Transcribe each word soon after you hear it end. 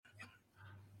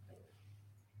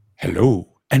Hello,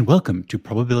 and welcome to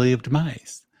Probability of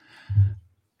Demise.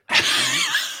 I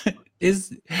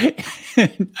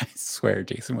swear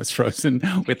Jason was frozen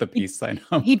with a peace sign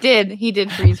up. He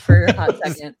did freeze for a hot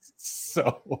second.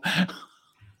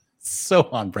 So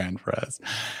on brand for us.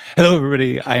 Hello,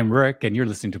 everybody. I am Rick, and you're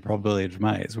listening to Probability of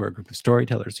Demise. We're a group of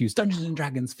storytellers who use Dungeons &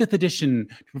 Dragons 5th edition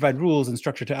to provide rules and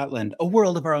structure to Atland, a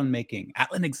world of our own making.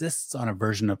 Atland exists on a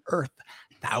version of Earth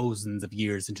thousands of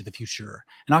years into the future,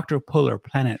 an octopolar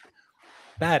planet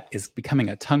that is becoming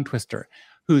a tongue twister,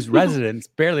 whose residents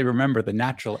barely remember the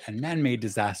natural and man-made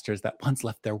disasters that once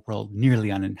left their world nearly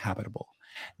uninhabitable.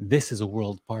 This is a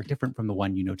world far different from the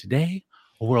one you know today,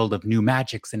 a world of new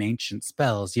magics and ancient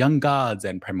spells, young gods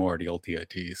and primordial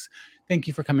deities. Thank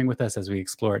you for coming with us as we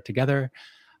explore it together.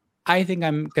 I think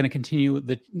I'm going to continue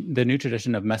the new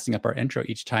tradition of messing up our intro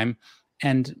each time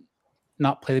and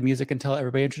not play the music until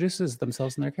everybody introduces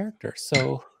themselves and their character.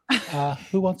 So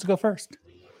who wants to go first?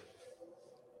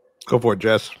 Go for it,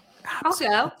 Jess. I'll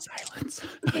go. Silence.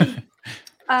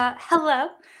 Hello,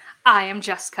 I am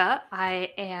Jessica. I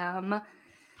am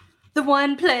the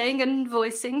one playing and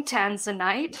voicing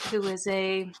Tanzanite, who is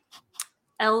a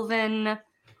elven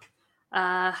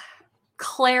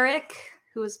cleric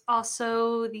who is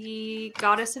also the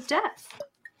goddess of death.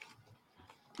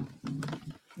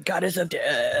 Goddess of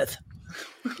death.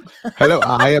 Hello,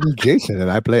 I am Jason,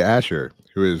 and I play Asher,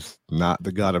 who is not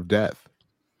the god of death.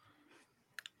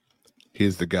 He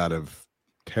is the god of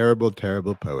terrible,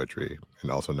 terrible poetry,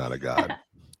 and also not a god.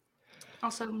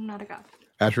 Also not a god.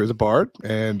 Asher is a bard,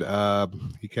 and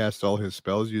he casts all his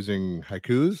spells using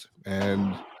haikus,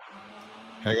 and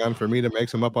hang on for me to make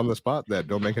some up on the spot that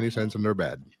don't make any sense and they're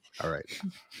bad. All right.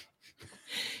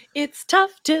 It's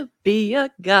tough to be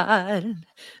a god.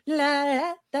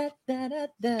 La, da, da, da,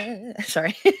 da.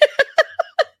 Sorry.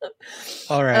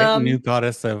 All right, new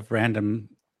goddess of random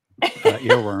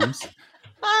earworms.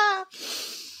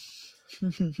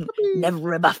 Never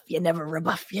rebuff, you never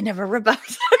rebuff, you never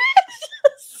rebuff.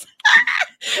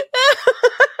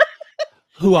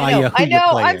 Who are you? I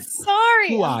know. I'm sorry.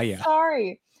 Who are you?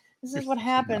 Sorry. This is what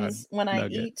happens when I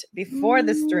eat before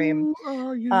the stream.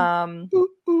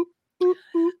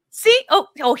 See?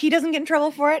 Oh, he doesn't get in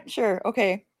trouble for it? Sure.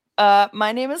 Okay.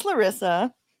 My name is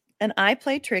Larissa, and I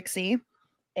play Trixie,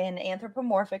 an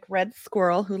anthropomorphic red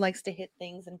squirrel who likes to hit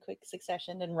things in quick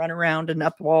succession and run around and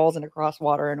up walls and across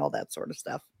water and all that sort of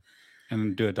stuff.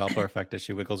 And do a Doppler effect as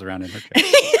she wiggles around in her chair.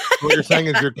 What you're saying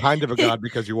is you're kind of a god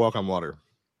because you walk on water.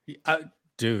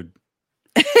 Dude,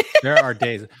 there are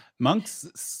days. Monks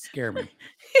scare me.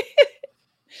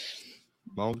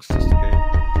 Monks scare.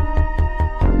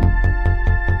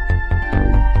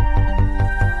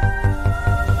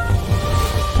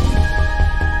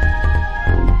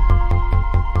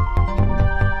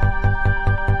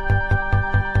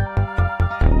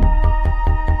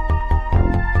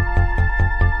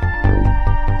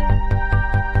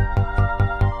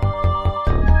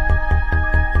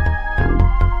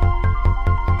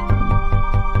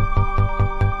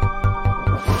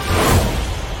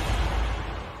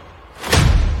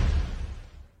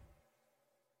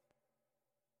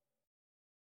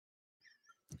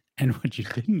 And what you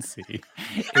didn't see is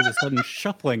a sudden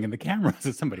shuffling in the cameras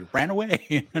as somebody ran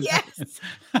away. Yes.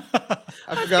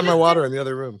 I forgot my water in the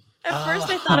other room. At first,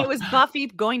 I thought it was Buffy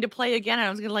going to play again, and I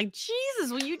was gonna like,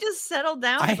 Jesus, will you just settle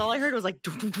down? Because all I heard was like,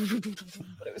 but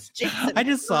it was Jason. I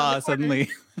just saw suddenly.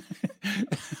 I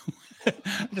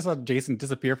just saw Jason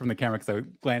disappear from the camera because I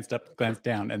glanced up, glanced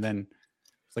down, and then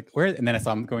it's like, where? And then I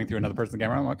saw him going through another person's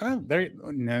camera. I'm like, oh, there.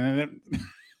 No.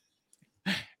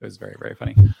 It was very, very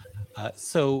funny.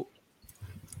 So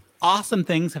awesome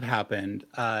things have happened.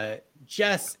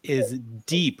 Jess is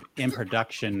deep in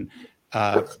production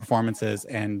performances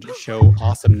and show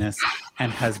awesomeness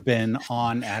and has been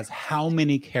on as how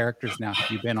many characters now have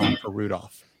you been on for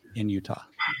Rudolph in Utah?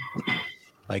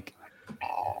 Like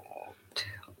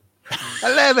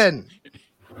 11.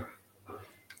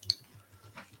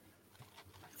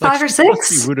 5 or she's supposed 6.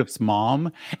 to be Rudolph's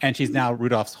mom, and she's now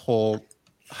Rudolph's whole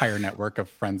higher network of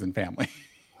friends and family.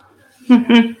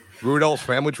 Rudolph's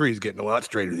family tree is getting a lot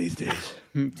straighter these days.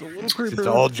 It's a little creepy. It's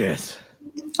all Jess.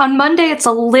 On Monday, it's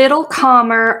a little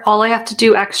calmer. All I have to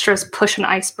do extra is push an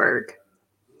iceberg.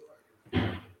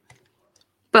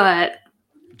 But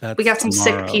we got some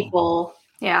sick people.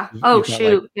 Yeah. Oh,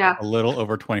 shoot. Yeah. A little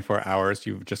over 24 hours.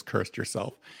 You've just cursed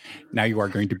yourself. Now you are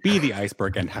going to be the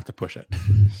iceberg and have to push it.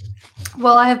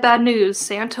 Well, I have bad news.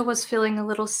 Santa was feeling a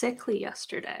little sickly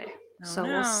yesterday. Oh,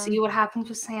 We'll see what happens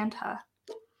with Santa.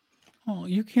 Oh,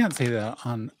 you can't say that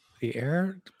on the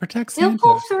air. Protect Santa. He'll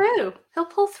pull through. He'll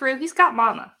pull through. He's got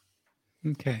mama.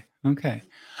 Okay.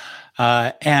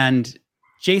 And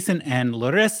Jason and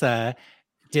Larissa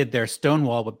did their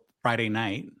Stonewall with Friday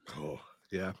night. Oh,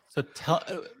 yeah. So tell,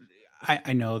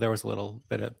 I know there was a little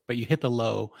bit of, but you hit the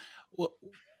low.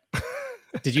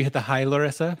 Did you hit the high,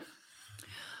 Larissa?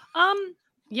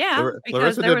 Yeah, because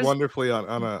Larissa there did was. wonderfully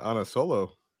on a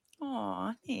solo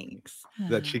Aw, thanks.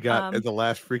 that she got at the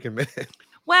last freaking minute.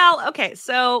 Well, okay,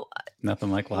 so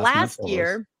Nothing like last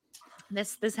year,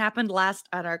 this happened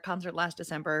at our concert last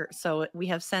December. So we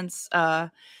have since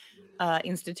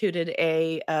instituted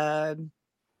a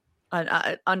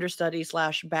an understudy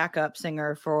 / backup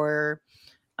singer for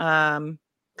all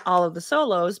of the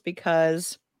solos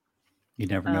because You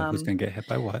never know who's going to get hit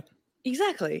by what.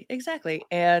 exactly.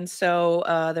 And so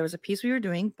there was a piece we were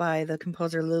doing by the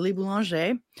composer Lily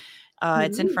Boulanger.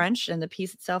 It's in French, and the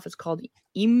piece itself is called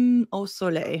Hymne au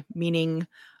Soleil, meaning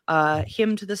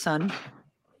hymn to the sun.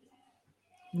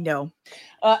 No.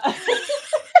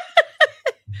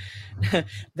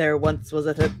 There once was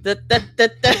a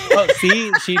Oh,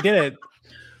 see, she did it.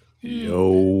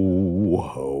 Yo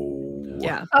ho.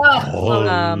 yeah.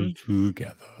 All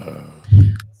together.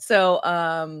 So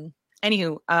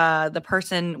anywho, the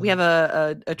person, we have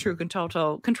a true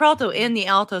contralto in the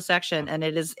alto section, and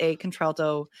it is a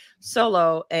contralto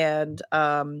solo, and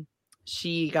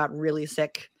she got really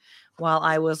sick while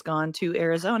I was gone to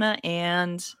Arizona,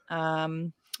 and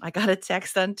I got a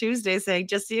text on Tuesday saying,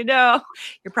 just so you know,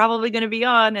 you're probably going to be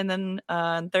on. And then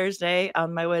on Thursday,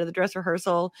 on my way to the dress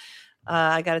rehearsal,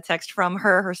 I got a text from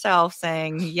her herself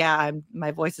saying, yeah,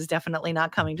 my voice is definitely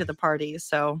not coming to the party.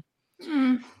 So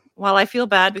while I feel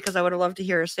bad because I would have loved to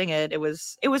hear her sing it, it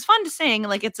was fun to sing.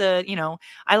 Like it's I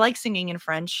like singing in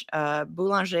French.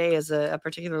 Boulanger is a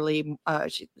particularly,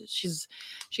 she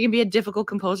can be a difficult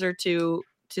composer to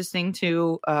sing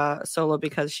to solo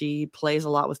because she plays a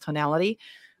lot with tonality.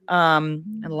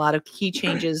 And a lot of key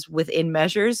changes within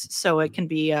measures, so it can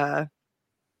be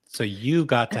So you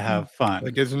got to have fun.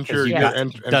 Like, isn't 'Cause your got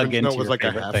entrance note was your like a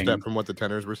favorite half thing. step from what the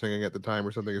tenors were singing at the time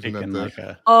or something? Isn't that Taking the like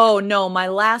a, oh no, my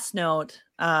last note,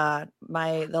 the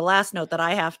last note that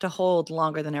I have to hold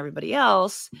longer than everybody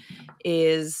else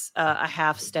is a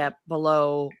half step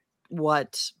below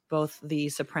what both the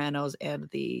sopranos and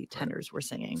the tenors were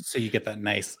singing. so you get that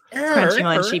nice Crunchy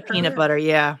munchy peanut butter.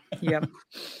 Yeah.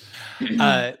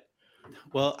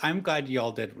 Well, I'm glad you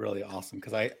all did really awesome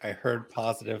because I heard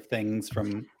positive things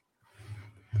from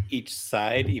each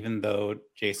side, even though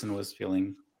Jason was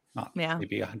feeling not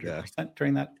maybe 100%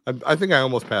 during that. I think I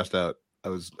almost passed out. I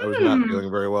was not feeling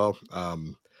very well. I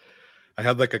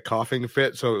had like a coughing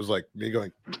fit, so it was like me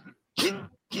going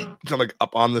so like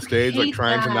up on the stage, like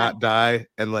trying to not die,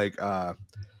 and like I've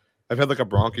had like a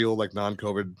bronchial, like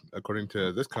non-COVID, according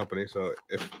to this company. So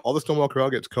if all the Stonewall Corral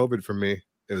gets COVID from me,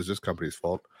 it was this company's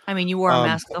fault. I mean, you wore a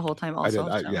mask the whole time also.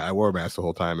 I did. I wore a mask the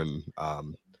whole time, and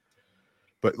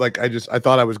but like I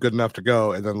thought I was good enough to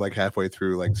go, and then like halfway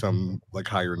through, like some like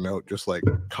higher note just like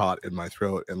caught in my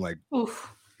throat, and like I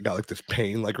got like this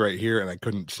pain like right here, and I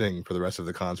couldn't sing for the rest of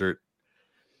the concert,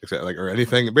 except like or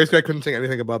anything. Basically, I couldn't sing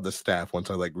anything above the staff once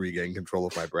I like regained control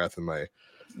of my breath and my.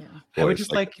 Yeah. I would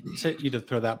just like you to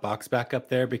throw that box back up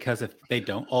there because if they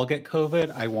don't all get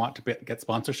COVID, I want to get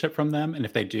sponsorship from them, and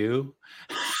if they do.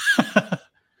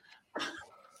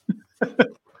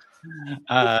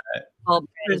 All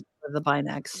the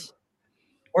Binex,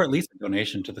 or at least a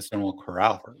donation to the Stonewall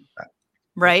Corral for that.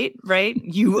 Right.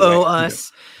 You owe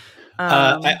us.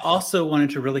 I also wanted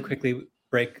to really quickly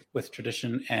break with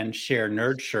tradition and share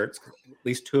nerd shirts. At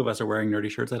least two of us are wearing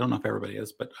nerdy shirts. I don't know if everybody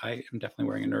is, but I am definitely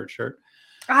wearing a nerd shirt.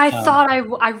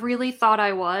 I really thought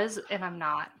I was, and I'm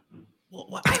not.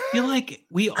 Well, I feel like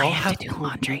we all have to do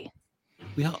laundry.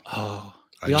 We all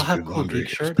have cool geek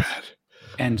shirts,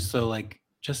 and so like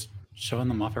just showing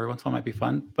them off every once in a while might be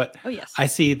fun. But yes, I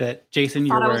see that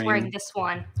Jason, I was wearing this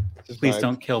one. Please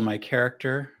don't kill my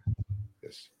character.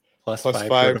 Yes. Plus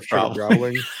 5 for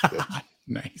growling.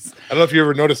 Nice. I don't know if you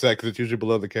ever noticed that because it's usually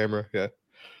below the camera. Yeah.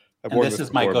 And this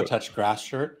is my Go Touch Grass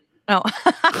shirt. Oh.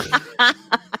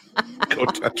 Go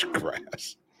touch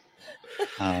grass.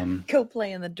 Go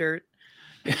play in the dirt.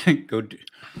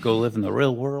 Go live in the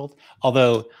real world.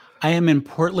 Although I am in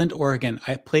Portland, Oregon,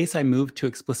 a place I moved to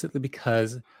explicitly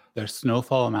because their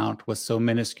snowfall amount was so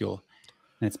minuscule,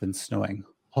 and it's been snowing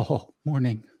all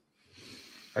morning.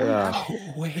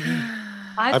 Wait.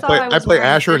 I play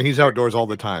Asher, and he's outdoors all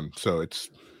the time, so it's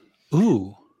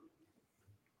Swelgard.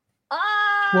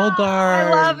 I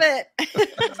love it.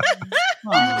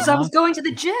 Because I was going to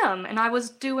the gym and I was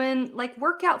doing like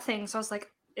workout things. So I was like,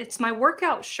 it's my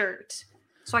workout shirt,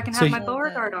 so I can have my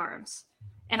Beauregard arms.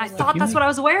 And I thought that's what I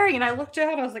was wearing, and I looked at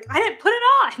it and I was like, I didn't put it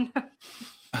on.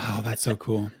 Oh, that's so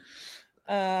cool.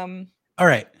 All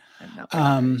right. I'm not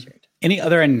wearing that shirt. Any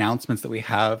other announcements that we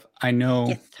have? I know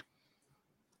Yes.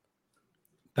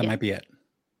 that Yeah. might be it.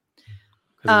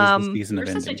 'Cause it was the season of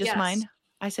yours ending. isn't Just Yes. mine.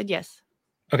 I said yes.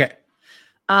 Okay.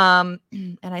 And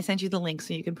I sent you the link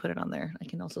so you can put it on there. I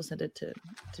can also send it to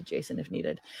Jason if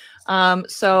needed.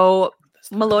 So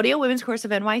Melodia Women's Chorus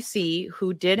of NYC,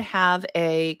 who did have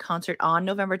a concert on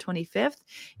November 25th,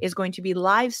 is going to be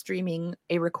live streaming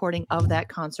a recording of that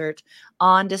concert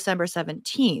on December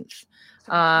 17th.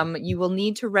 You will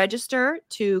need to register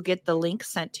to get the link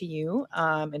sent to you.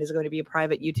 It is going to be a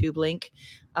private YouTube link,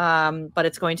 but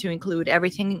it's going to include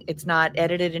everything. It's not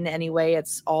edited in any way.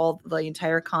 It's all the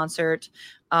entire concert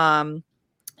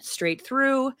straight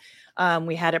through.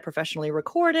 We had it professionally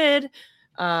recorded.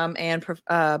 And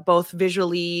both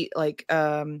visually, like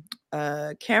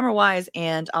camera wise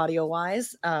and audio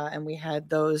wise, and we had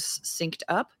those synced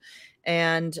up,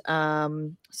 and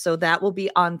so that will be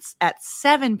on at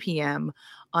 7 p.m.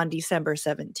 on December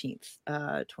 17th,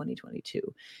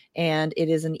 2022, and it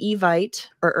is an Eventbrite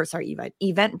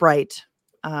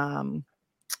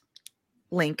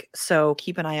link. So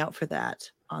keep an eye out for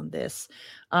that on this.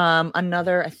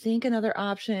 Another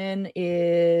option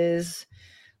is.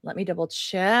 Let me double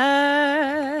check.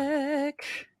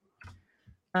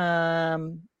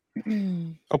 I'll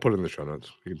put it in the show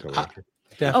notes. You can tell me after.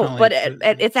 Definitely. Oh, but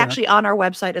it's actually on our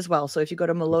website as well. So if you go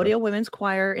to Melodia Women's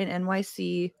Choir in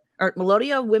NYC or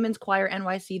Melodia Women's Choir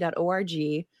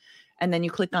NYC.org, and then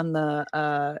you click on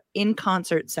the in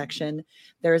concert section,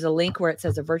 there is a link where it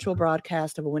says a virtual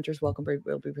broadcast of A Winter's Welcome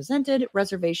will be presented.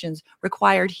 Reservations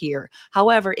required here.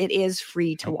 However, it is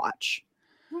free to watch.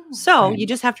 So you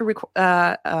just have to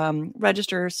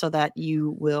register so that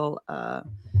you will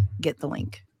get the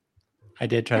link. I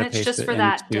did try to it's paste just it for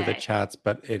that into the day. chats,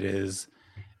 but it is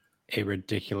a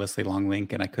ridiculously long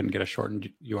link, and I couldn't get a shortened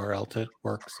URL to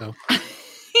work. So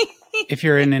if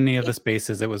you're in any of the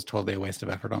spaces, it was totally a waste of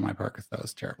effort on my part because that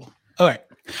was terrible. All right.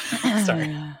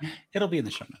 Sorry. It'll be in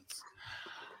the show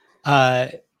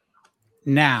notes.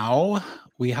 Now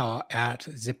we are at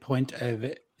the point of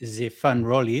the fun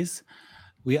rollies.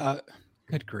 We are,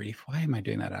 good grief, why am I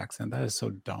doing that accent? That is so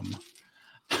dumb.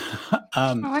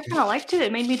 I kind of liked it.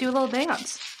 It made me do a little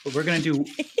dance. But we're going to do,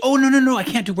 no, I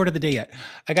can't do word of the day yet.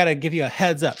 I got to give you a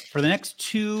heads up. For the next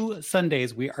 2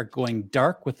 Sundays, we are going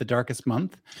dark with the darkest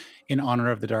month in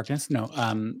honor of the darkness. No,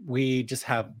 we just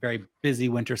have very busy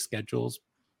winter schedules.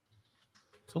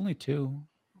 It's only 2.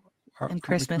 And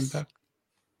Christmas.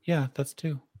 Yeah, that's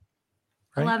 2.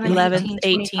 Right? 11th,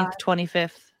 18th,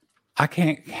 25th. I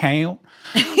can't count.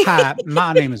 Hi,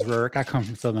 my name is Rick. I come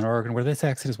from Southern Oregon, where this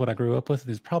accent is what I grew up with.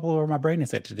 It's probably where my brain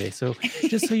is at today. So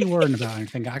just so you weren't about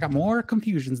anything, I got more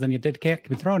confusions than you did cat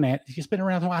can be thrown at. You spin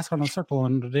around the last one in a circle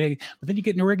and today, but then you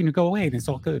get in your rig and you go away and it's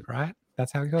all good, right?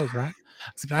 That's how it goes, right?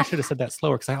 So I should have said that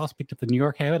slower because I also picked up the New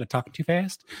York habit of talking too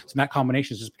fast. So that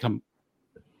combination has just become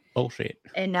bullshit.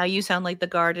 And now you sound like the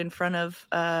guard in front of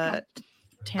I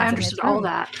understood all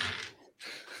that.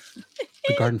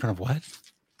 The guard in front of what?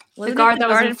 Wasn't the guard it that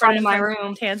was in front of my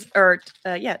room.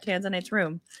 Tanzanite's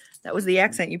room. That was the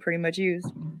accent you pretty much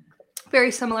used. Very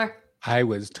similar. I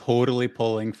was totally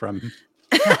pulling from.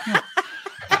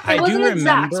 I do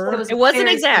remember. It wasn't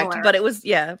exact, but it was,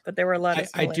 but there were a lot of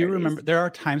I do remember. There are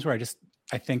times where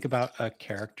I think about a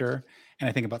character and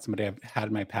I think about somebody I've had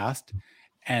in my past.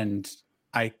 And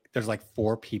there's like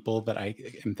 4 people that I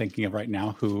am thinking of right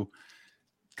now who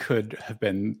could have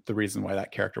been the reason why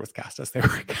that character was cast as they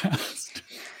were cast.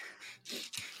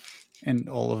 And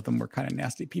all of them were kind of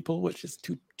nasty people, which is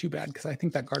too bad because I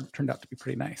think that guard turned out to be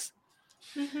pretty nice.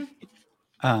 Mm-hmm.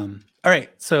 All right,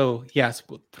 so yes,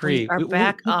 3. We'll be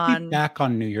back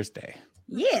on New Year's Day.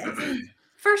 Yes,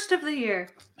 first of the year.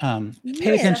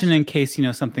 Pay attention in case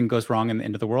something goes wrong and the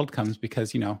end of the world comes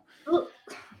because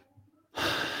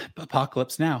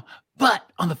apocalypse now. But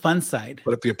on the fun side,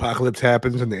 but if the apocalypse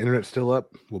happens and the internet's still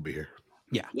up, we'll be here.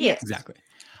 Yeah, exactly.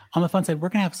 On the fun side, we're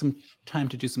going to have some time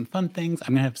to do some fun things.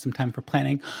 I'm going to have some time for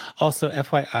planning. Also,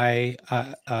 FYI,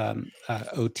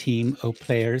 O team, O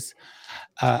players,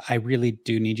 I really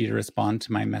do need you to respond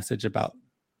to my message about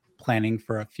planning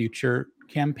for a future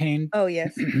campaign. Oh,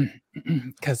 yes.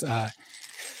 Because I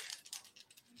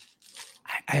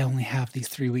only have these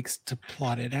 3 weeks to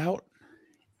plot it out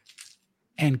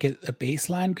and get a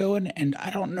baseline going. And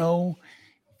I don't know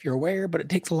if you're aware, but it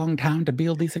takes a long time to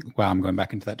build these things. Wow, I'm going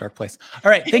back into that dark place. All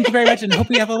right. Thank you very much. And hope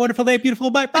you have a wonderful day. Beautiful.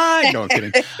 Bye-bye. No, I'm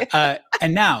kidding.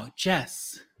 And now,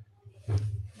 Jess,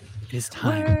 it is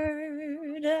time.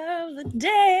 Word of the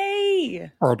day.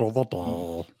 Word of the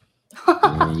day.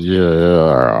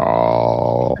 Yeah.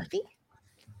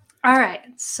 All right.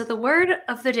 So the word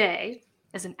of the day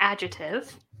is an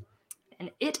adjective. and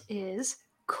it is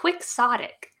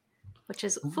quixotic, which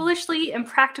is foolishly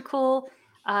impractical,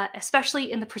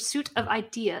 especially in the pursuit of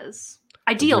ideals.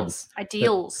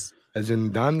 As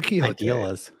in Don Quixote.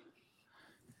 Idealas.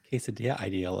 Quesadilla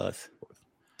idealas.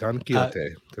 Don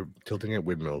Quixote. They're tilting at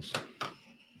windmills.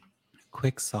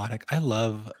 Quixotic. I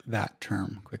love that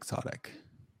term, quixotic.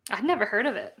 I've never heard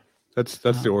of it. That's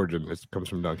the origin. It comes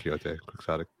from Don Quixote.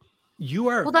 Quixotic. You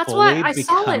are well. That's why I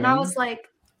saw it, and I was like,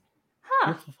 "Huh."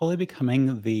 You're fully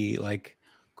becoming the like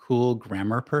cool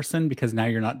grammar person because now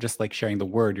you're not just like sharing the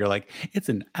word. You're like, it's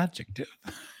an adjective.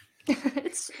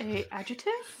 It's a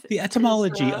adjective. The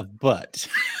etymology of but.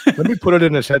 Let me put it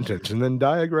in a sentence and then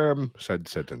diagram said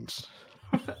sentence.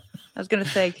 I was gonna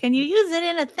say, can you use it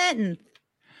in a sentence?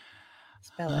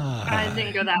 Spell it. I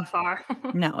didn't go that far.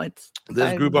 No, it's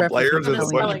this group of players is a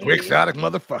bunch of quixotic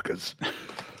motherfuckers.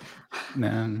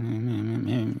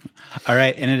 All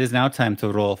right, and it is now time to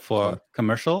roll for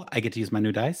commercial. I get to use my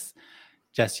new dice.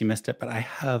 Jess, you missed it, but I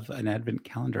have an advent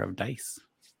calendar of dice.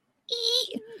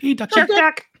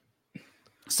 Duck.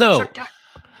 So,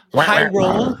 high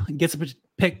roll gets a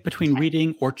pick between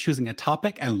reading or choosing a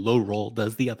topic, and low roll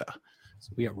does the other.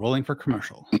 So we are rolling for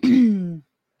commercial.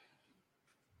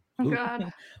 Oh,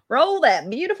 God. Roll that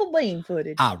beautiful bean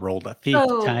footage. I rolled a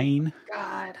 15.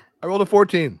 God. I rolled a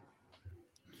 14.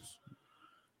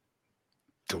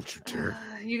 Don't you dare.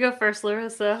 You go first,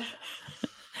 Larissa.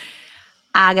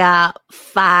 I got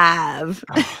 5.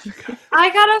 I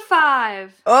got a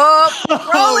 5. Oh,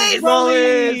 rollies.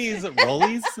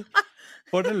 Rollies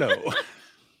for the low.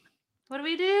 What do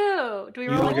we do? Do we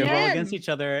You roll can roll again? against each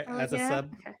other as a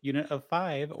sub unit of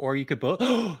 5, or you could both.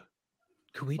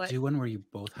 Could we do one where you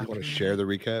both have to share the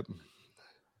recap?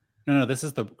 No, this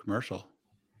is the commercial.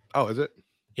 Oh, is it?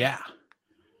 Yeah.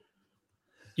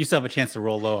 You still have a chance to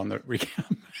roll low on the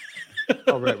recap.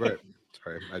 Oh, right.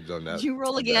 Sorry, I zoned out. Did you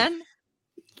roll again?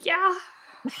 Yeah.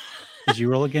 Did you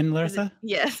roll again, Larissa?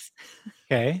 Yes.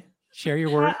 Okay. Share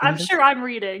your word. I'm sure I'm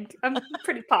reading. I'm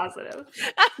pretty positive.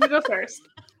 You go first.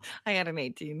 I got an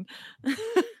 18.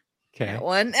 Okay.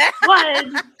 One.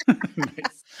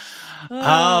 Nice.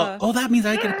 That means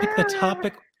I get to pick the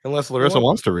topic. Unless Larissa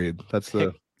wants to read. That's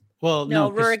the. Well, no,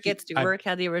 Rurik gets to. Rurik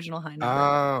had the original high number.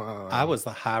 I was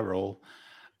the high roll.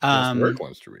 Rurik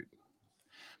wants to read.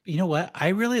 You know what? I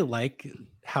really like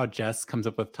how Jess comes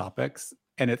up with topics,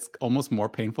 and it's almost more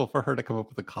painful for her to come up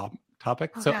with a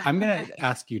topic. So I'm going to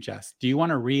ask you, Jess, do you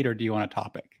want to read or do you want a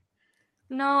topic?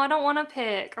 No, I don't want to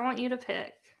pick. I want you to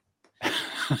pick.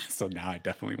 So now I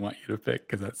definitely want you to pick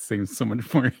because that seems so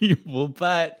much more evil.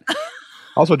 But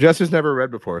also, Jess has never read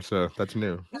before, so that's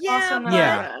new.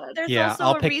 Yeah, there's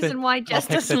also a reason why Jess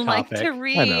doesn't like to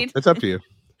read. I know. It's up to you.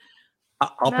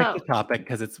 I'll pick the topic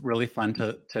because it's really fun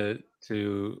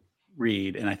to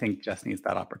read, and I think Jess needs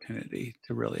that opportunity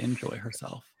to really enjoy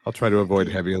herself. I'll try to avoid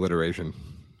heavy alliteration.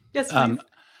 Yes.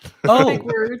 Big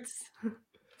words.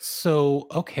 So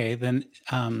okay, then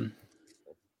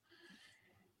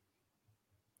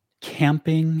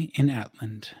camping in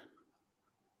Atland.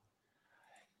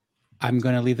 I'm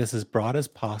going to leave this as broad as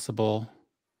possible,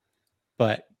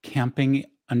 but camping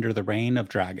under the reign of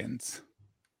dragons.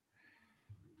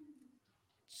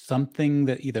 Something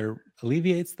that either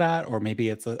alleviates that, or maybe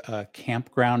it's a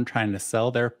campground trying to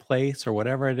sell their place or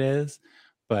whatever it is,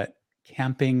 but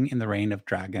camping in the reign of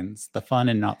dragons, the fun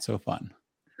and not so fun.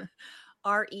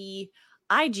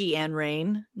 REIGN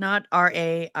rain, not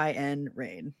RAIN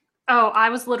rain. Oh, I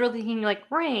was literally thinking like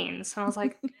rains. And I was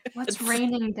like, what's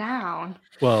raining down?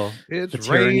 Well, it's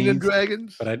Raining and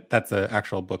Dragons. But that's an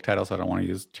actual book title, so I don't want to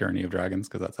use Tyranny of Dragons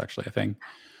because that's actually a thing.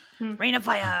 Rain of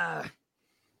Fire.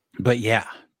 But yeah,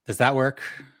 does that work?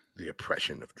 The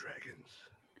oppression of dragons.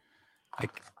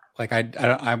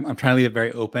 I'm trying to leave it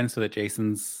very open so that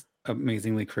Jason's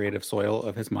amazingly creative soil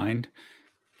of his mind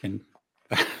can.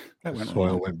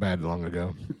 Soil went bad long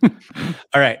ago.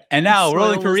 All right, and now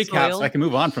rolling for recap, so I can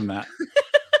move on from that.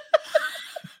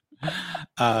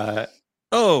 I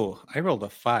rolled a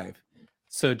 5.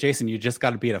 So Jason, you just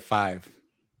got to beat a 5.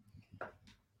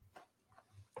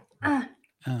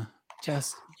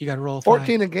 Jess, you got to roll a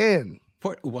 14 5. Again.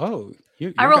 Whoa!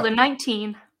 I rolled a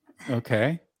 19.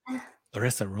 Okay,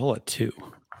 Larissa, roll a 2.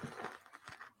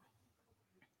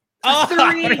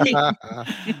 3.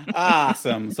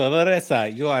 Awesome. So Larissa,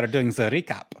 you are doing the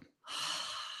recap.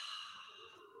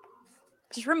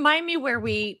 Just remind me where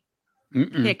we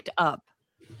picked up.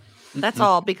 That's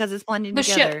all, because it's blending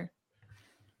together.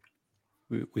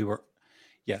 Ship. We were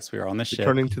on the ship.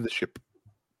 Returning to the ship.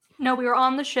 No, we were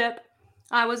on the ship.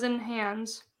 I was in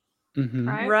hands. Mm-hmm.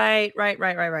 Right.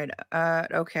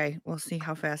 Okay, we'll see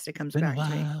how fast it comes back to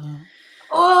me.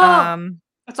 Oh,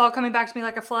 it's all coming back to me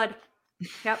like a flood.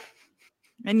 Yep.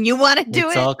 And you want to do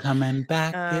it's it? all coming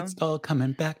back. It's all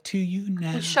coming back to you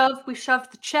now. We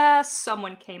shoved the chest.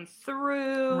 Someone came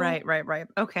through. Right.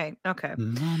 Okay.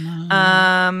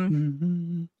 Mama.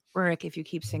 Rick, if you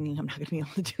keep singing, I'm not going to be able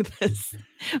to do this.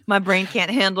 My brain cannot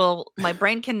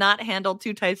handle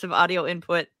two types of audio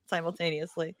input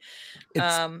simultaneously.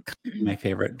 It's my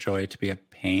favorite joy to be a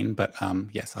pain, but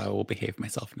yes, I will behave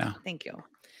myself now. Thank you.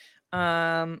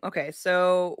 Okay,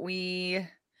 so we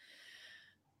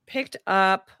picked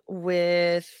up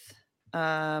with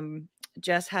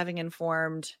Jess having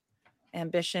informed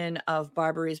Ambition of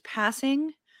Barbary's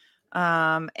passing,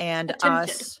 and Attempted.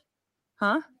 us,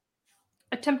 huh?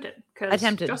 Attempted, because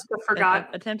Jessica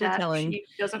forgot that telling. She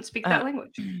doesn't speak that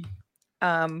language.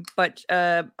 But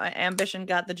Ambition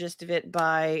got the gist of it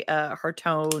by her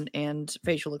tone and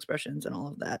facial expressions and all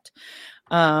of that.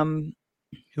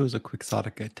 It was a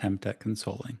quixotic attempt at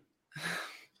consoling.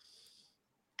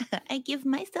 I give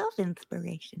myself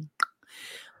inspiration.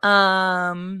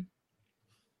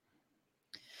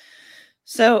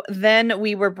 So then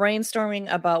we were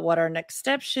brainstorming about what our next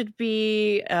step should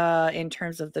be in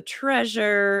terms of the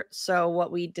treasure. So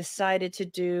what we decided to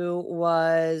do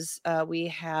was we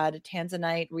had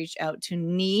Tanzanite reach out to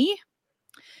Nee,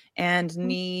 and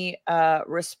Nee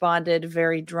responded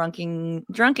very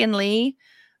drunkenly,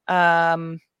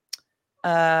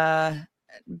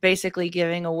 basically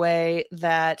giving away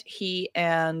that he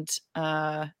and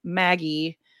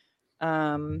Maggie,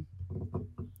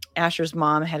 Asher's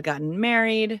mom, had gotten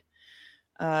married.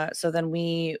 So then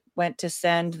we went to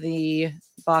send the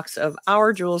box of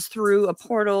our jewels through a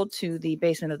portal to the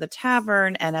basement of the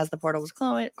tavern. And as the portal was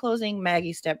closing,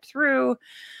 Maggie stepped through.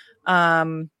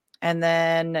 And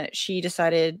then she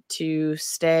decided to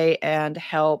stay and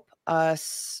help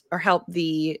us, or help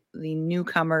the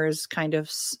newcomers kind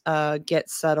of get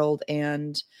settled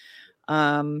and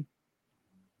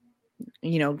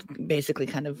basically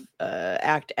kind of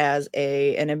act as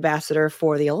an ambassador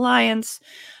for the Alliance,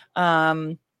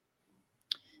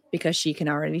 because she can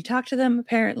already talk to them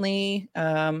apparently.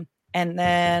 And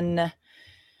then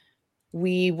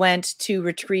we went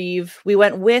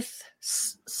with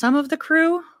some of the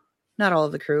crew, not all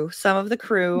of the crew, some of the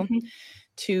crew,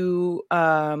 to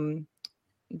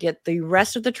get the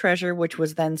rest of the treasure, which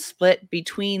was then split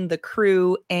between the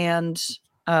crew and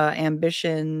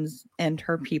Ambitions and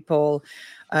her people.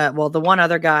 Well, the one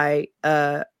other guy,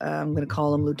 I'm going to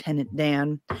call him Lieutenant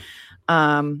Dan,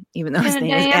 even though his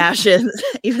name is Ashes.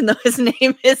 Even though his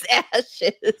name is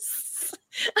Ashes.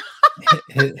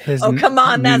 His come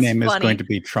on, that's name funny. Is going to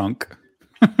be Trunk.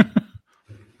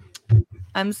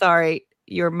 I'm sorry,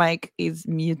 your mic is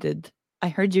muted. I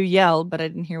heard you yell, but I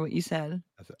didn't hear what you said.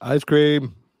 Ice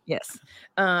cream. Yes.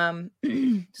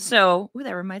 So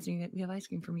that reminds me, we have ice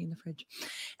cream for me in the fridge.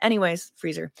 Anyways,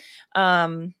 freezer.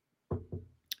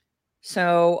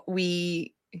 So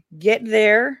we get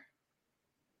there.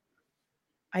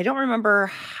 I don't remember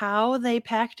how they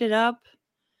packed it up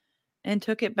and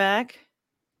took it back.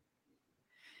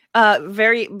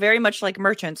 Very, very much like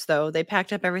merchants, though. They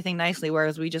packed up everything nicely,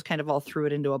 whereas we just kind of all threw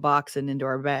it into a box and into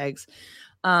our bags.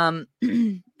 And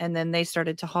then they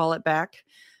started to haul it back.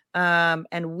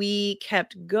 And we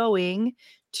kept going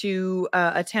to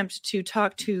attempt to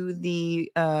talk to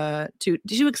the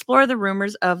to explore the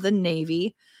rumors of the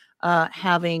Navy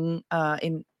having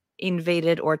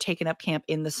invaded or taken up camp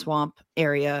in the swamp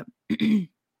area.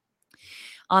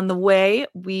 On the way,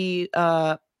 we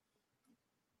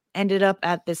ended up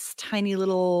at this tiny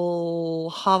little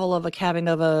hovel of a cabin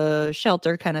of a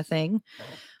shelter kind of thing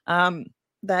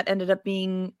that ended up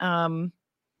being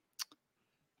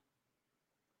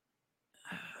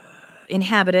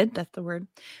inhabited, that's the word,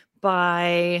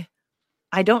 by,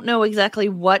 I don't know exactly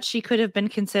what she could have been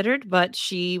considered, but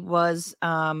she was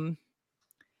bound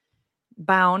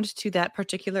to that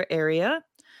particular area.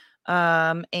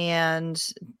 And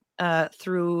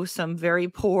through some very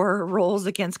poor rolls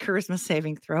against charisma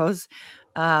saving throws,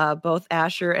 both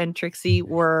Asher and Trixie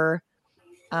were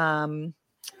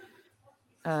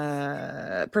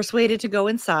persuaded to go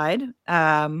inside,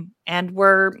 and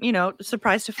were,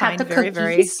 surprised to find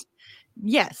very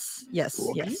yes.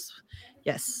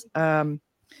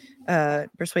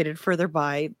 Persuaded further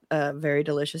by very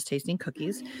delicious tasting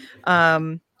cookies,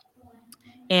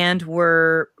 and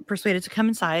were persuaded to come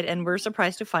inside, and were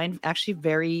surprised to find actually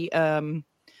very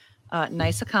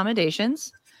nice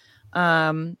accommodations,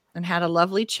 and had a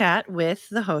lovely chat with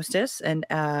the hostess, and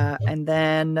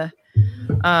then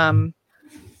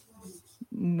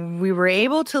we were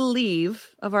able to leave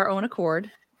of our own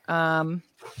accord.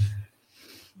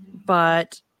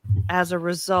 But as a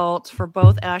result, for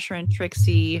both Asher and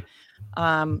Trixie,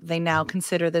 They now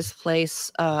consider this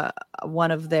place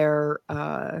one of their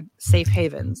safe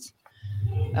havens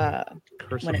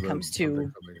when it comes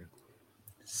to.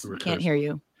 Can't hear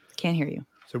you.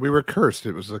 So we were cursed.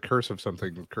 It was a curse of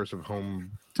something. Curse of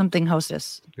home. Something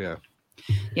hostess. Yeah.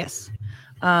 Yes.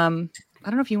 I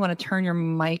don't know if you want to turn your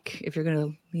mic if you're going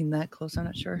to lean that close. I'm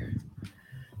not sure.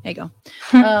 There you go.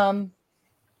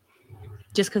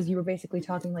 Just because you were basically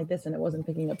talking like this and it wasn't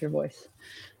picking up your voice.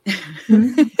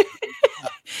 Crazy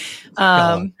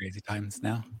times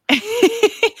now.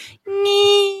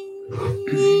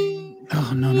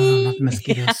 Oh no, not the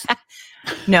mosquitoes.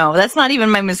 No, that's not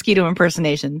even my mosquito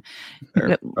impersonation.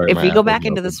 Sorry, if we go back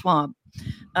into the swamp.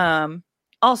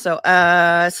 So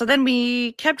then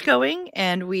we kept going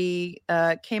and we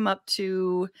came up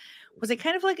to, was it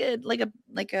kind of like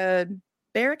a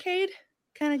barricade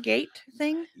kind of gate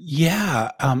thing?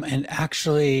 Yeah. And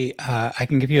actually I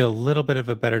can give you a little bit of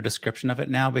a better description of it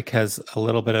now, because a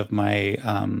little bit of my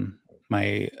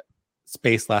my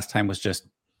space last time was just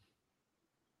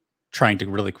trying to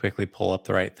really quickly pull up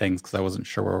the right things because I wasn't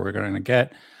sure where we were going to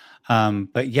get.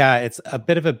 But yeah, it's a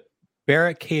bit of a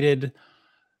barricaded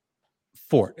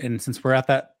fort. And since we're at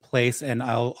that place, and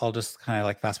I'll just kind of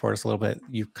like fast forward us a little bit,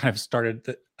 you kind of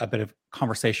started a bit of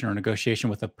conversation or negotiation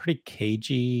with a pretty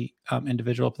cagey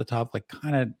individual up at the top, like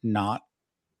kind of not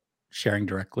sharing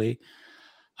directly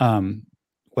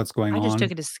what's going on. I just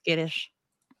took it as skittish.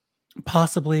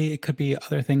 Possibly it could be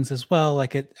other things as well.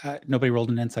 Like nobody rolled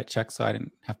an insight check, so I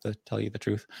didn't have to tell you the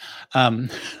truth,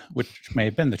 which may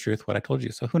have been the truth, what I told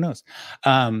you. So who knows?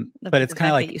 But it's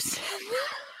kind of like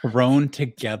thrown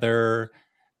together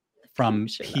from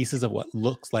pieces of what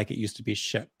looks like it used to be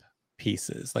ship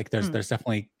pieces. Like there's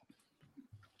definitely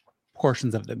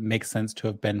portions of it that make sense to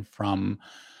have been from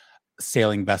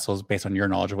sailing vessels based on your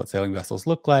knowledge of what sailing vessels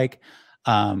look like.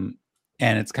 And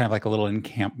it's kind of like a little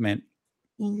encampment,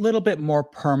 little bit more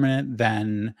permanent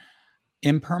than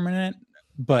impermanent,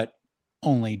 but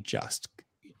only just,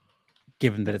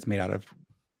 given that it's made out of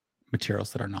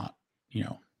materials that are not,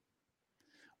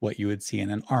 what you would see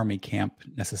in an army camp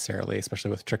necessarily,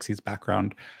 especially with Trixie's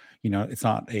background. It's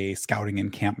not a scouting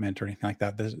encampment or anything like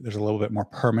that. There's a little bit more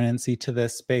permanency to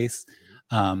this space.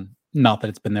 Not that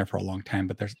it's been there for a long time,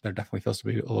 but there definitely feels to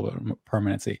be a little bit more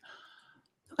permanency.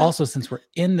 Also, since we're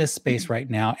in this space right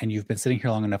now and you've been sitting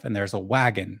here long enough and there's a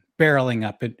wagon barreling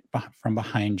up from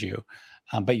behind you,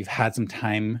 but you've had some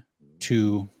time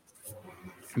to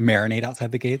marinate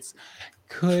outside the gates,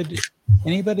 could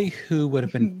anybody who would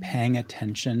have been paying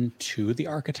attention to the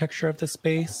architecture of the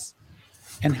space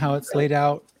and how it's laid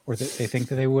out, or that they think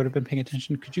that they would have been paying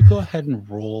attention, could you go ahead and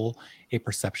roll a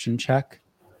perception check?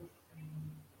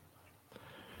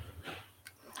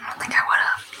 I don't think I would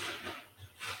have.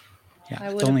 Yeah,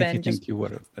 I it's only if you think you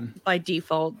would have been. By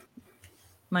default,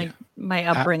 my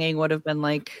upbringing would have been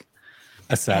like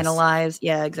assess. Analyze.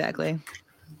 Yeah, exactly.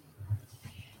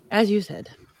 As you said.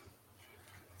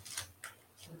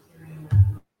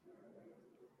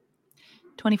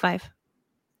 25.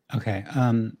 Okay.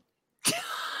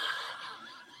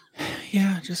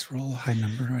 Yeah, just roll a high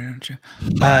number, why don't you?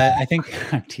 I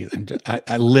think I'm teasing.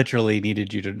 I literally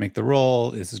needed you to make the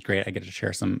roll. This is great. I get to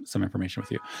share some information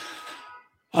with you.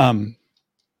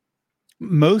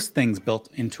 Most things built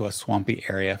into a swampy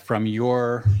area, from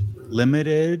your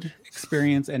limited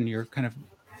experience and your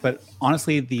but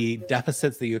honestly, the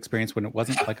deficits that you experienced when it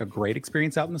wasn't like a great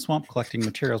experience out in the swamp collecting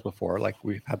materials before, like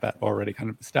we've had that already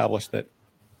kind of established, that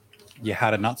you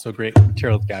had a not so great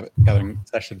materials gathering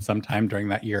session sometime during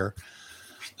that year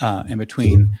in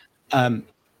between.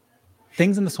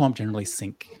 Things in the swamp generally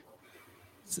sink.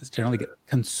 It's generally get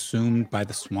consumed by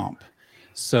the swamp.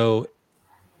 So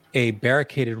a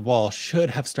barricaded wall should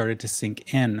have started to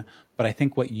sink in, but I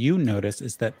think what you notice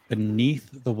is that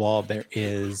beneath the wall there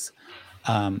is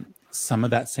some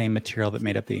of that same material that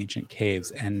made up the ancient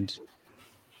caves, and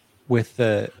with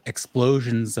the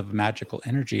explosions of magical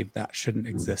energy, that shouldn't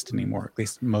exist anymore. At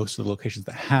least most of the locations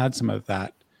that had some of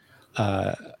that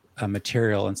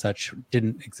material and such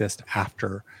didn't exist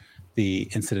after the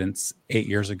incidents 8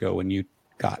 years ago when you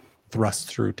got thrust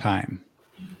through time.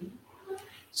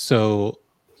 So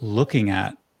looking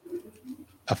at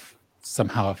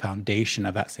somehow a foundation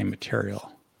of that same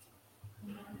material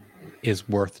is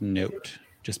worth note,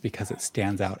 just because it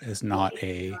stands out as not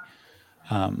a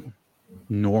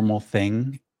normal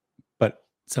thing, but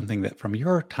something that from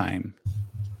your time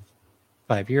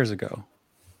 5 years ago,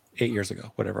 8 years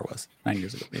ago, whatever it was, 9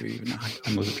 years ago, maybe even now,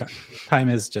 I'm losing track. Time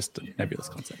is just a nebulous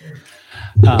concept.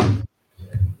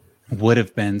 Would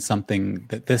have been something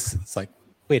that this is like,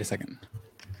 wait a second,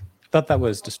 I thought that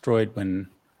was destroyed when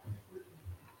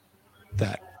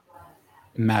that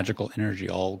magical energy.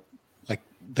 All like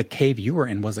the cave you were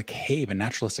in was a cave, a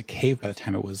naturalistic cave by the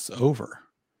time it was over.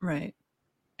 Right.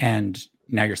 And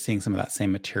now you're seeing some of that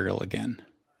same material again.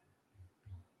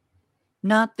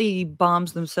 Not the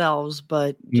bombs themselves,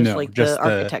 but just the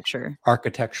architecture.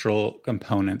 Architectural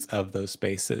components of those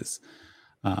spaces.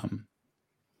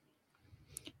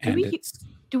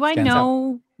 Do I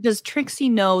know, does Trixie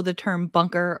know the term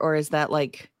bunker, or is that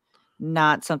like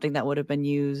not something that would have been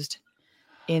used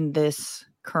in this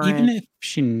current? Even if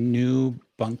she knew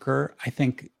bunker, I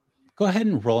think go ahead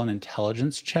and roll an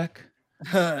intelligence check.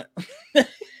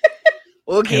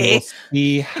 Okay. And we'll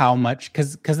see how much,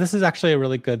 because this is actually a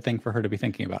really good thing for her to be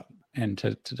thinking about and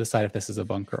to decide if this is a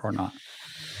bunker or not.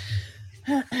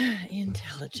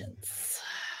 Intelligence.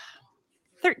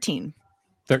 13.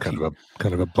 Kind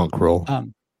of a bunk roll.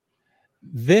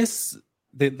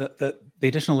 The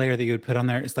additional layer that you would put on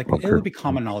there is like bunker. It would be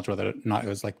common knowledge whether or not it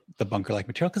was like the bunker-like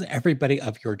material, because everybody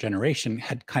of your generation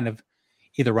had kind of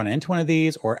either run into one of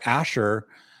these, or Asher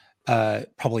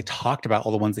probably talked about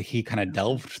all the ones that he kind of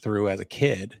delved through as a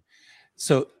kid.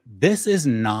 So this is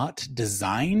not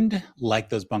designed like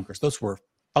those bunkers. Those were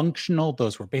functional.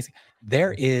 Those were basic.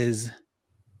 There is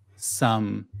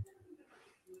some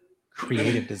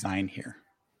creative design here.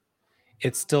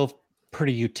 It's still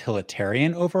pretty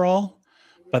utilitarian overall,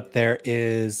 but there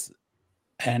is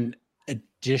an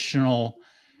additional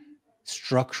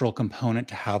structural component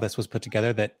to how this was put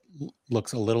together that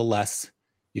looks a little less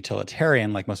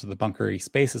utilitarian, like most of the bunkery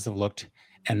spaces have looked,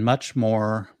 and much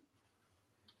more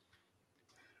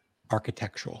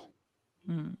architectural.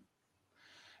 And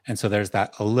so there's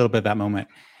that a little bit of that moment.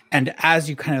 And as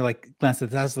you kind of like glance at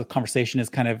this, as the conversation is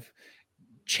kind of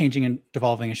changing and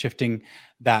devolving and shifting,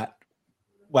 that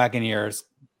Wagoneer is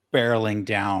barreling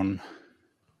down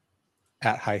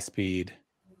at high speed.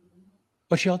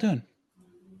 What's y'all doing?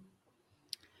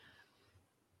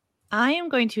 I am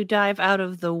going to dive out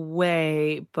of the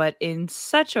way, but in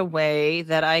such a way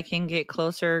that I can get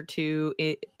closer to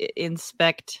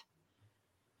inspect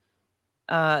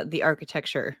the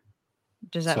architecture.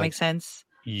 Does that make sense?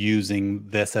 Using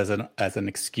this as an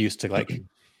excuse to like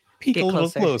peek a little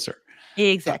closer.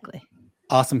 Exactly.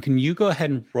 Awesome. Can you go ahead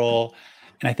and roll?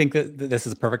 And I think that this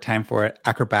is a perfect time for it.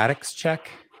 Acrobatics check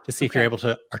to see if you're able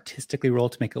to artistically roll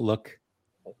to make it look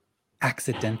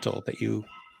accidental that you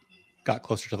got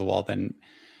closer to the wall than.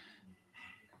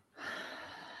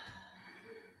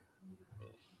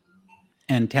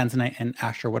 And Tanzanite and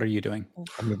Asher, what are you doing?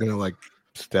 I'm gonna like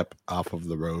step off of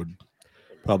the road,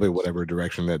 probably whatever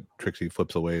direction that Trixie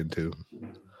flips away into.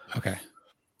 Okay.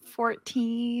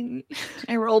 14.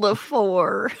 I rolled a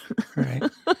 4. All right.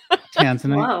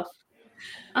 Tanzanite. Wow.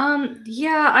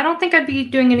 Yeah, I don't think I'd be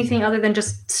doing anything other than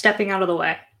just stepping out of the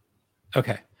way.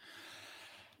 Okay.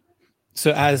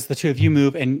 So as the two of you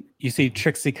move and you see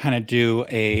Trixie kind of do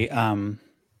a,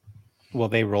 well,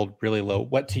 they rolled really low.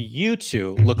 What to you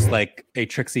two looks like a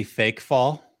Trixie fake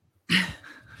fall,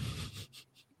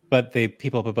 but the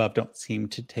people up above don't seem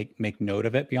to make note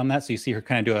of it beyond that. So you see her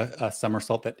kind of do a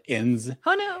somersault that ends.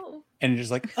 Oh no! And you're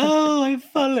just like, oh, I've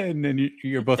fallen, and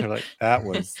you're both are like, that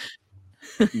was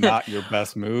not your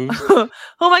best move. Oh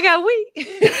my god,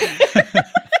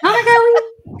 Oh my god,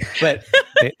 But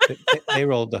they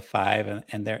rolled a 5,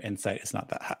 and their insight is not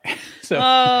that high. So,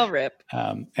 oh rip.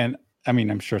 And I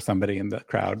mean, I'm sure somebody in the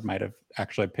crowd might have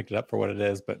actually picked it up for what it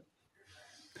is, but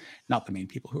not the main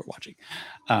people who are watching.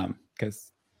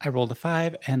 Because I rolled a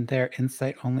 5, and their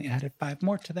insight only added 5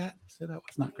 more to that, so that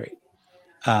was not great.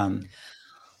 Womp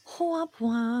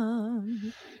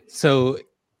womp. So,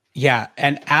 yeah,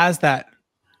 and as that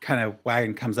kind of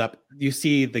wagon comes up, you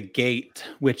see the gate,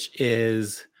 which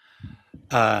is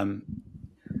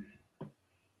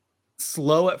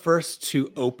slow at first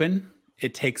to open.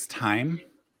 It takes time,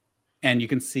 and you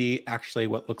can see actually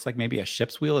what looks like maybe a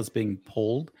ship's wheel is being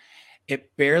pulled.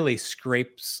 It barely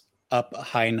scrapes up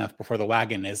high enough before the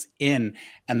wagon is in,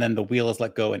 and then the wheel is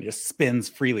let go and just spins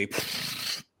freely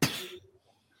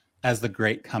as the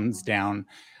grate comes down.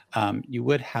 You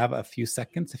would have a few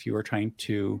seconds if you were trying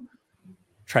to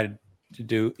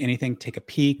do anything, take a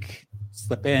peek,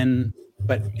 slip in,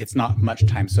 but it's not much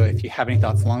time. So if you have any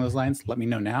thoughts along those lines, let me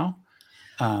know now.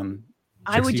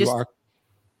 I would just.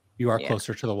 You are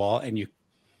closer to the wall, and you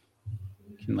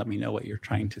can let me know what you're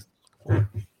trying to look for. You're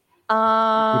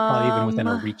probably even within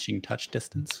a reaching touch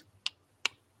distance.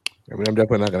 I mean, I'm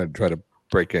definitely not going to try to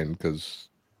break in because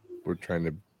we're trying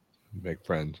to make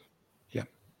friends. Yeah,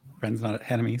 friends, not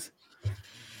enemies.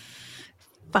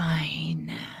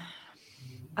 Fine.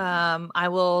 I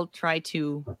will try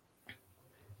to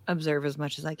observe as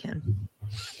much as I can.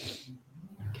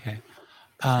 Okay.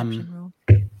 Perception roll.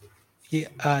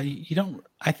 Yeah, you don't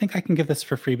I think I can give this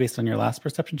for free based on your last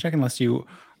perception check, unless you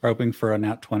are hoping for a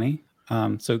nat 20.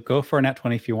 So go for a nat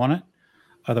 20 if you want it.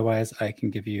 Otherwise, I can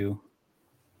give you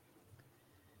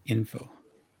info.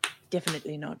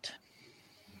 Definitely not.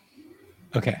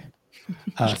 Okay.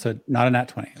 So not a nat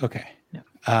 20. Okay.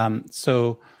 No.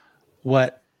 So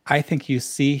what I think you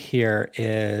see here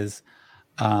is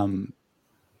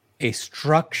a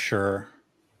structure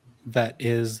that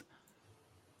is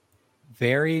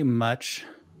very much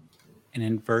an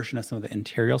inversion of some of the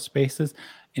interior spaces,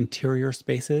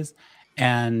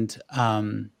 and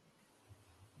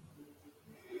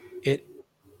it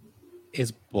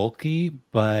is bulky,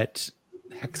 but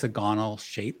hexagonal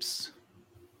shapes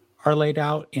are laid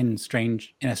out in a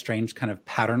strange kind of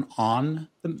pattern on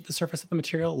the surface of the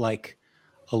material, like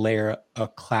a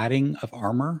cladding of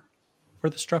armor for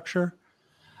the structure.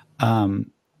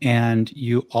 And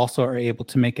you also are able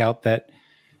to make out that,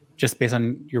 just based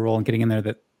on your role in getting in there,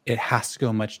 that it has to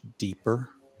go much deeper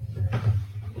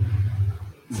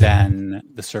than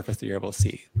the surface that you're able to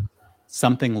see.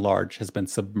 Something large has been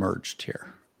submerged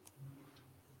here.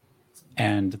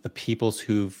 And the peoples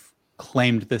who've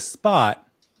claimed this spot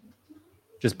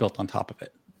just built on top of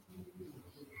it.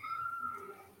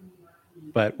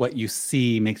 But what you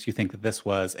see makes you think that this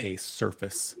was a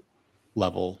surface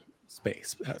level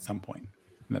space at some point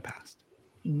in the past.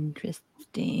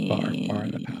 Interesting. Far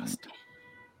in the past.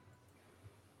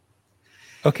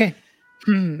 Okay.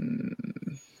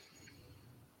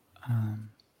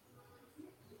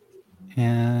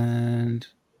 And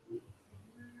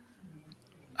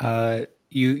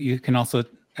you can also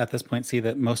at this point see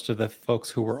that most of the folks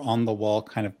who were on the wall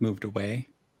kind of moved away.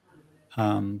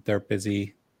 They're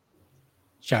busy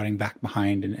shouting back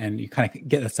behind, and you kind of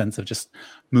get a sense of just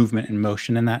movement and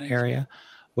motion in that area.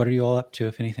 What are you all up to,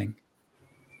 if anything?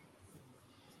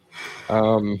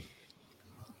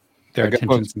 Their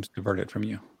attention seems diverted from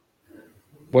you.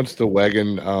 Once the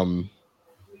wagon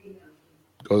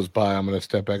goes by, I'm going to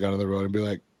step back onto the road and be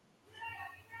like,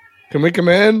 "Can we come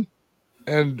in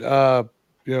and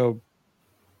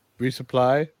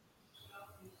resupply?"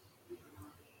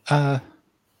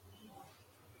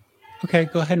 Okay,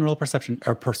 go ahead and roll a perception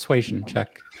or persuasion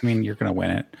check. I mean, you're going to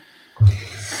win it.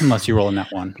 Unless you roll in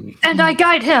that one. And I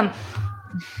guide him.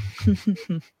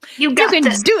 You can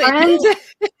this, do it.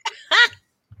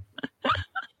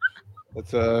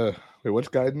 That's wait, what's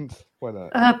guidance? Why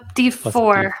not?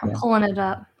 D4. I'm pulling it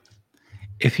up.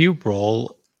 If you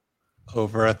roll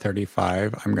over a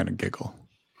 35, I'm going to giggle.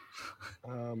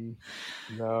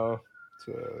 No,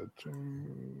 it's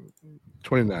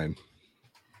 29.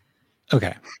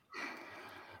 Okay.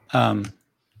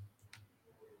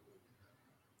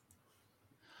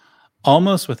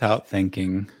 Almost without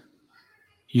thinking,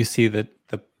 you see that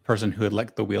the person who had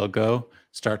let the wheel go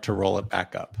start to roll it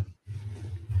back up.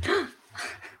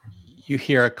 You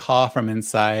hear a caw from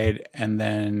inside, and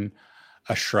then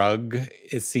a shrug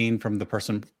is seen from the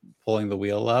person pulling the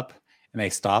wheel up, and they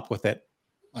stop with it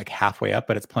like halfway up,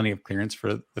 but it's plenty of clearance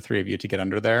for the three of you to get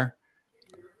under there.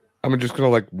 I'm just gonna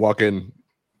like walk in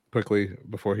quickly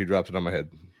before he drops it on my head.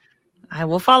 I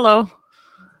will follow.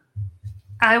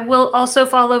 I will also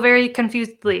follow very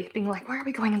confusedly, being like, "Why are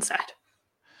we going inside?"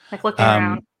 Like looking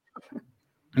around.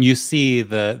 You see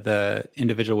the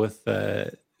individual with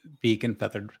the beak and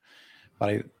feathered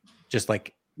body, just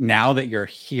like, now that you're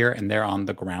here and they're on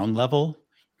the ground level,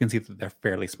 you can see that they're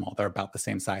fairly small. They're about the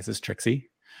same size as Trixie.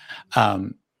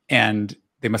 And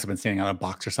they must have been standing on a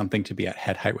box or something to be at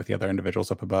head height with the other individuals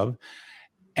up above.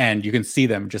 And you can see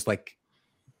them just like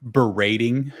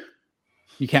berating.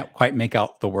 You can't quite make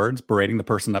out the words, berating the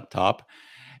person up top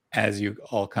as you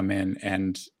all come in,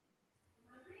 and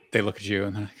they look at you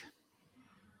and they're like,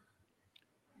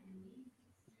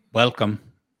 "Welcome."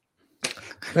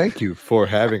 Thank you for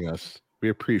having us. We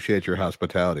appreciate your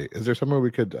hospitality. Is there somewhere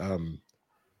we could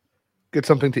get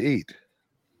something to eat?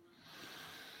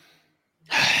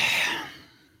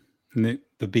 And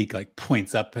the beak like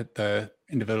points up at the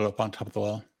individual up on top of the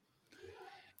wall,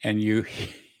 and you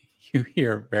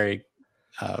hear very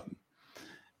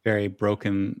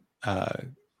broken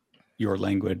your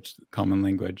language, common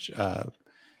language,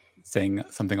 saying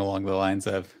something along the lines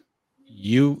of,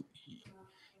 "You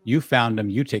found them,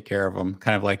 you take care of them."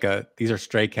 Kind of like these are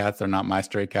stray cats, they're not my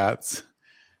stray cats.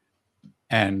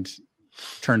 And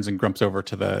turns and grumps over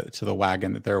to the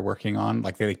wagon that they're working on.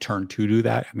 Like they turn to do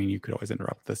that. I mean, you could always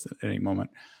interrupt this at any moment,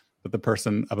 but the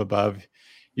person up above,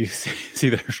 you see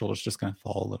their shoulders just kind of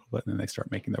fall a little bit, and then they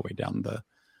start making their way down the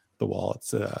wall.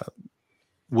 It's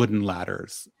wooden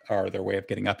ladders are their way of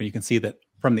getting up, and you can see that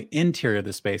from the interior of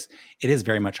the space, it is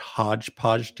very much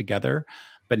hodgepodge together.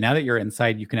 But now that you're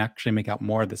inside, you can actually make out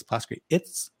more of this plasticity.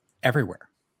 It's everywhere.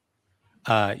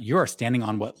 you are standing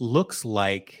on what looks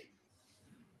like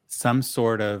some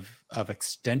sort of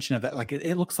extension of that. Like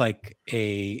it looks like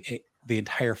the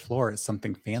entire floor is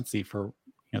something fancy for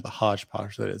the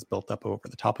hodgepodge that is built up over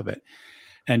the top of it.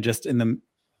 And just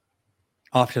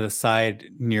off to the side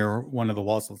near one of the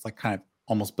walls that's like kind of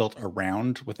almost built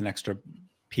around with an extra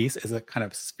piece is a kind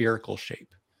of spherical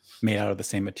shape made out of the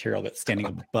same material that's standing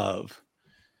above.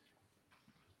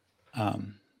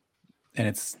 And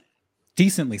it's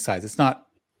decently sized. It's not,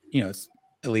 it's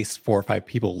at least 4 or 5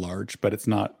 people large, but it's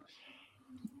not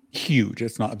huge.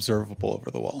 It's not observable over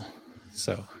the wall.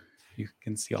 So you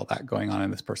can see all that going on,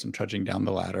 and this person trudging down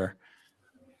the ladder,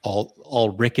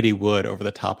 all rickety wood over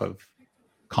the top of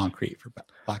concrete, for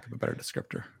lack of a better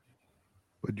descriptor.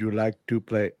 Would you like to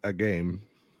play a game?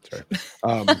 Sorry.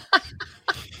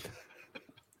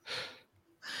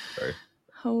 Sorry.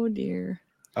 Oh dear.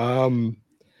 When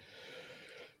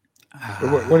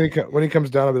he comes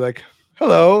down, I'll be like,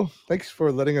 "Hello, thanks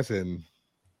for letting us in.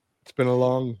 It's been a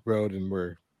long road, and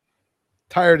we're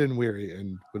tired and weary,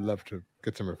 and would love to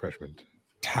get some refreshment."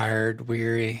 Tired,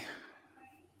 weary,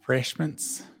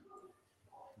 refreshments.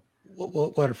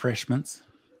 What are refreshments?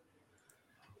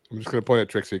 I'm just gonna point at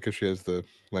Trixie because she has the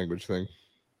language thing.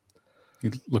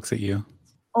 He looks at you.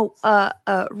 Oh,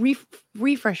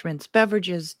 refreshments,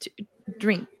 beverages,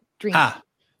 drink. Ah,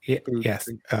 yes.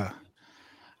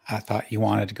 I thought you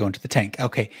wanted to go into the tank.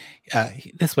 Okay,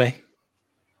 this way.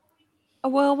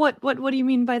 Well, what do you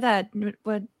mean by that?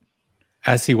 What?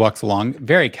 As he walks along,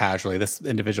 very casually, this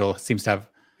individual seems to have,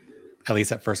 at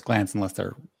least at first glance, unless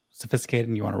they're sophisticated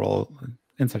and you want to roll an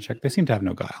insight check, they seem to have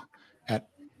no guile at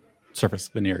surface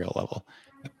venereal level.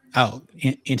 Oh,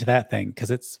 into that thing,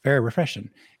 because it's very refreshing.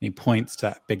 And he points to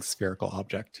that big spherical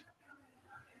object.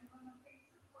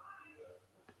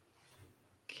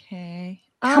 Okay.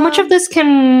 How much of this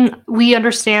can we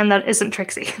understand that isn't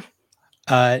Trixie?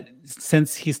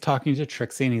 Since he's talking to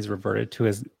Trixie and he's reverted to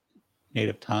his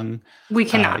native tongue, we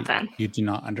cannot then. You do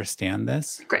not understand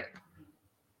this. Great.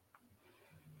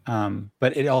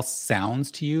 But it all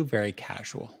sounds to you very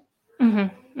casual.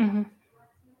 Mm-hmm. Mm-hmm.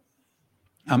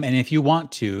 And if you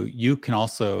want to, you can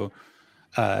also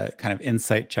kind of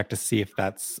insight check to see if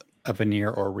that's a veneer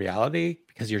or reality,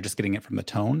 because you're just getting it from the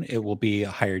tone. It will be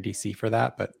a higher DC for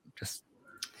that, but just...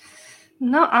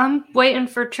 No, I'm waiting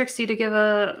for Trixie to give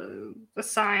a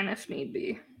sign if need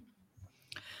be.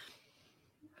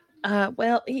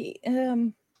 Well, he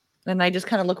and I just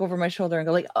kind of look over my shoulder and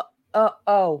go like,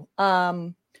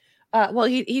 well,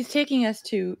 he's taking us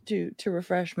to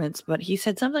refreshments, but he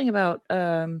said something about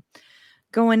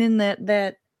going in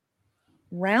that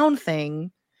round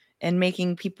thing and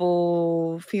making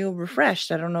people feel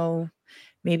refreshed. I don't know.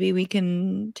 Maybe we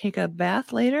can take a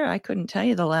bath later. I couldn't tell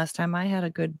you the last time I had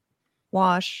a good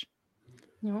wash.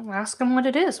 Ask him what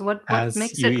it is. What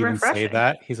makes it refreshing? Say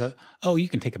that, he's you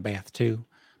can take a bath too,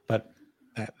 but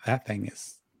that thing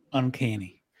is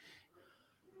uncanny.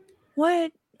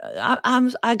 What?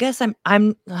 I guess I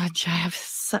have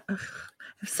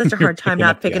such a hard time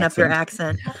not picking up your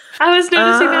accent. I was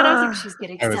noticing that. I was like, she's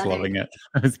getting excited. I was loving it.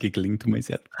 I was giggling to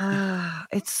myself.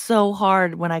 It's so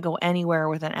hard when I go anywhere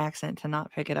with an accent to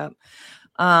not pick it up.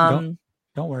 Don't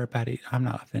worry about it. I'm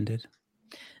not offended.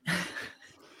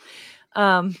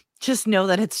 Just know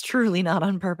that it's truly not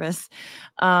on purpose.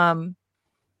 Well,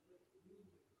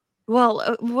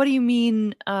 what do you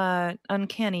mean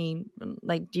uncanny?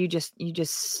 Like, do you just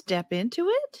step into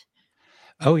it?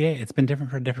 Oh yeah, it's been different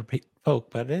for different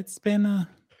folk, but it's been an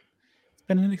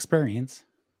experience.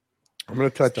 I'm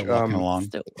gonna touch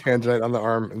Tanzanite on the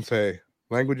arm and say,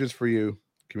 "Language is for you.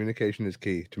 Communication is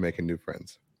key to making new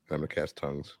friends." And I'm gonna cast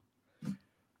tongues,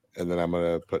 and then I'm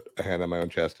gonna put a hand on my own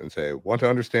chest and say, "Want to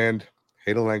understand?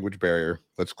 Hate a language barrier.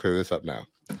 Let's clear this up now."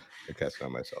 And cast it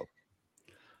on myself.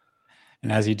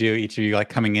 And as you do, each of you like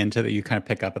coming into that, you kind of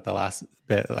pick up at the last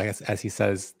bit, like as he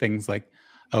says things like,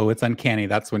 "Oh, it's uncanny."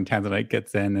 That's when Tanzanite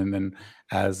gets in, and then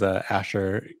as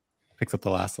Asher picks up the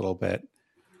last little bit,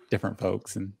 different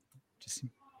folks and just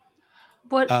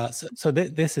what.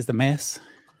 This is the mess.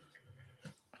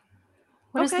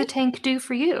 What does the tank do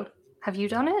for you? Have you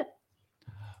done it?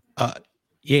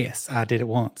 Yes, I did it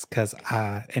once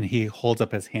and he holds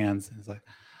up his hands and he's like,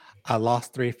 "I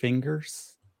lost 3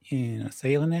 fingers in a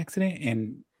sailing accident,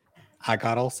 and I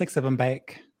got all 6 of them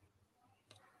back."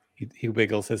 He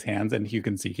wiggles his hands, and you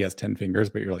can see he has 10 fingers,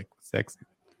 but you're like 6.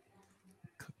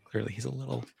 Clearly, he's a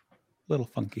little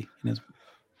funky in his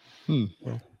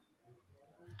world.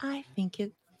 I think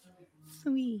it's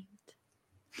sweet.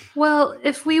 Well,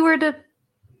 if we were to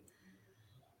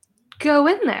go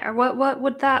in there, what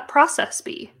would that process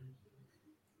be?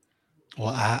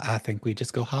 Well, I think we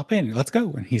just go hop in. Let's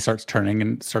go. And he starts turning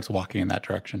and starts walking in that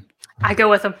direction. I go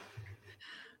with him.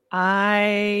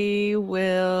 I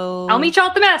will. I'll meet y'all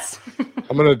at the mess.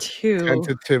 I'm gonna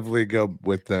tentatively go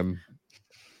with them.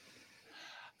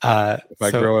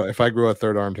 If I grow a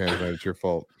third arm tangent, it's your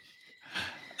fault.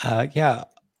 Yeah.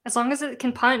 As long as it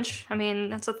can punch. I mean,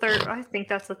 that's a third. I think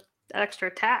that's an extra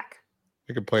attack.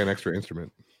 I could play an extra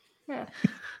instrument. Yeah.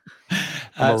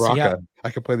 Maraca. I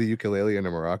could play the ukulele and a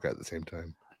maraca at the same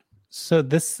time. So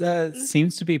this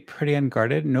seems to be pretty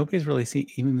unguarded. Nobody's really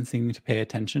even seeming to pay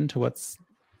attention to what's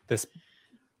this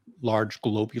large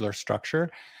globular structure.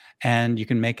 And you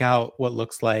can make out what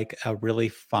looks like a really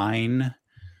fine,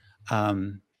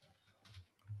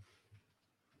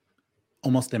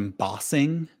 almost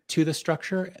embossing to the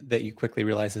structure that you quickly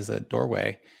realize is a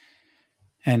doorway.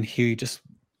 And he just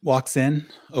walks in,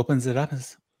 opens it up, and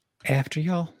says, "After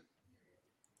y'all."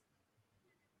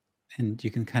 And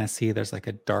you can kind of see there's like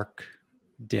a dark,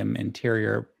 dim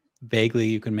interior. Vaguely,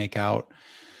 you can make out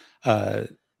a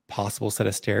possible set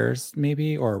of stairs,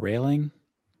 maybe, or a railing.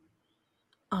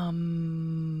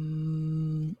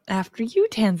 After you,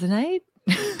 Tanzanite.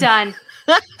 Done.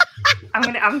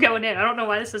 I'm going in. I don't know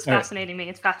why this is fascinating me.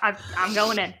 It's I'm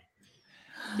going in.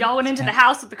 Y'all went into the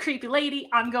house with the creepy lady.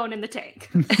 I'm going in the tank.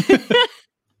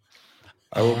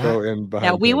 I will go in behind.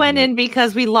 Yeah, we went in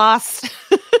because we lost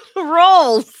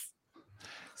rolls.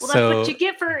 Well, that's what you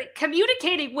get for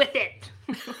communicating with it.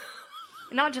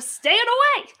 Not just staying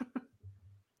away.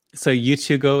 So you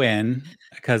two go in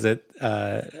because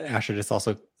Asher just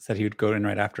also said he would go in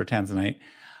right after Tanzanite.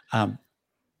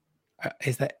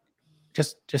 Is that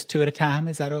just two at a time?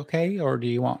 Is that okay, or do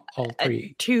you want all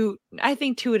three? Two. I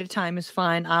think two at a time is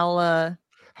fine. I'll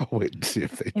wait and see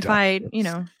if they. If die.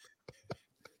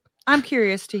 I'm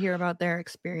curious to hear about their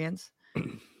experience.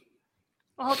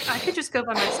 Well, I could just go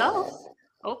by myself.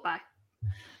 Oh, bye.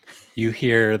 You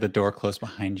hear the door close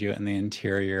behind you, and the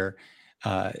interior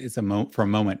is for a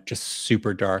moment just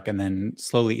super dark, and then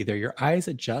slowly either your eyes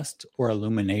adjust or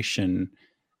illumination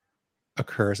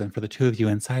occurs, and for the two of you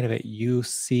inside of it, you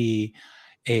see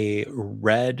a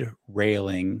red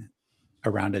railing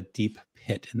around a deep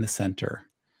pit in the center,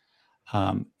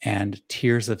 and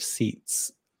tiers of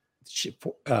seats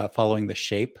following the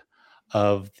shape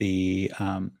of the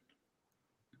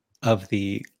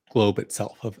globe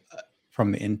itself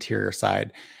from the interior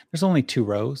side. There's only 2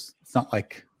 rows. It's not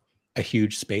like a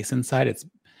huge space inside. It's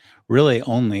really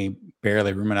only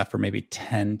barely room enough for maybe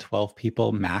 10, 12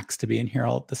 people max to be in here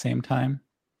all at the same time.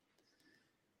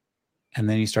 And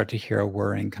then you start to hear a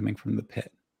whirring coming from the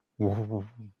pit. Right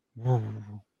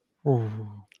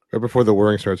before the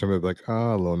whirring starts, I'm gonna be like,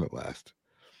 alone at last.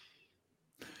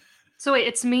 So wait,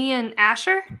 it's me and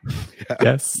Asher? Yeah.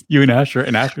 Yes, you and Asher.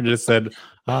 And Asher just said,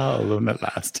 alone at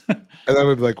last. And I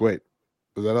would be like, wait,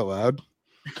 was that out loud?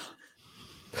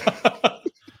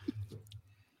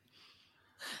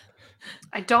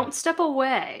 I don't step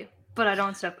away, but I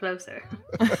don't step closer.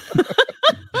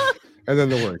 And then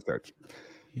the whirring starts.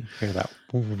 You hear that.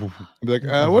 I'd be like,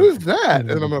 what is that? And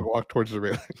then I'm going to walk towards the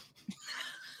railing.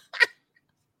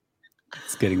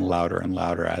 It's getting louder and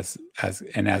louder as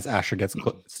Asher gets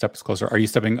steps closer. Are you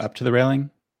stepping up to the railing?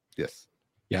 Yes.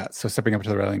 Yeah. So stepping up to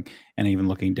the railing and even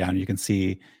looking down, you can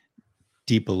see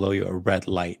deep below you a red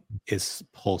light is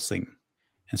pulsing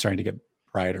and starting to get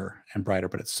brighter and brighter,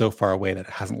 but it's so far away that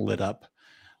it hasn't lit up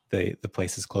the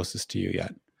places closest to you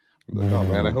yet. Oh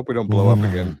man, I hope we don't blow up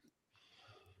again.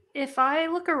 If I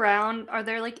look around, are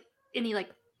there like any like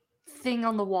thing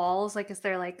on the walls? Like, is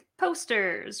there like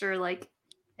posters or like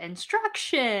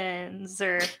instructions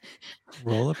or?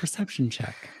 Roll a perception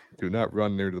check. Do not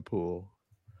run near the pool.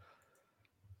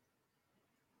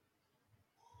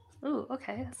 Ooh,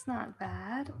 okay, that's not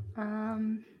bad.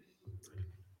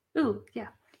 Ooh, yeah.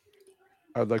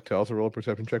 I'd like to also roll a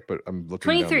perception check, but I'm looking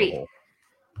 23. down the hole.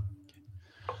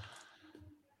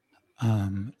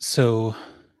 So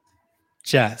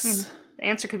Jess. The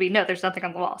answer could be no, there's nothing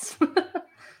on the walls.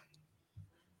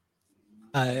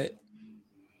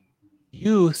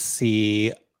 You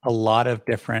see a lot of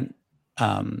different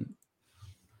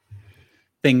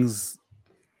things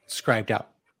scribed out.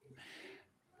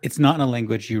 It's not in a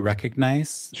language you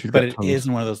recognize, but it is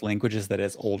in one of those languages that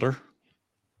is older.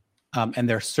 And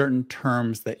there are certain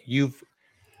terms that you've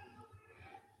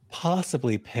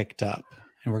possibly picked up,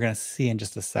 and we're going to see in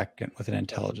just a second with an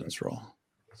intelligence roll.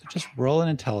 So just roll an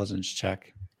intelligence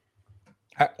check.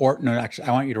 No, actually,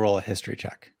 I want you to roll a history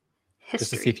check. Just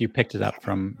to see if you picked it up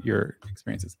from your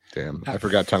experiences. Damn, I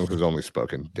forgot tongues was only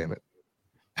spoken. Damn it.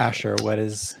 Asher, what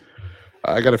is...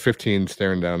 I got a 15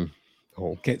 staring down the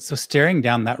hole. Okay, so staring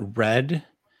down that red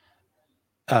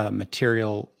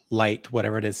material light,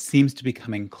 whatever it is, seems to be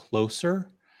coming closer.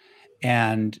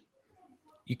 And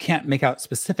you can't make out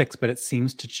specifics, but it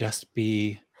seems to just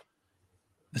be,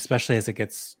 especially as it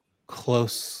gets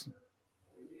close,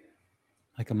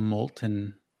 like a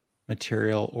molten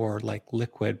material or like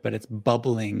liquid, but it's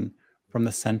bubbling from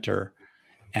the center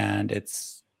and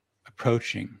it's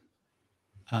approaching.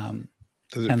 Does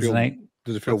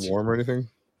it feel warm or anything?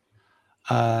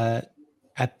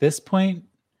 At this point,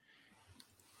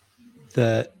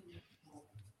 the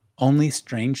only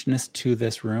strangeness to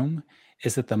this room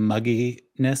is that the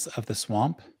mugginess of the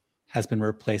swamp has been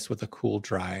replaced with a cool,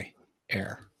 dry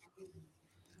air.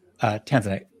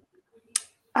 Tanzanite.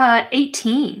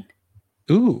 18.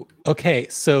 Ooh, okay.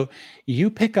 So you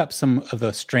pick up some of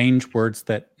the strange words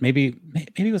that maybe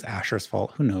it was Asher's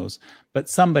fault, who knows? But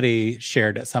somebody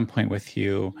shared at some point with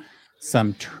you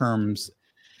some terms.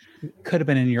 Could have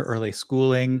been in your early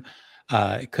schooling.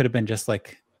 It could have been just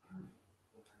like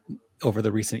over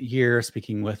the recent year,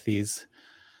 speaking with these.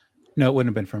 No, it wouldn't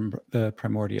have been from the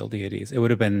primordial deities. It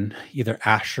would have been either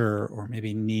Asher or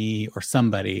maybe Ni or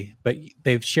somebody. But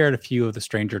they've shared a few of the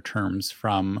stranger terms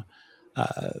from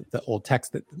the old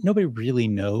text that nobody really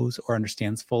knows or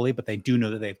understands fully, but they do know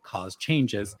that they've caused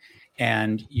changes.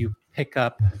 And you pick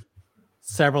up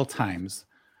several times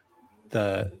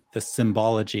the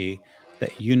symbology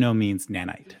that means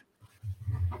nanite.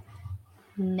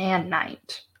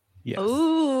 Nanite. Yes.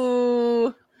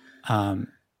 Ooh.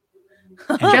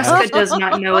 Jessica does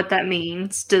not know what that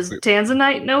means. Does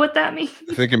Tanzanite know what that means?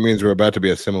 I think it means we're about to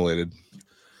be assimilated.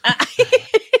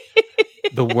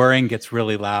 The whirring gets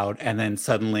really loud, and then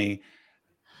suddenly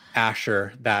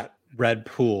Asher, that red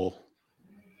pool,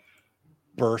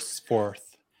 bursts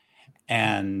forth.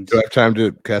 And do I have time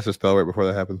to cast a spell right before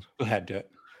that happens? Go ahead, do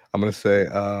it. I'm going to say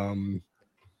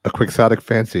a quixotic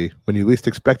fancy. When you least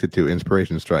expect it to,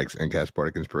 inspiration strikes and cast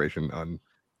bardic inspiration on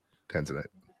Tanzanite.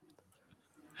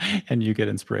 And you get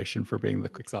inspiration for being the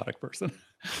quixotic person.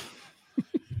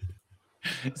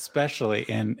 Especially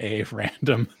in a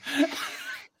random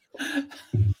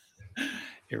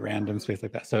space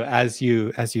like that. So as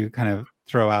you kind of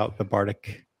throw out the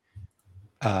bardic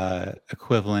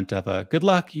equivalent of a good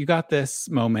luck, you got this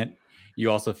moment,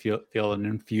 you also feel an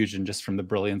infusion just from the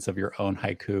brilliance of your own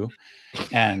haiku.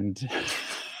 And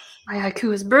my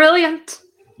haiku is brilliant.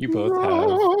 You both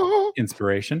have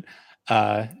inspiration,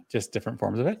 just different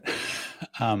forms of it.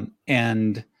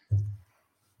 And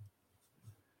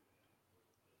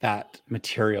that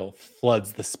material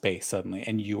floods the space suddenly,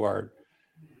 and you are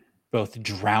both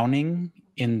drowning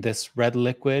in this red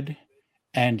liquid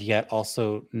and yet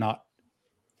also not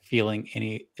feeling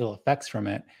any ill effects from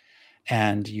it.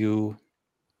 And you,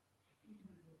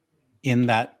 in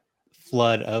that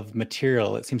flood of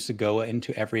material, it seems to go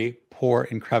into every pore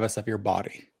and crevice of your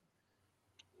body.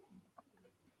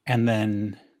 And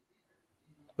then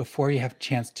before you have a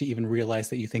chance to even realize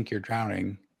that you think you're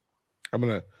drowning, I'm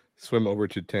going to swim over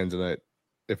to Tanzanite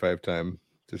if I have time,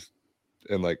 just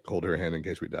and like hold her hand in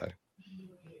case we die.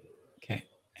 Okay.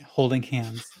 Holding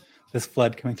hands, this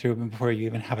flood coming through, and before you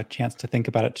even have a chance to think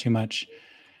about it too much,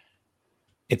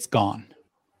 it's gone,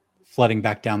 flooding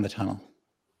back down the tunnel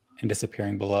and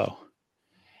disappearing below.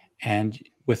 And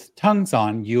with tongues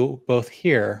on, you both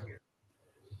hear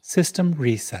system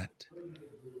reset,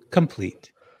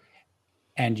 complete.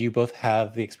 And you both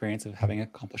have the experience of having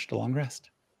accomplished a long rest.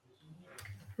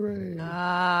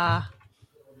 Ah.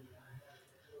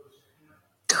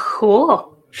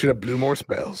 Cool. Should have blew more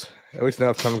spells. At least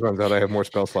now if tongue runs out, I have more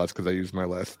spell slots because I used my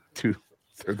last 2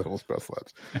 third level spell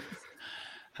slots.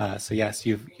 So yes,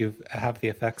 you have the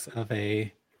effects of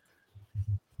a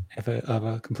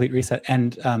complete reset.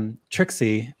 And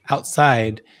Trixie,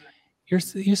 outside, you're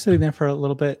sitting there for a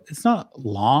little bit. It's not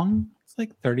long. It's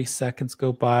like 30 seconds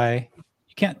go by.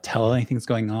 You can't tell anything's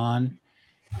going on.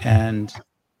 And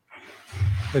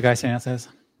the guy standing out says,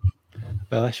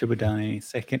 well, I should have done any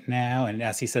second now. And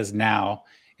as he says now,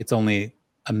 it's only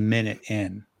a minute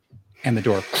in. And the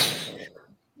door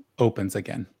opens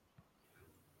again.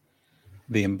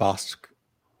 The embossed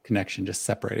connection just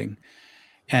separating.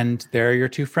 And there are your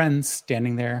 2 friends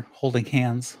standing there holding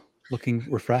hands, looking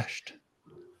refreshed.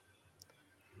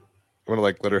 I'm gonna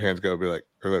let her hand go, be like,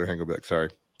 sorry,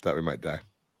 thought we might die.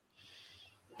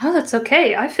 Oh, that's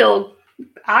okay. I feel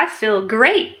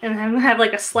great, and I'm gonna have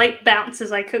like a slight bounce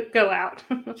as I could go out.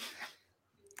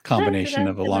 Combination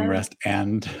of a long rest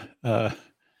and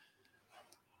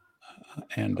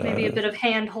maybe a bit of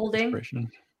hand holding.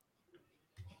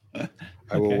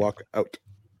 I will walk out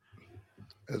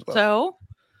as well. So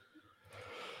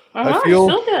I feel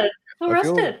good. I feel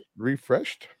rested.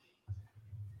 Refreshed.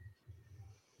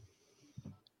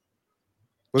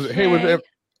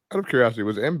 Out of curiosity,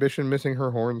 was Ambition missing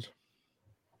her horns?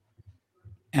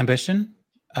 Ambition?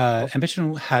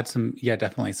 Ambition had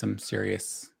definitely some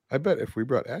serious. I bet if we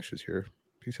brought Ashes here,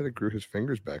 he said it grew his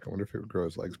fingers back. I wonder if it would grow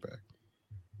his legs back.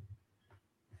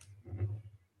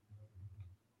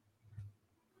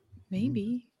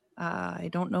 Maybe. I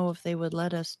don't know if they would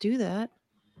let us do that.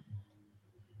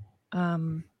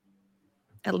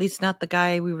 At least not the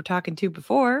guy we were talking to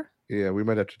before. Yeah, we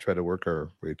might have to try to work our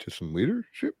way to some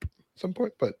leadership at some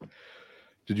point. But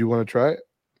did you want to try it?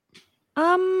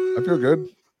 I feel good.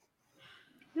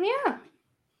 Yeah.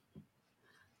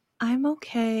 I'm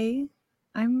okay.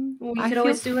 We could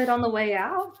always do it on the way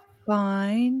out.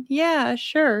 Fine. Yeah,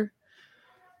 sure.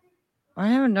 I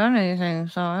haven't done anything,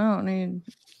 so I don't need.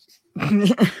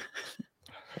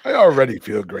 I already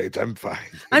feel great. I'm fine.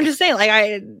 I'm just saying, like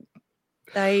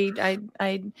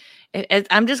I'm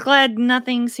just glad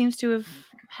nothing seems to have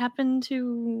happened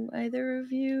to either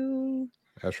of you.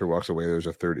 Asher walks away. There's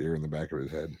a third ear in the back of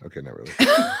his head. Okay, not really.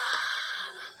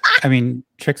 I mean,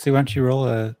 Trixie, why don't you roll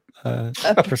a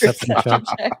perception check?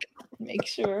 Make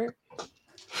sure. Oh,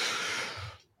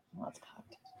 it's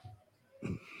cocked.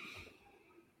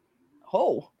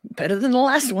 Oh, better than the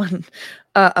last one.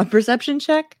 A perception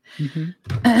check.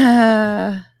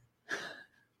 Mm-hmm.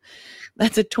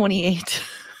 That's a 28.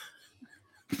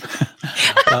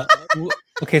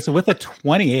 Okay, so with a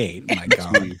 28, my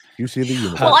God, you see the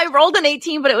universe. Well, I rolled an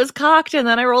 18, but it was cocked, and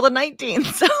then I rolled a 19.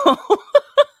 So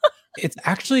it's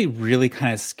actually really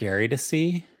kind of scary to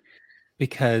see,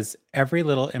 because every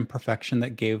little imperfection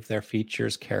that gave their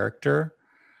features character,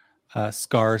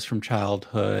 scars from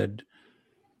childhood,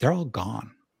 they're all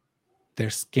gone. Their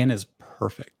skin is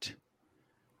perfect.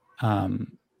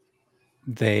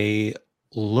 They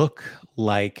look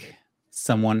like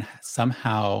someone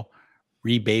somehow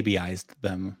re-babyized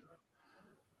them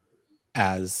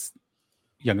as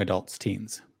young adults,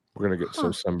 teens. We're going to get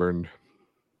so sunburned.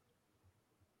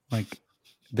 Like,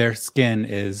 their skin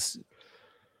is,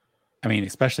 I mean,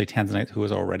 especially Tanzanite, who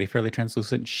is already fairly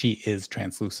translucent, she is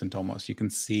translucent almost. You can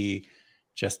see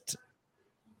just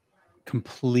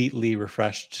completely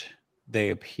refreshed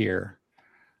they appear.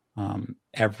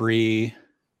 Every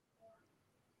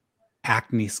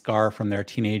acne scar from their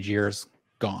teenage years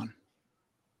gone.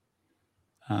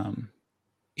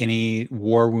 Any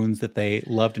war wounds that they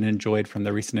loved and enjoyed from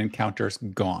the recent encounters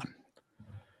gone.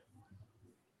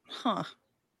 Huh.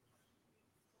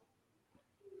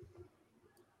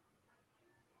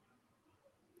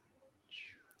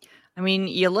 I mean,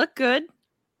 you look good.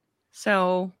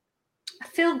 So I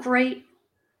feel great.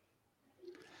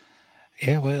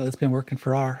 Yeah, well, it's been working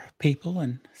for our people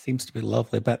and seems to be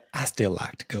lovely, but I still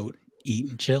like to go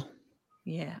eat and chill.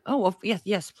 Yeah. Oh, well,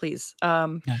 yes, please.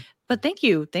 But thank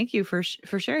you for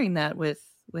sharing that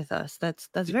with us. That's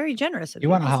very generous of you.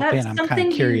 Want to hop in? I'm kind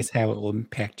of curious how it will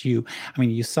impact you. I mean,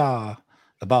 you saw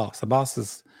the boss. The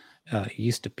bosses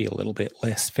used to be a little bit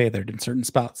less feathered in certain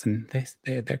spots, and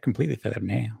they're completely feathered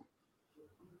now.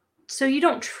 So you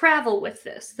don't travel with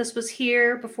this. This was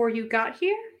here before you got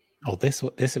here? Oh, this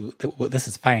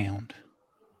is found.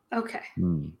 Okay.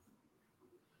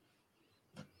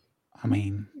 I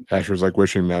mean, Asher's like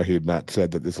wishing now he had not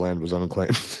said that this land was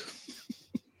unclaimed.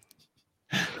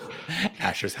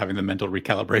 Asher's having the mental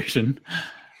recalibration.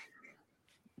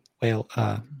 Well,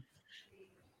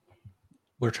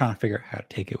 we're trying to figure out how to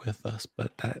take it with us,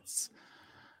 but that's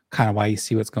kind of why you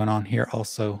see what's going on here.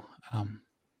 Also,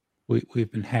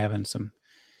 we've been having some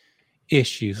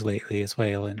issues lately as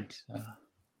well, and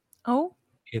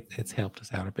it's helped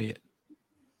us out a bit.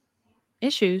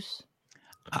 Issues?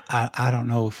 I don't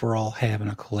know if we're all having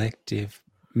a collective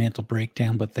mental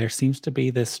breakdown, but there seems to be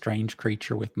this strange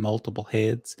creature with multiple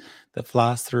heads that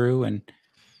flies through, and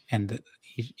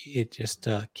it just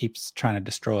keeps trying to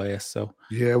destroy us. So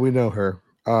yeah, we know her.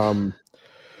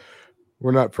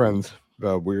 We're not friends.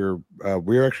 We're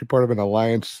actually part of an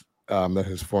alliance that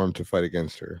has formed to fight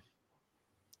against her.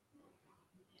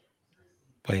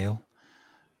 Well,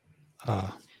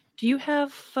 do you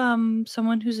have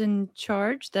someone who's in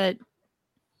charge that,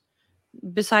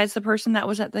 besides the person that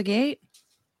was at the gate?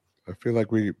 I feel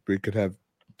like we could have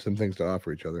some things to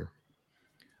offer each other.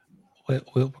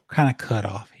 We're kind of cut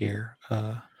off here.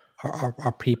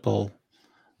 Our people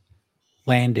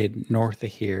landed north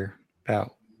of here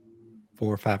about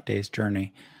 4 or 5 days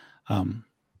journey.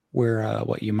 We're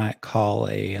what you might call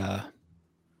a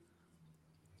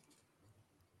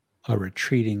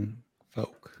retreating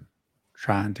folk,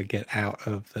 trying to get out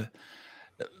of the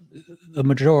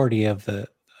majority of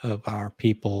our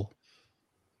people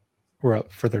were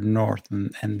up further north,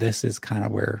 and this is kind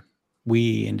of where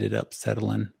we ended up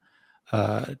settling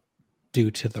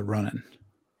due to the running.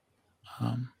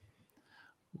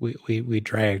 we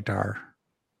dragged our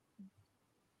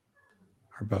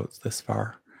boats this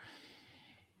far.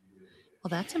 Well,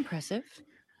 that's impressive.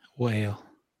 Well,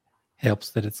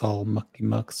 helps that it's all mucky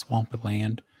muck, swampy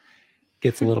land.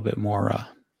 Gets a little bit more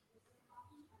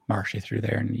marshy through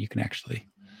there, and you can actually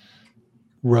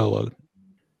row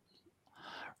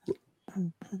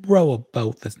a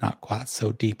boat that's not quite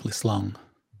so deeply slung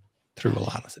through a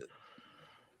lot of it.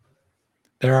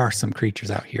 There are some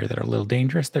creatures out here that are a little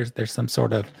dangerous. There's some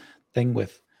sort of thing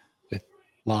with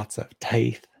lots of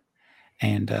teeth,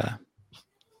 and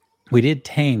we did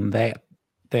tame that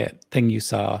thing you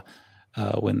saw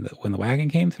when the wagon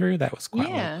came through. That was quite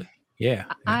lovely. Yeah.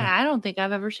 I don't think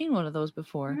I've ever seen one of those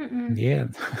before. Yeah.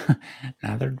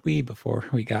 Neither did we before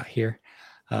we got here.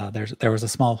 There was a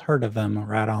small herd of them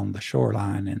right on the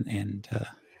shoreline, and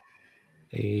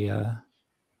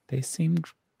they seemed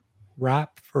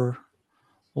ripe for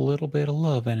a little bit of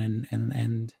loving,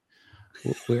 and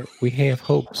we have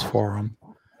hopes for them.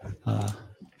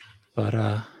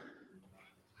 But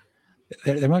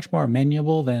they're much more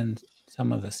amenable than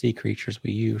some of the sea creatures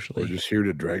we usually. We're just here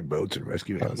to drag boats and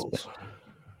rescue animals.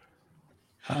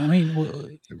 I mean,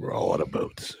 we're all out of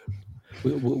boats.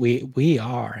 We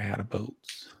are out of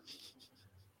boats.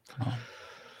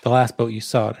 The last boat you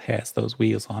saw has those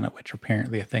wheels on it, which are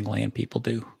apparently a thing land people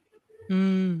do.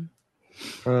 Do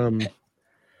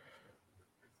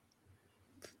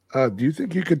you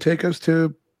think you could take us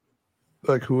to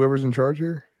like whoever's in charge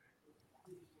here?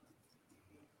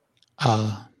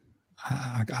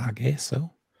 I guess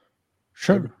so.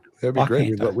 Sure, that'd be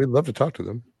great. We'd love to talk to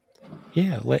them.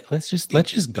 Yeah, let's just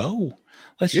go.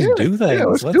 Let's just do things. Yeah,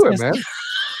 let's do it, man.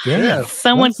 Yeah.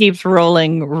 Someone keeps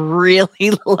rolling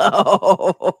really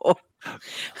low.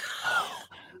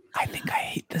 I think I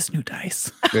hate this new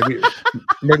dice.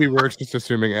 Maybe we're just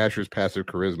assuming Asher's passive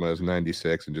charisma is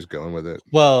 96 and just going with it.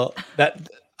 Well, that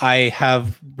I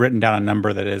have written down a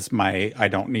number that is I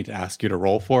don't need to ask you to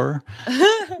roll for,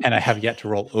 and I have yet to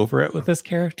roll over it with this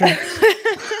character.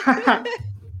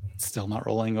 Still not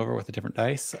rolling over with a different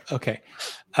dice. Okay.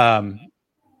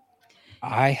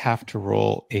 I have to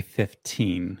roll a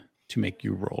 15 to make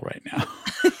you roll right now.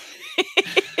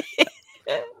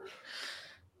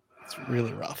 It's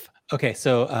really rough. Okay,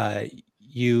 so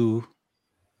you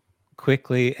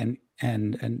quickly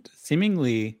and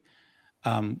seemingly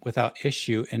without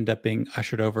issue end up being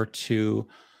ushered over to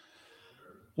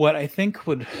what I think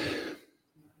would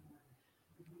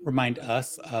remind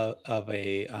us of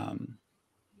I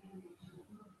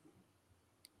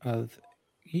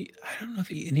don't know if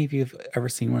any of you have ever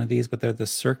seen one of these, but they're the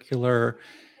circular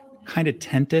kind of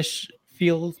tentish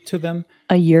feel to them.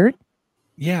 A yurt?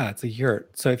 Yeah, it's a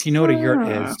yurt. So if you know what a yurt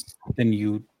is, then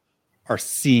you are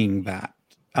seeing that.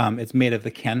 It's made of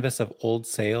the canvas of old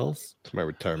sails. It's my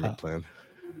retirement plan.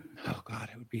 Oh God,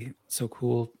 it would be so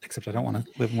cool. Except I don't want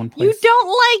to live in one place. You don't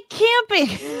like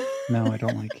camping. No, I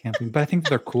don't like camping, but I think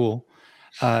they're cool.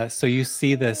 So you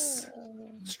see this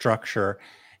structure,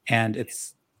 and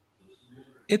it's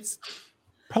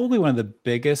probably one of the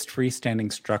biggest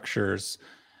freestanding structures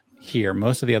here.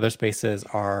 Most of the other spaces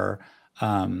are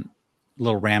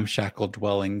little ramshackle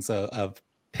dwellings of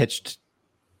pitched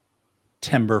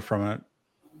timber from a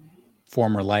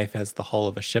former life as the hull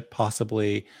of a ship,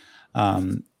 possibly.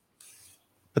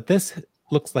 But this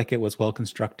looks like it was well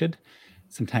constructed.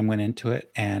 Some time went into it,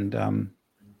 and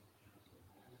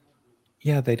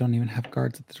they don't even have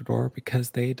guards at the door because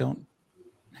they don't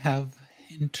have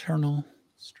internal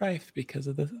strife because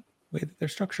of the way that their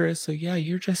structure is. So yeah,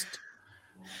 you're just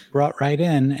brought right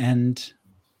in, and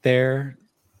they're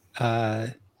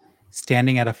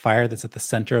standing at a fire that's at the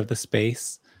center of the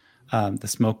space, the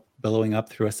smoke billowing up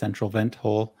through a central vent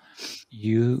hole.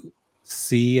 You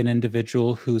see an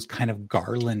individual who's kind of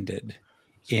garlanded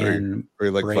in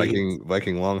very like Viking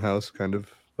longhouse kind of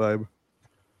vibe.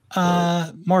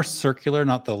 More circular,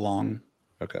 not the long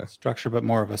structure, but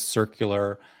more of a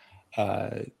circular,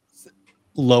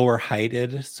 lower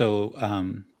heighted.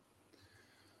 So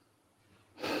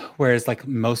whereas like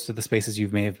most of the spaces you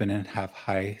may have been in have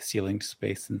high ceilinged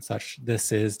space and such,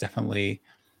 this is definitely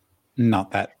not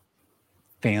that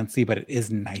fancy, but it is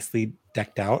nicely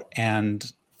decked out.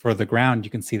 And for the ground,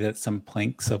 you can see that some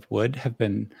planks of wood have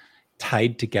been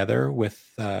tied together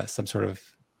with some sort of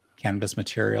canvas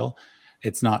material.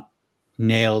 It's not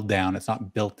nailed down, it's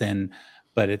not built in,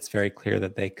 but it's very clear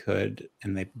that they could,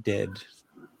 and they did,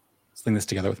 sling this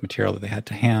together with material that they had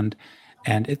to hand.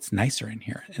 And it's nicer in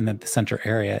here. And then the center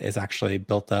area is actually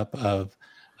built up of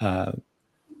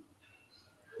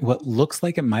what looks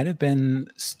like it might have been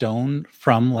stone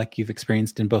from, like you've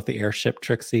experienced in both the airship,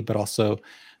 Trixie, but also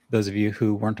those of you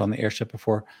who weren't on the airship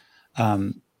before,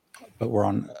 but we're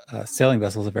on sailing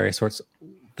vessels of various sorts.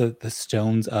 The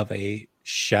stones of a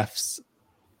chef's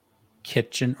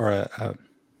kitchen, or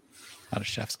not a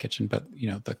chef's kitchen, but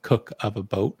the cook of a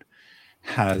boat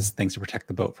has things to protect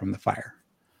the boat from the fire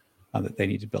that they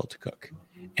need to build to cook.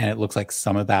 And it looks like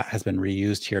some of that has been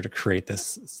reused here to create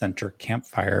this center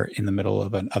campfire in the middle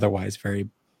of an otherwise very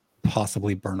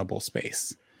possibly burnable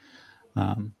space.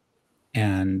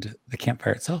 And the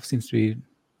campfire itself seems to be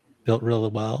built really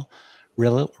well.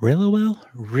 But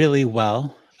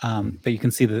you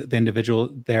can see the individual,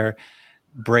 their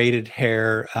braided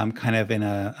hair, kind of in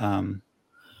a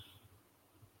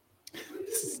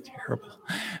this is terrible,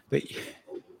 but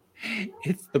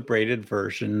it's the braided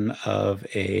version of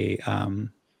a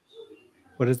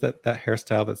what is that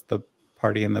hairstyle that's the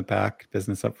party in the back,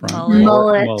 business up front?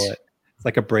 Mullet. It's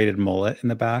like a braided mullet in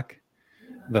the back.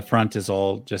 The front is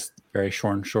all just very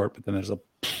short, but then there's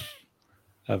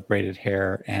of braided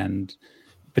hair and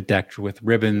bedecked with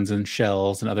ribbons and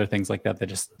shells and other things like that.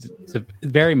 It's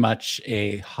very much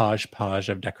a hodgepodge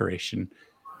of decoration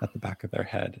at the back of their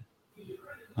head.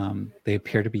 They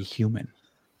appear to be human.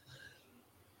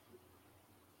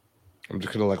 I'm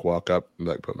just gonna walk up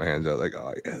and put my hands out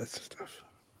oh yeah, that's the stuff.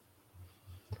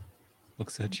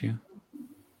 Looks at you.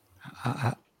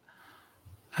 I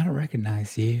don't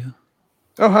recognize you.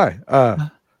 Oh, hi.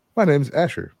 My name's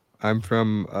Asher. I'm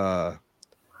from a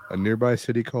nearby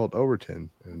city called Overton,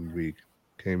 and we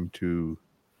came to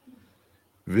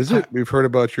visit. We've heard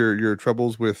about your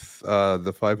troubles with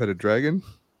the five-headed dragon,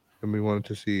 and we wanted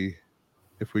to see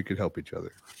if we could help each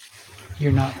other.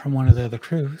 You're not from one of the other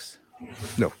crews?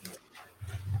 No.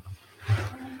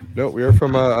 No, we are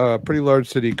from a pretty large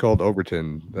city called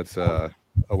Overton. That's a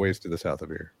ways to the south of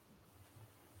here.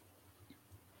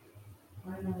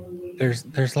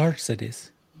 There's large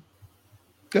cities.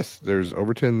 Yes, there's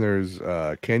Overton. There's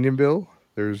Canyonville.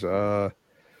 There's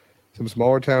some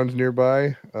smaller towns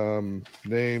nearby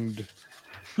named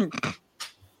New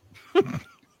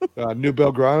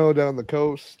Belgrano down the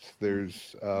coast.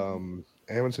 There's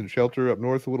Amundsen Shelter up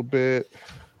north a little bit.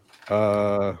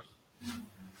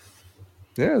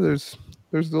 Yeah, there's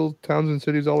little towns and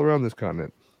cities all around this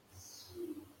continent.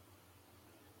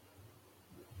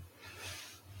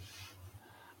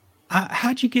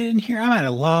 How'd you get in here? I'm at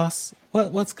a loss.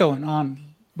 What's going on?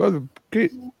 Well,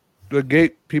 the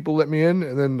gate people let me in,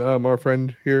 and then our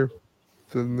friend here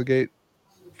from the gate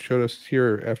showed us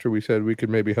here after we said we could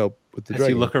maybe help with the dragon. As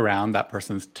you look around, that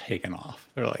person's taken off.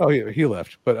 They're like, oh yeah, he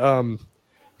left. But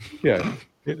yeah,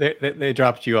 they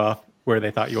dropped you off where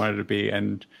they thought you wanted to be,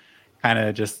 and kind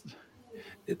of just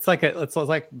it's like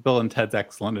Bill and Ted's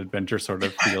Excellent Adventure sort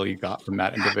of feel you got from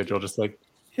that individual. Just like,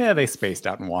 yeah, they spaced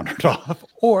out and wandered off,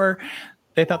 or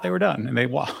they thought they were done and they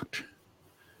walked.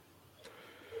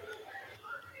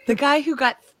 The guy who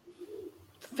got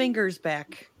fingers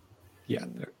back. Yeah,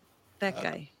 that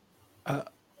guy.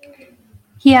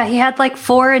 Yeah, he had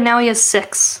 4 and now he has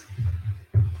 6.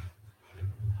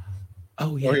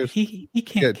 Oh yeah, he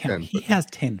can't count. 10, he has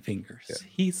 10 fingers. Yeah.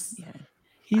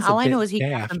 He's all I know is he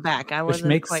got them back. I wasn't. Which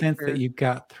makes quite sense sure that you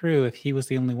got through if he was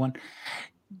the only one.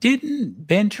 Didn't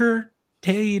Venture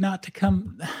tell you not to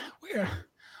come?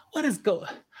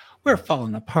 We're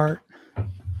falling apart.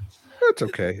 That's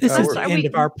okay. This is the end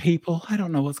of our people. I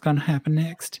don't know what's going to happen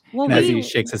next. Well, and as he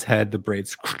shakes his head, the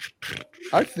braids.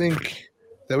 I think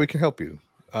that we can help you.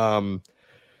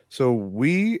 So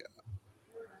we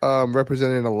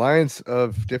represent an alliance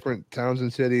of different towns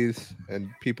and cities and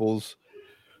peoples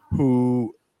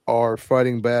who are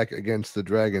fighting back against the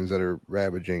dragons that are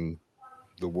ravaging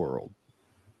the world.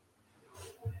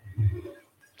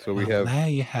 So we have. Now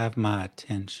you have my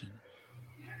attention.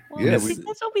 Well, yeah,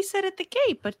 that's what we said at the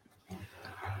gate, but.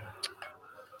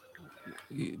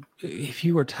 If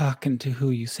you were talking to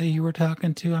who you say you were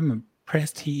talking to, I'm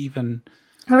impressed he even...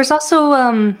 There was also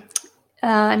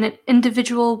an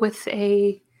individual with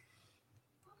a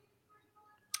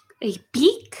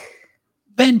beak.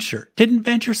 Venture. Didn't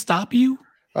Venture stop you?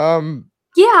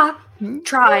 Yeah,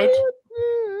 tried.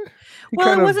 He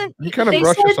kind of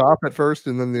brushed us off at first,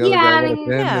 and then the other guy went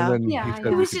in, and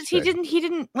then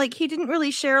he didn't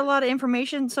really share a lot of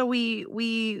information, so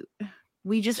we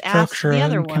just asked Structure the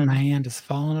other and one. Command is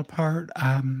falling apart.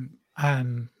 I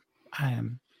am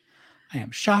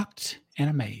shocked and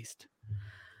amazed.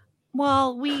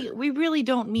 Well, we really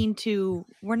don't mean to.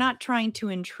 We're not trying to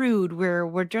intrude.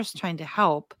 We're just trying to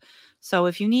help. So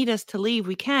if you need us to leave,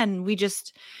 we can. We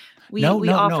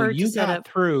offered You to set got up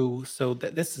through, so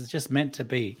that this is just meant to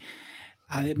be.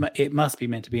 It must be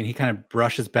meant to be. And he kind of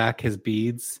brushes back his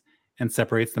beads and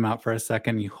separates them out for a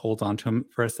second. You hold on to him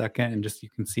for a second, and just you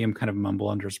can see him kind of mumble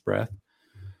under his breath.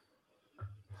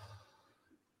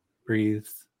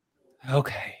 breathes.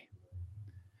 Okay.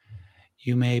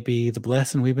 You may be the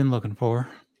blessing we've been looking for.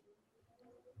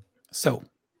 So,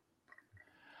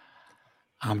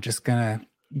 I'm just going to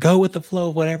go with the flow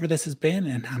of whatever this has been,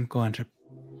 and I'm going to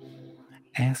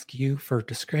ask you for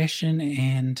discretion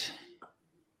and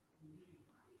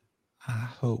I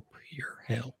hope your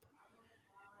help.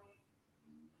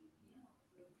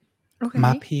 Okay.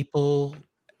 My people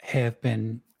have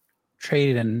been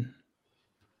traded in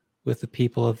with the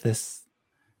people of this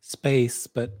space,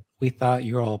 but we thought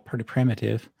you're all pretty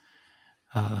primitive.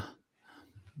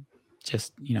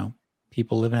 Just,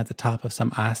 people living at the top of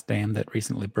some ice dam that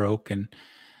recently broke and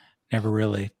never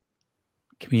really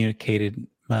communicated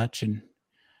much, and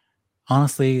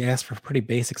honestly asked for pretty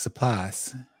basic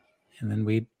supplies. And then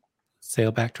we'd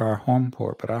sail back to our home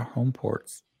port, but our home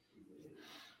ports,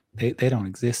 they don't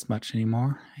exist much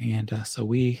anymore. And so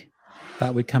we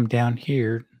thought we'd come down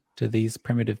here to these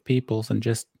primitive peoples and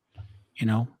just,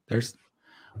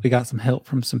 we got some help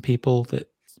from some people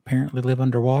that apparently live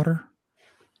underwater.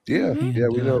 Yeah, Mhm. yeah,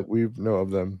 we know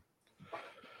of them.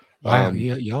 Wow,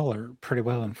 y'all are pretty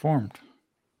well informed.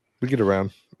 We get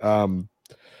around. We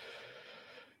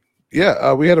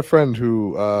had a friend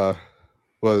who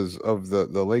was of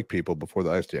the lake people before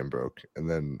the ice dam broke, and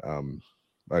then I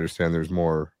understand there's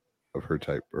more of her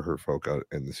type or her folk out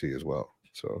in the sea as well.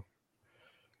 So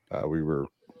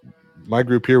my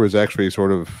group here was actually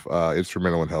sort of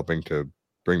instrumental in helping to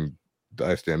bring the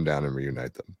ice dam down and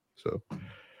reunite them. So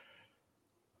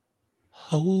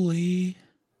Holy,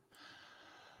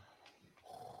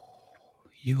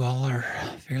 you all are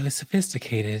fairly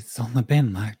sophisticated. It's only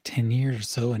been like 10 years or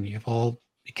so, and you've all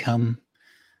become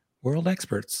world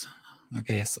experts, I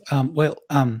guess.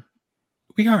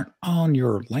 We aren't on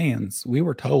your lands. We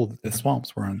were told that the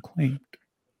swamps were unclaimed.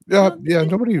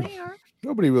 Nobody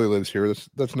really lives here.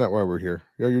 That's not why we're here.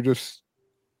 You're just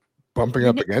bumping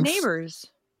up against neighbors.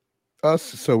 Us,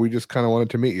 so we just kind of wanted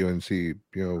to meet you and see,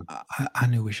 I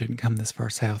knew we shouldn't come this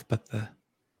far south, but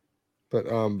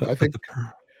I think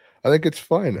it's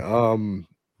fine.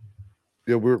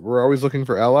 We're always looking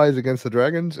for allies against the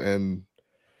dragons, and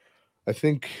I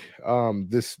think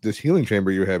this healing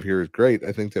chamber you have here is great.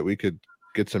 I think that we could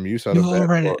get some use out of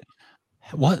that.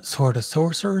 What sort of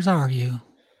sorcerers are you?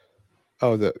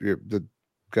 Oh, the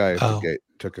guy at the gate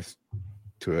took us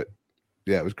to it.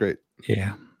 Yeah, it was great.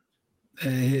 Yeah,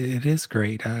 it is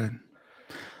great.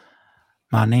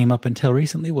 My name up until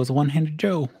recently was One-Handed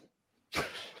Joe.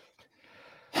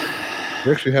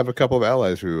 We actually have a couple of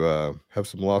allies who have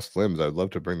some lost limbs. I'd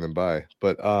love to bring them by,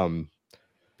 but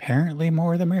apparently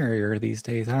more the merrier these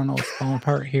days. I don't know what's falling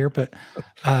apart here, but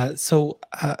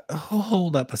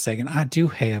hold up a second. I do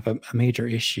have a major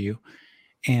issue,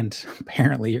 and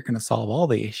apparently you're going to solve all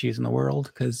the issues in the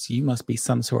world because you must be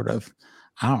some sort of,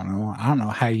 I don't know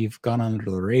how you've gone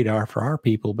under the radar for our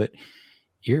people, but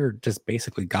you're just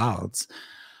basically gods.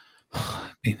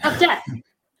 Of death.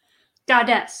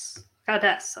 Goddess.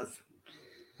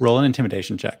 Roll an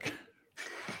intimidation check.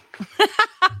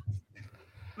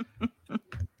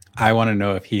 I want to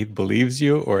know if he believes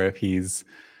you or if he's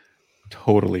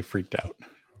totally freaked out.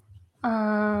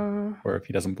 Or if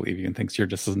he doesn't believe you and thinks you're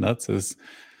just as nuts as...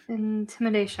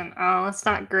 Intimidation. Oh, that's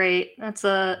not great. That's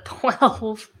a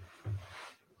 12.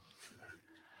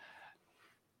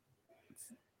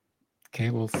 Okay,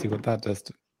 we'll see what that does.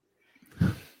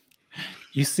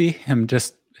 You see him,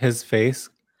 just his face.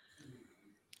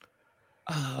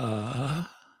 And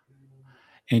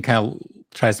he kind of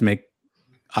tries to make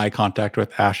eye contact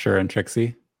with Asher and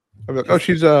Trixie. I'm like, oh,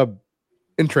 she's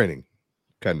in training,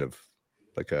 kind of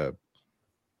like a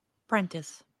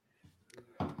apprentice.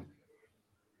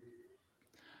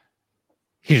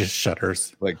 He just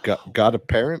shudders. Like got a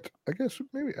parent, I guess,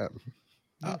 maybe.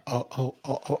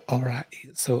 All right.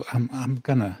 So I'm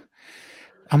gonna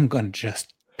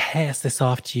just pass this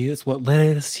off to you. It's what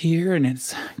led us here, and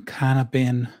it's kind of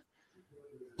been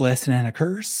blessing and a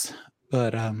curse.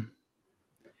 But and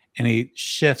he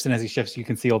shifts, and as he shifts, you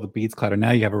can see all the beads clatter.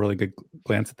 Now you have a really good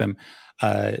glance at them.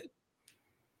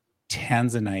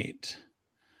 Tanzanite,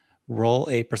 roll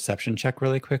a perception check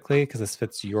really quickly because this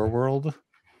fits your world.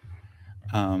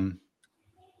 And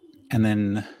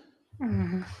then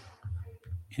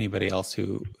anybody else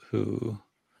who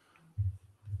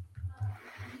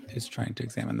is trying to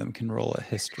examine them can roll a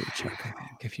history check, I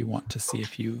think, if you want to see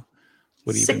if you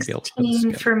would even be able to put this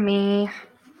together. For me.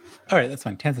 All right, that's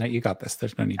fine. Tanzanite, you got this.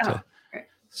 There's no need to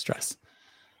stress.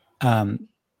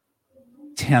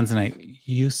 Tanzanite,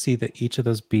 you see that each of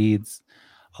those beads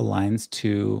aligns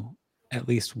to at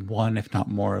least one, if not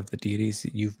more, of the deities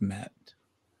that you've met.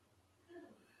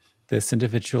 This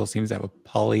individual seems to have a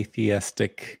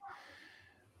polytheistic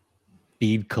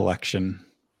bead collection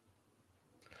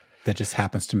that just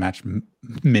happens to match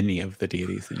many of the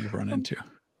deities that you've run into.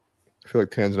 I feel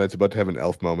like Tanzanite's about to have an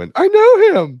elf moment. I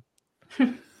know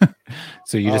him.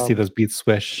 So you just see those beads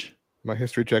swish. My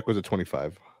history check was a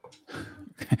 25.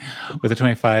 With a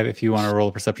 25, if you want to roll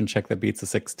a perception check that beats a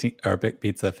 16 or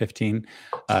beats a 15,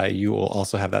 you will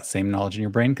also have that same knowledge in your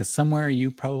brain, because somewhere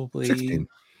you probably 16.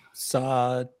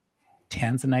 saw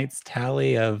Tanzanite's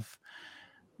tally of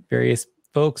various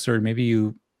folks, or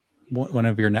maybe one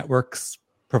of your networks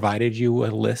provided you a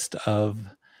list of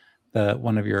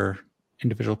one of your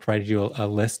individual provided you a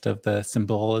list of the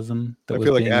symbolism that I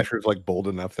feel like Asher's like bold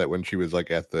enough that when she was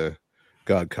like at the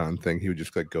GodCon thing, he would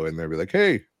just like go in there and be like,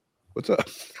 "Hey, what's up?"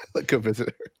 Like go visit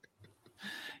her.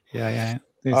 Yeah.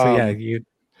 So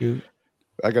you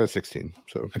I got a 16.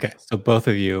 So okay, so both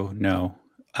of you know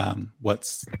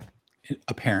what's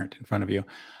apparent in front of you,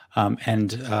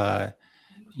 and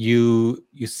you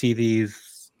see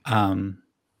these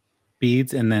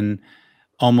beads, and then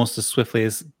almost as swiftly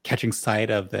as catching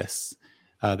sight of this,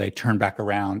 they turn back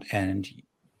around and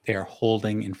they are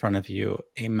holding in front of you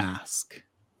a mask.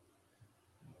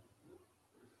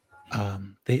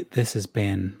 This has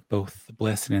been both the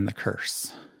blessing and the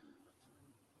curse.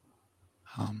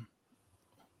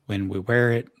 When we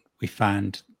wear it, we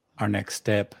find our next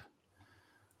step,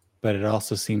 but it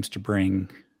also seems to bring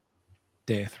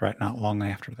death right not long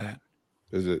after that.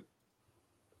 Is it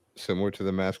similar to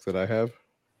the mask that I have?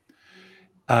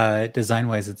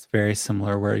 Design-wise, it's very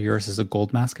similar, where yours is a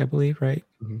gold mask, I believe, right?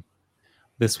 Mm-hmm.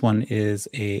 This one is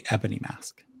a ebony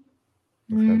mask.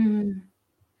 Okay.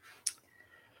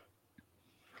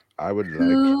 I would like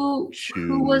to...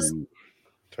 Who was...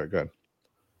 Sorry, go ahead.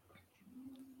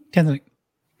 Tanzanite.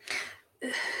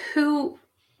 Who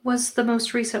was the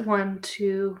most recent one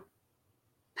to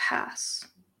pass?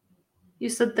 You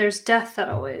said there's death that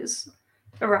always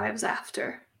arrives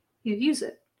after you use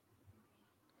it.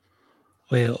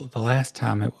 Well, the last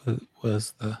time it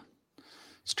was the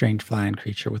strange flying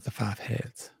creature with the 5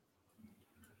 heads.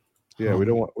 Yeah, we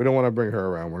don't want to bring her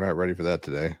around. We're not ready for that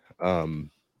today. I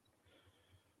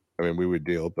mean, we would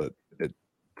deal, but it's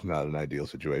not an ideal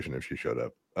situation if she showed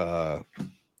up.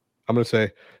 I'm going to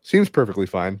say seems perfectly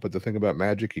fine, but the thing about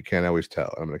magic, you can't always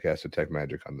tell. I'm going to cast Detect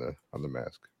Magic on the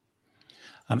mask.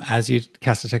 As you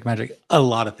cast Detect Magic, a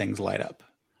lot of things light up.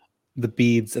 The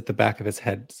beads at the back of his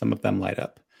head, some of them light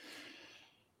up.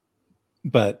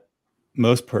 But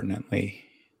most pertinently,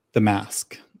 the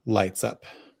mask lights up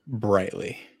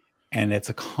brightly. And it's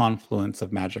a confluence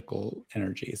of magical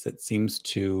energies that seems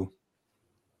to,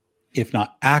 if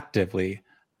not actively,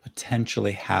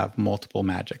 potentially have multiple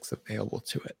magics available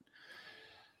to it.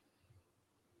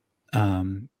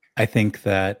 I think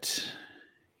that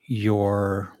do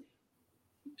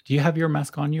you have your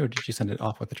mask on you, or did you send it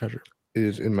off with the treasure? It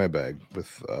is in my bag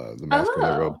with the mask and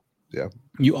my robe. Yeah.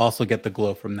 You also get the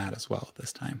glow from that as well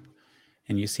this time.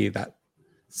 And you see that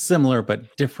similar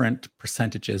but different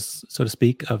percentages, so to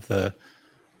speak, of the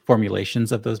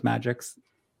formulations of those magics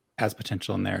as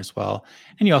potential in there as well.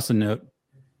 And you also note,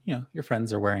 your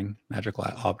friends are wearing magical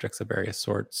objects of various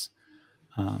sorts.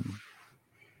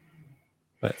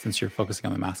 But since you're focusing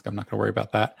on the mask, I'm not going to worry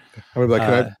about that. I'm gonna be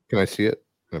like, can I see it?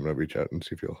 And I'm going to reach out and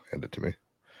see if he'll hand it to me.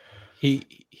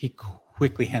 He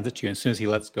quickly hands it to you. And as soon as he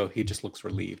lets go, he just looks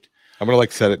relieved. I'm going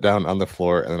to set it down on the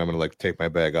floor, and then I'm going to take my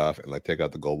bag off and take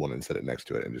out the gold one and set it next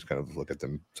to it and just kind of look at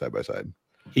them side by side.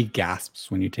 He gasps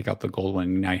when you take out the gold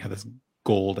one. Now you have this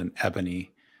gold and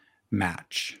ebony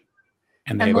match.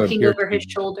 And looking over his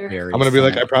shoulder. I'm going to be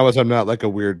like, I promise I'm not like a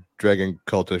weird dragon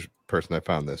cultish person. I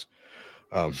found this.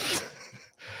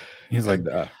 He's like,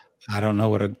 I don't know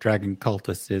what a dragon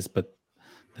cultist is, but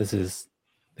this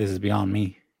is beyond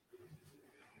me.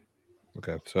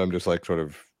 Okay, so I'm just sort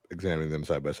of examining them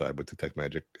side by side with Detect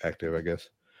Magic active, I guess.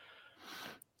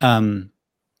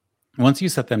 Once you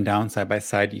set them down side by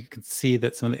side, you can see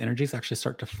that some of the energies actually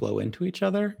start to flow into each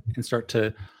other and start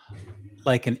to,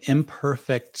 like an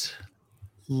imperfect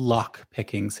lock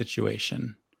picking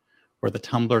situation where the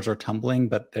tumblers are tumbling,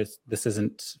 but this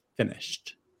isn't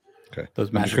finished. Okay.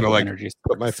 Those magical energies.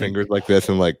 Put my fingers like this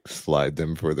and slide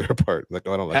them further apart. I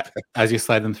don't like that. As you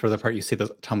slide them further apart, you see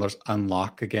those tumblers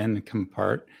unlock again and come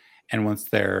apart. And once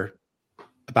they're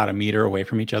about a meter away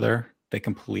from each other, they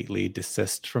completely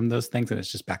desist from those things, and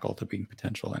it's just back all to being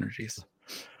potential energies.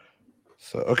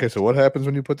 So what happens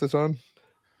when you put this on?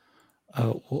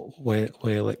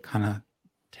 Well, it kind of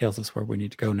tells us where we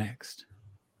need to go next.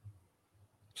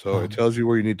 So it tells you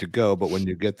where you need to go, but when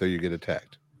you get there, you get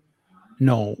attacked.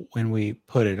 No, when we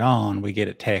put it on, we get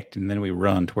attacked, and then we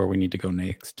run to where we need to go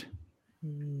next,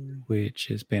 which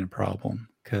has been a problem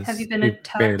because have you been we've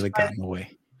attacked barely gotten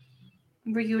away.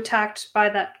 were you attacked by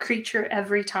that creature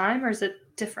every time, or is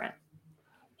it different?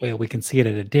 Well, we can see it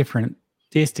at a different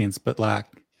distance, but like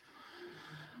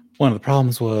one of the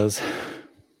problems was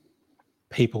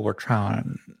people were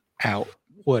trying out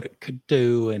what it could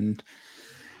do, and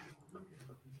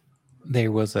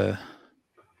there was a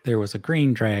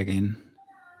green dragon.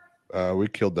 We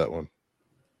killed that one.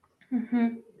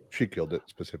 Mm-hmm. She killed it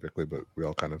specifically, but we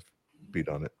all kind of beat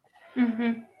on it.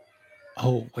 Mm-hmm.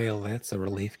 Oh, well, that's a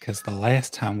relief because the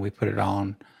last time we put it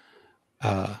on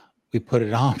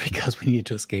because we needed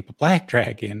to escape a black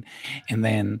dragon, and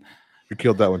then We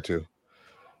killed that one too.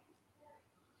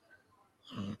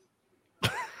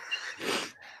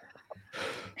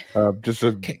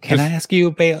 Can I ask you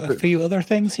about a few other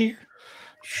things here?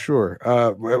 Sure.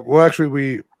 Well,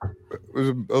 actually, it was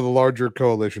a larger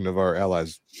coalition of our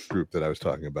allies group that I was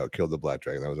talking about killed the black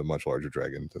dragon. That was a much larger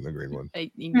dragon than the green one.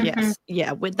 Yes.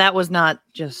 Yeah. That was not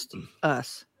just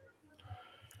us.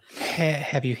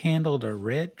 Have you handled a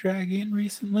red dragon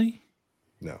recently?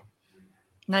 No.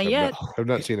 Not yet. I've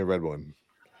not seen a red one.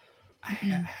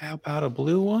 How about a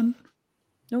blue one?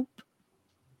 Nope.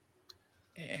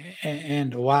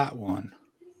 And a white one?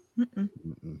 Mm-mm.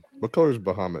 What color is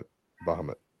Bahamut?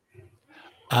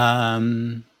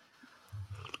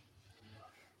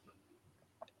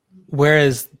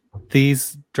 Whereas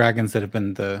these dragons that have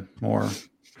been the more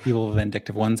evil,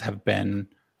 vindictive ones have been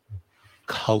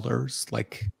colors,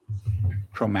 like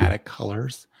chromatic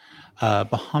colors.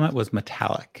 Bahamut was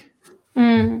metallic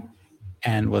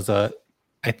and was I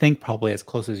think probably as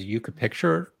close as you could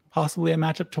picture possibly a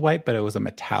matchup to white, but it was a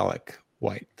metallic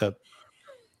white. The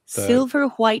silver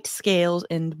white scales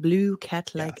and blue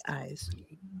cat-like eyes.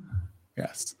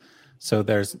 Yes. So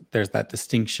there's that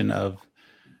distinction of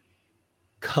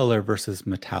color versus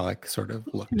metallic sort of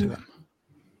look to them.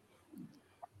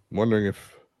 I'm wondering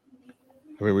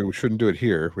we shouldn't do it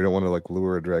here. We don't want to like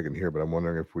lure a dragon here, but I'm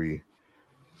wondering if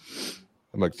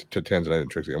I'm like to Tanzanite and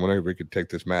Trixie. I'm wondering if we could take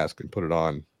this mask and put it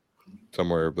on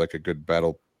somewhere like a good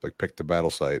battle, like pick the battle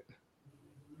site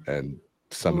and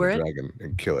summon the dragon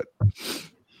and kill it.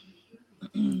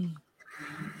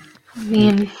 I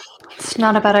mean, it's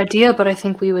not a bad idea, but I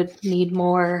think we would need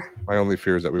more. My only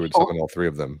fear is that we would summon all three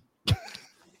of them.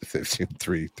 If they've seen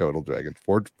 4 total dragons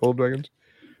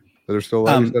that are still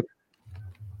alive.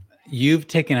 You've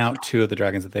taken out 2 of the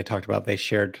dragons that they talked about. They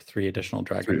shared 3 additional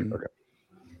dragons. Okay.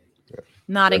 Yeah.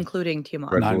 Not including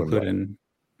Tiamat. Not including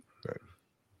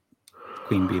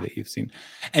Queen Bee that you've seen.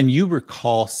 And you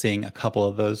recall seeing a couple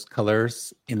of those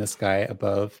colors in the sky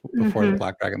above before the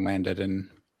black dragon landed. And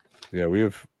yeah,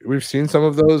 we've seen some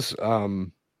of those.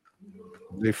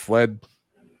 They fled.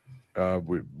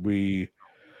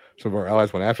 Some of our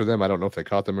allies went after them. I don't know if they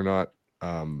caught them or not.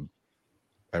 I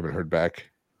haven't heard back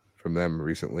from them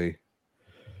recently.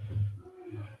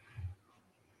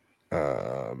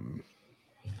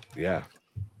 Yeah.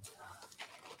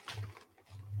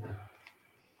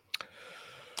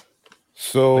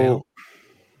 So,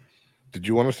 did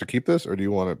you want us to keep this, or do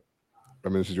you want to? I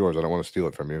mean, this is yours. I don't want to steal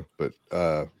it from you, but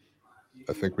I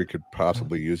think we could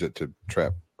possibly use it to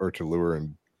trap or to lure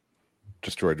and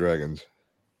destroy dragons.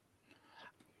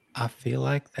 I feel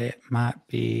like that might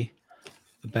be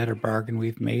the better bargain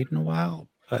we've made in a while,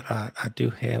 but I do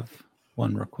have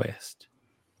one request.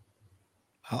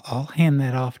 I'll hand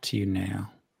that off to you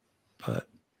now, but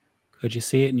could you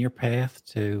see it in your path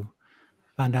to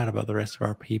find out about the rest of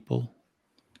our people?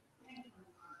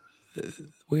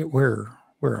 We're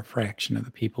a fraction of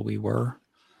the people we were,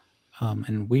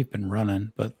 and we've been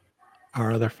running, but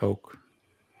our other folk,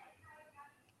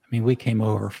 I mean, we came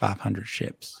over 500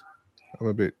 ships. I'm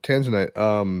a bit Tanzanite.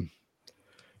 Do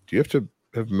you have to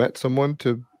have met someone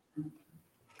to?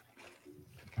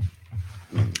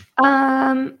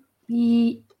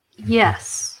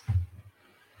 Yes.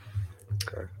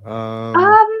 Okay.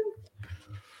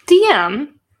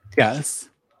 DM. Yes.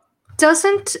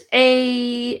 Doesn't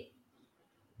a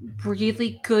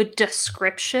really good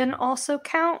description also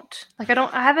count? Like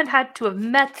I haven't had to have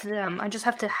met them. I just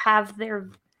have to have their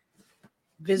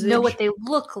visage. Know what they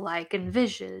look like and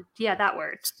vision. Yeah, that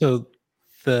works. So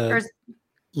the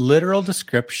literal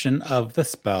description of the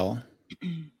spell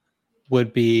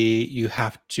would be you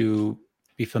have to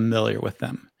be familiar with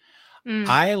them.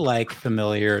 I like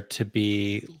familiar to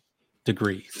be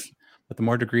degrees, but the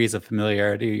more degrees of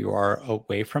familiarity you are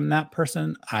away from that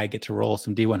person, I get to roll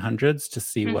some D100s to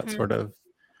see what sort of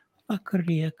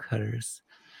occurs.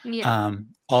 Yeah.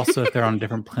 Also, if they're on a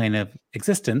different plane of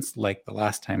existence, like the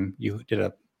last time you did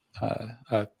a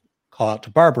call out to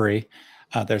Barbary,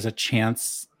 there's a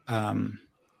chance,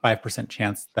 5%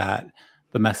 chance that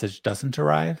the message doesn't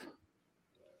arrive.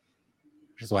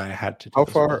 which is why I had to.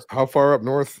 How far up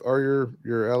north are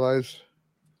your allies?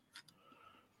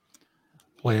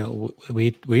 Well,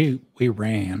 we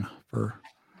ran for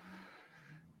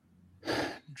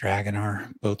dragging our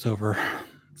boats over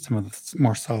some of the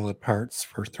more solid parts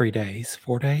for 4 days.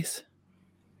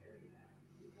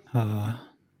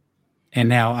 And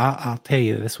now I'll tell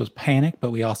you, this was panic,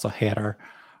 but we also had our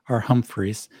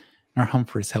Humphreys. Our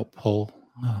Humphreys helped pull.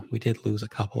 We did lose a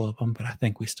couple of them, but I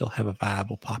think we still have a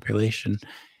viable population.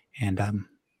 And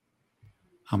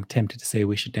I'm tempted to say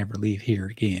we should never leave here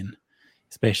again,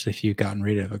 especially if you've gotten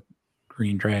rid of a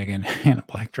green dragon and a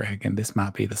black dragon. This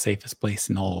might be the safest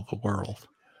place in all of the world.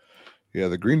 Yeah,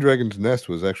 the green dragon's nest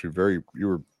was actually you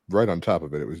were right on top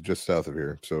of it. It was just south of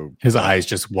here. So his eyes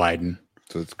just widen.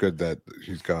 So it's good that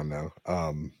he's gone now.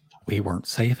 We weren't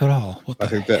safe at all. I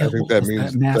think that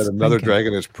means that another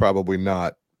dragon is probably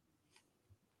not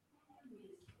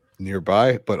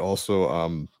nearby, but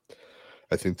also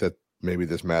I think that maybe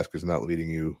this mask is not leading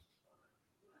you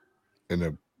in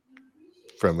a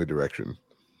friendly direction.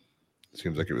 It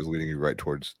seems like it was leading you right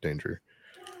towards danger.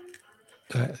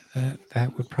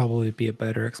 That would probably be a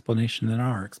better explanation than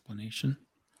our explanation.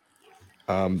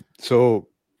 So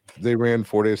they ran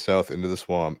 4 days south into the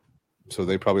swamp. So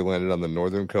they probably landed on the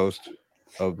northern coast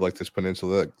of like this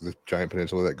peninsula, the giant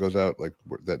peninsula that goes out, like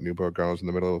that Newport ground is in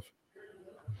the middle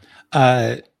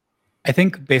of. I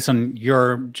think based on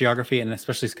your geography, and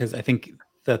especially because I think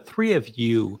the three of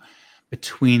you,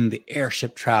 between the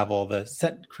airship travel, the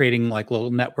set creating like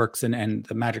little networks and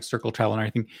the magic circle travel and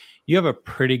everything, you have a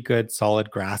pretty good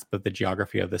solid grasp of the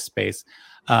geography of this space.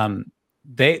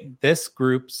 This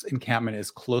group's encampment is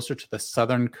closer to the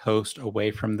southern coast, away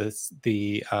from the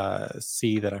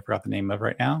sea that I forgot the name of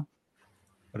right now.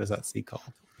 What is that sea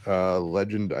called?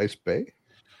 Legend Ice Bay.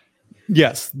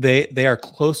 Yes, they are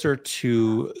closer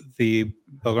to the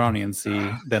Belgranian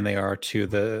Sea than they are to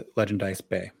the Legend Ice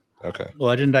Bay. Okay.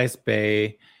 Legend Ice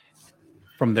Bay,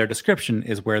 from their description,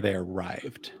 is where they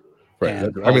arrived. Right.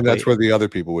 I mean, that's where the other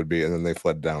people would be, and then they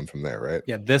fled down from there, right?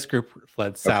 Yeah, this group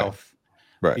fled south.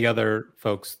 Okay. Right. The other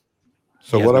folks.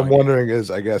 So what I'm wondering is,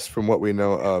 I guess, from what we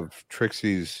know of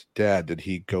Trixie's dad, did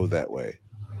he go that way?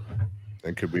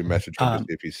 And could we message him to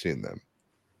see if he's seen them?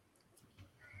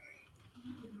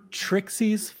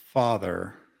 Trixie's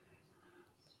father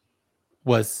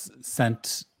was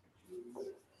sent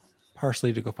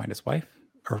partially to go find his wife,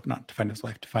 or not to find his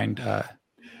wife, to find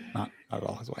not at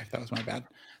all his wife. That was my bad.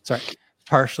 Sorry.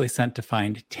 Partially sent to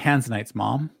find Tanzanite's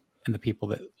mom and the people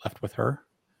that left with her,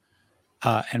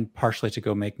 and partially to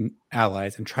go make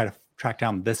allies and try to track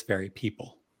down this very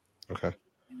people. Okay.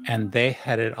 And they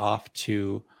headed off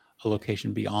to a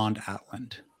location beyond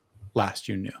Atland. Last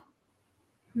you knew.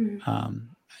 Mm-hmm.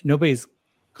 Nobody's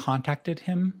contacted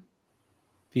him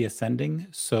via sending,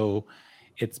 so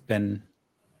it's been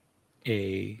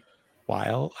a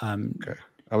while. Okay.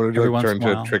 I'm going to turn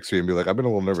to Trixie and be like, I've been a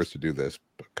little nervous to do this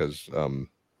because do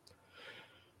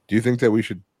you think that we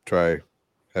should try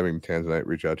having Tanzanite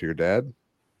reach out to your dad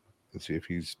and see if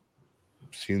he's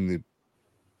seen the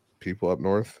people up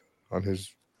north on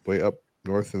his way up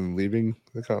north and leaving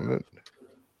the continent?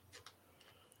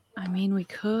 I mean, we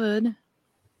could.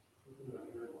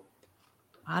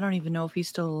 I don't even know if he's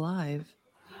still alive.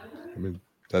 I mean,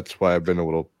 that's why I've been a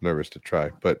little nervous to try,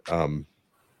 but that's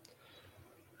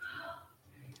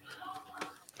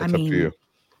up to you.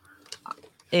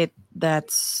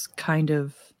 That's kind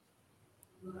of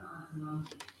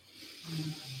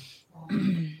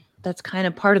that's kind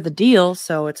of part of the deal,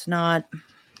 so it's not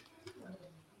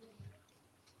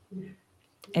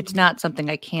something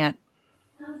I can't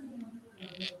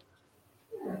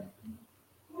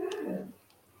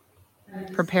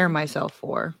prepare myself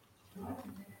for.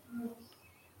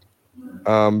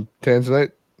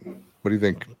 Tanzanite, what do you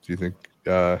think? Do you think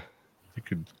you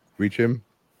could reach him?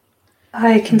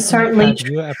 I can certainly. Have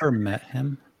you ever met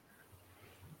him?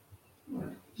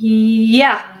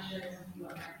 Yeah.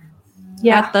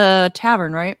 At the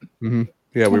tavern, right? Mm-hmm.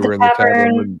 Yeah, we were in the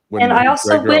tavern. And I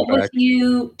also went with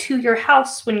you to your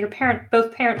house when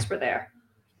both parents were there.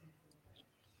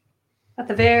 At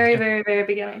the very, very, very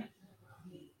beginning.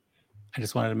 I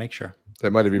just wanted to make sure.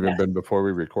 That might have even been before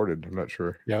we recorded. I'm not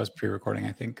sure. Yeah, it was pre-recording,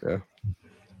 I think. Yeah.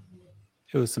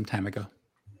 It was some time ago.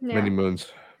 Yeah. Many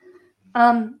moons.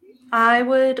 I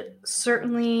would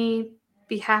certainly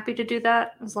be happy to do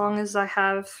that as long as I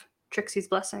have Trixie's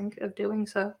blessing of doing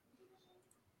so.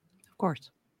 Of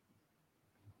course.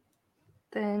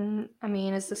 Then, I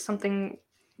mean, is this something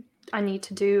I need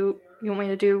to do? You want me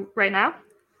to do right now?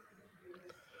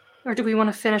 Or do we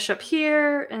want to finish up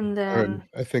here and then?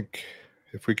 I think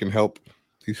if we can help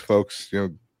these folks,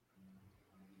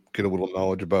 get a little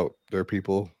knowledge about their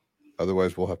people.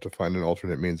 Otherwise, we'll have to find an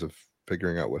alternate means of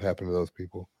figuring out what happened to those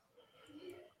people.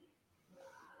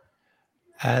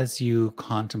 As you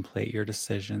contemplate your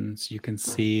decisions, you can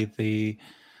see the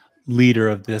leader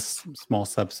of this small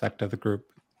subsect of the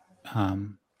group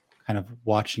kind of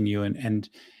watching you. And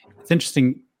it's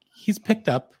interesting. He's picked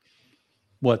up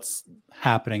what's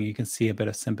happening. You can see a bit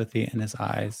of sympathy in his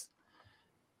eyes.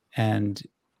 And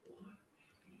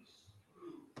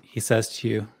he says to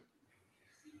you,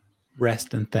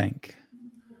 rest and think.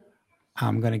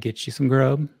 I'm going to get you some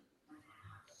grub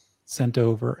sent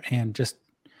over and just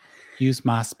use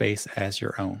my space as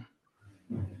your own.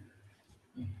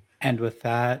 And with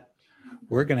that,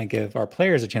 we're going to give our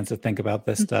players a chance to think about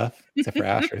this stuff, except for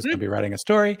Asher, who's going to be writing a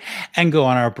story, and go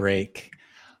on our break.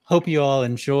 Hope you all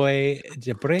enjoy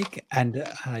the break, and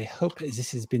I hope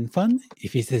this has been fun.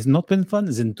 If it has not been fun,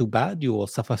 then too bad. You will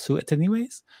suffer through it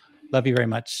anyways. Love you very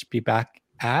much. Be back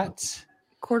at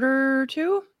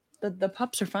 1:45. The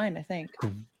pups are fine, I think.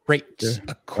 Great.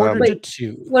 Yeah.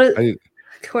 1:45.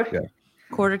 What? Yeah.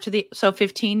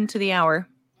 15 to the hour.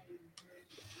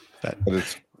 But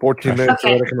it's 14 minutes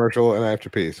for the commercial, and I have to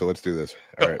pee. So let's do this.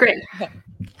 All right. Great.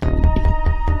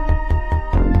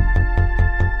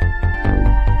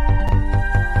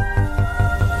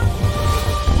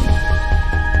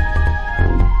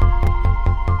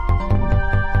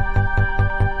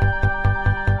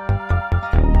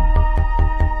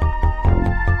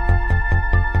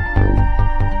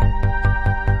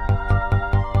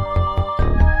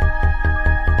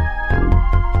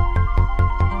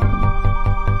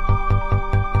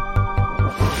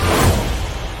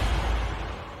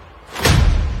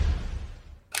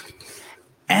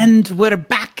 And we're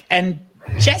back, and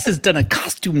Jess has done a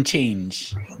costume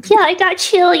change. Yeah, I got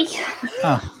chilly.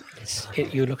 Oh,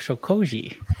 you look so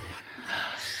cozy.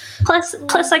 Plus,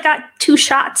 I got 2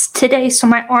 shots today, so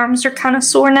my arms are kind of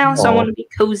sore now. So I want to be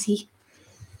cozy.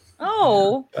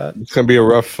 Oh, It's gonna be a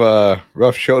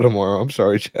rough show tomorrow. I'm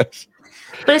sorry, Jess.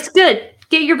 But it's good.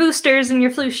 Get your boosters and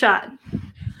your flu shot.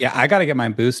 Yeah, I got to get my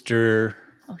booster.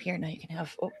 oh, here now you can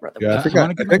have. Oh, brother. Yeah, I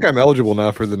think I'm eligible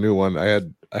now for the new one. I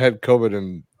had COVID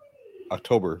in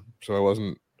October, so I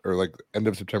wasn't, or like end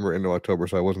of September into October,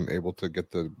 so I wasn't able to get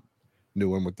the new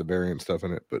one with the variant stuff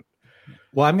in it. But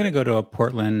Well, I'm going to go to a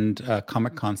Portland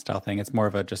Comic Con style thing. It's more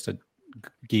of just a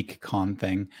geek con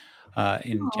thing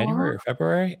in January or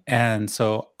February. And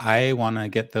so I want to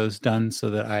get those done so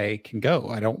that I can go.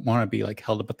 I don't want to be like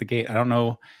held up at the gate. I don't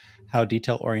know how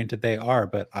detail oriented they are,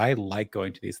 but I like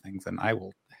going to these things, and I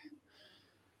will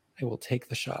take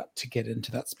the shot to get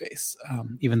into that space,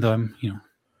 even though I'm,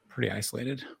 pretty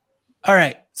isolated. All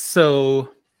right.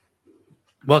 So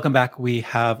welcome back. We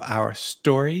have our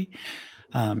story.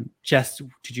 Jess,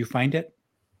 did you find it?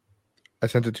 I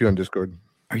sent it to you on Discord.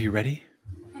 Are you ready?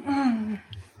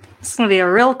 It's going to be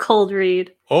a real cold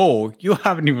read. Oh, you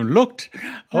haven't even looked.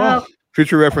 No. Oh,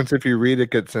 Future reference: if you read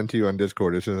it, gets sent to you on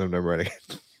Discord as soon as I'm done writing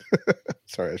it.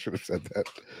 Sorry, I should have said that.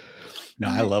 no,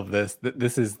 I love this.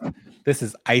 This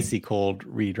is icy cold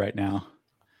read right now.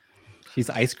 She's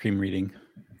ice cream reading.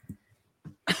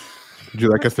 Would you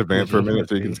like us to vamp for a minute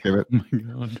so you can skim it? Oh my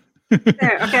god.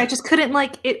 There, okay, I just couldn't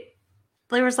it.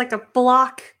 There was like a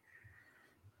block.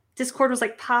 Discord was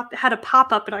had a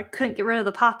pop up, and I couldn't get rid of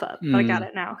the pop up. But I got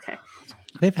it now. Okay.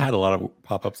 They've had a lot of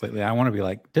pop-ups lately. I want to be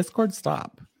like, Discord,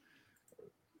 stop.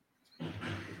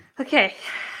 Okay.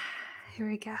 Here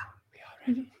we go.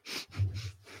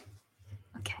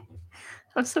 Okay.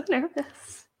 I'm so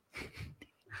nervous.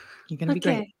 You're gonna be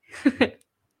great.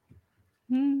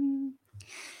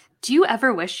 Do you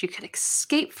ever wish you could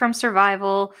escape from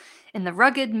survival in the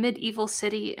rugged medieval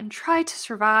city and try to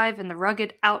survive in the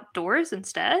rugged outdoors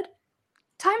instead?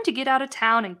 Time to get out of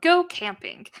town and go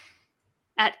camping.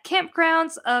 At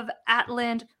campgrounds of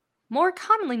Atland, more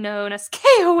commonly known as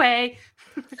KOA,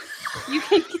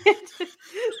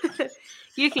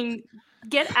 you can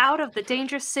get out of the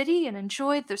dangerous city and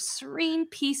enjoy the serene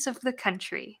peace of the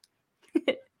country.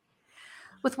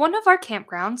 With one of our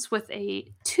campgrounds, with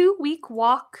a 2-week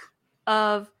walk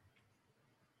of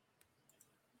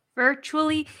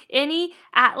virtually any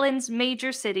Atlan's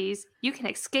major cities, you can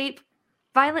escape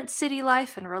violent city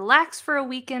life and relax for a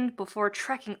weekend before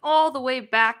trekking all the way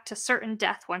back to certain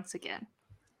death once again.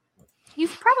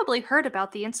 You've probably heard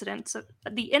about the incident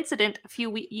a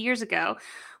few years ago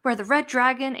where the Red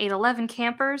Dragon ate 11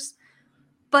 campers,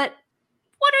 but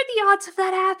what are the odds of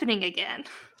that happening again?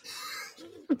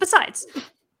 Besides,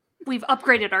 we've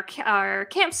upgraded our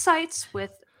campsites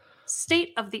with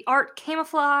state-of-the-art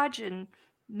camouflage and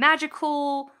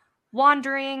magical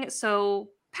wandering, so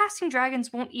passing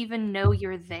dragons won't even know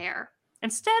you're there.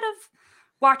 Instead of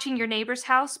watching your neighbor's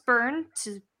house burn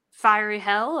to fiery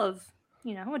hell of,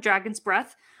 a dragon's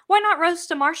breath, why not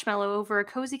roast a marshmallow over a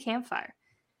cozy campfire?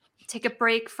 Take a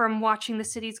break from watching the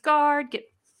city's guard get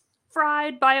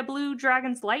fried by a blue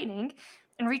dragon's lightning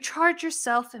and recharge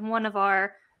yourself in one of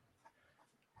our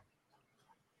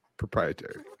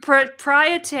proprietary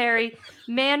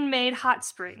man-made hot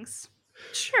springs.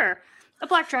 Sure, a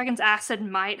black dragon's acid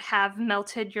might have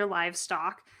melted your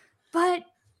livestock, but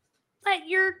let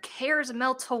your cares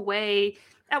melt away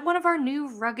at one of our new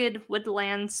rugged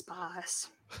woodland spas.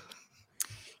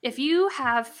 If you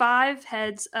have 5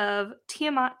 heads of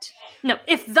Tiamat,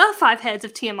 if the 5 heads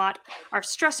of Tiamat are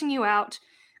stressing you out,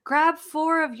 grab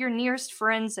 4 of your nearest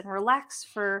friends and relax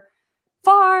for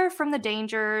far from the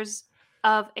dangers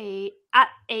of at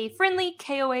a friendly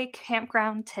KOA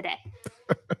campground today.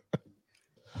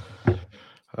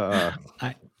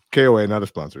 KOA, not a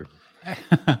sponsor.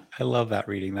 I love that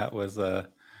reading. That was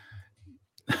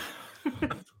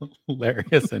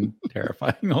hilarious and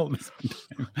terrifying all the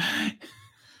time.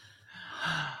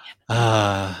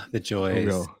 The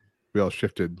joys. We all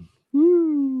shifted.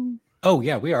 Woo. Oh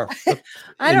yeah, we are.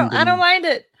 I don't mind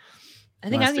it. I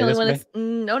think I'm the only one way? that's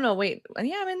no, wait.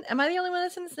 Yeah, am I the only one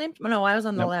that's in the same? No, I was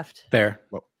on the left. There.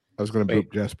 Well, I was gonna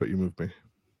boop Jess, but you moved me.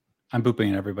 I'm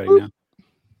booping everybody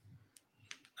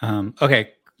now.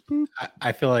 Okay.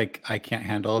 I feel like I can't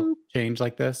handle change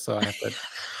like this, so I have to.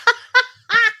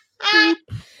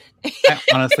 I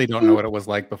honestly don't know what it was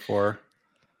like before.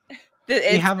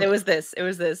 It was this.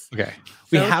 Okay.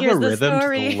 We have a rhythm to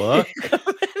the look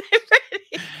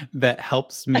that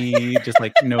helps me just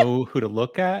like know who to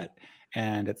look at,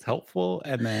 and it's helpful.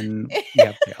 And then we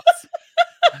have chaos.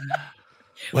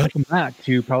 Welcome back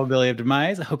to Probability of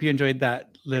Demise. I hope you enjoyed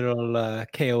that little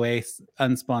KOA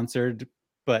unsponsored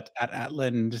but at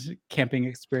Atland camping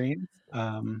experience.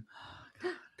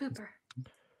 Pooper.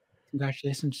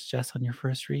 Congratulations, Jess, on your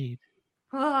first read.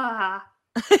 Ah.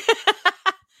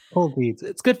 Cold reads.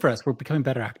 It's good for us. We're becoming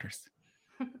better actors.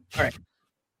 All right.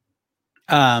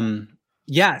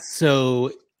 Yeah,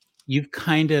 so you've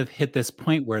kind of hit this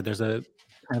point where there's a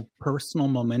kind of personal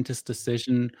momentous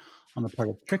decision on the part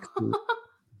of Trixie.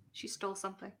 She stole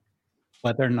something.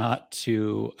 Whether or not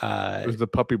to it was the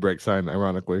puppy break sign,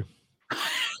 ironically.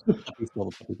 He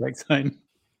stole the puppy break sign.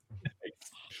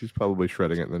 She's probably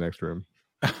shredding it in the next room.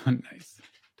 Nice.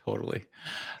 Totally.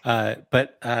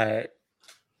 But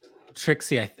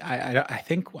Trixie, I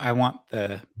think I want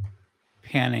the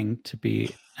panning to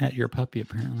be at your puppy,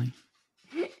 apparently.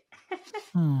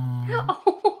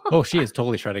 Oh, she is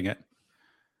totally shredding it.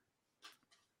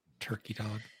 Turkey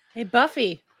dog. Hey,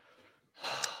 Buffy.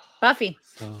 Buffy.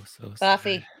 So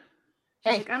Buffy.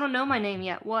 Hey, like, I don't know my name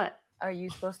yet. What? Are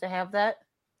you supposed to have that?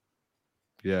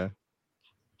 Yeah.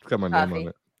 It's got my name on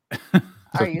it.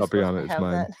 Are you puppy supposed on to it. It's have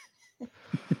mine. that?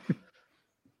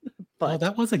 Well,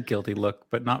 that was a guilty look,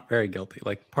 but not very guilty,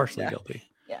 like partially guilty.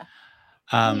 Yeah.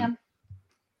 I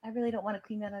really don't want to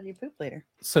clean that out of your poop later.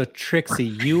 So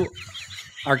Trixie, we'll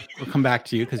come back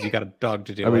to you because you got a dog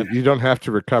to deal with. You don't have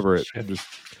to recover it. Just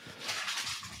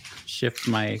shift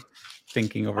my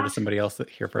thinking over to somebody else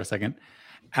here for a second.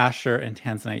 Asher and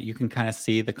Tanzanite, you can kind of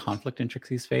see the conflict in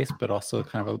Trixie's face, but also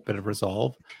kind of a bit of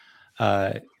resolve.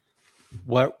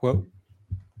 What is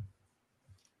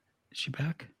she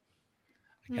back?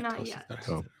 Not yet.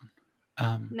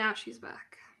 Now she's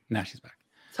back. Now she's back.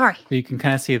 Sorry. So you can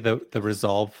kind of see the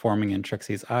resolve forming in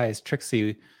Trixie's eyes.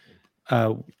 Trixie,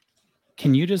 can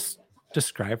you just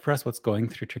describe for us what's going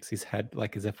through Trixie's head,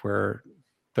 like as if we're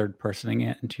third personing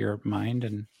it into your mind,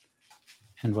 and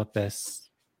what this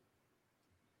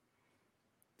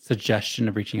suggestion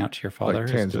of reaching out to your father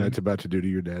like Tanzanite's about to do to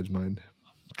your dad's mind?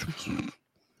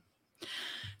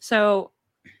 So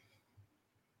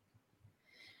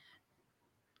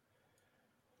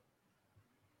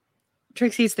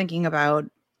Trixie's thinking about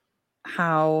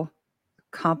how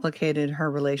complicated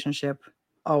her relationship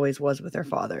always was with her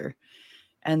father,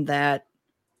 and that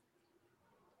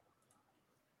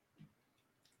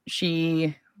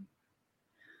she,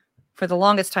 for the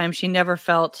longest time, she never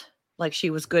felt like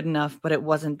she was good enough, but it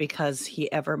wasn't because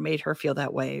he ever made her feel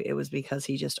that way. It was because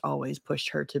he just always pushed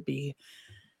her to be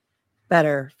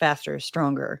better, faster,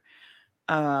 stronger.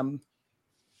 And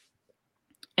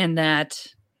that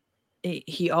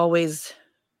he always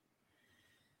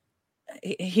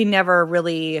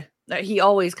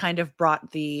kind of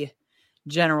brought the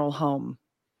general home.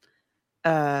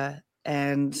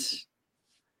 And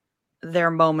their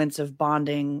moments of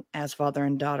bonding as father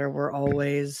and daughter were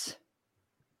always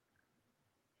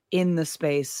in the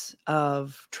space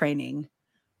of training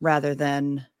rather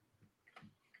than,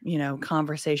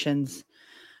 conversations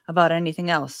about anything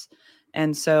else.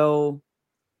 And so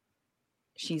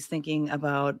she's thinking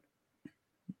about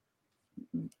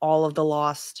all of the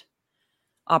lost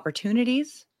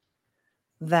opportunities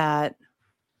that,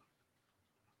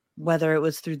 whether it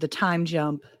was through the time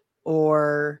jump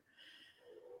or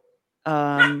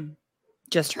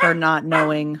just her not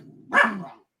knowing.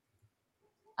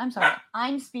 I'm sorry.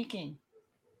 I'm speaking.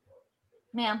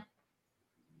 Ma'am.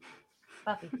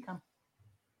 Buffy, come.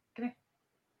 Come here.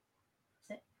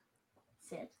 Sit.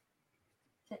 Sit.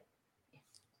 Sit.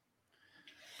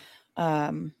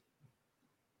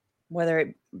 Whether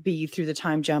it be through the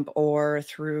time jump or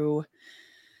through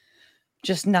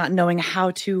just not knowing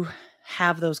how to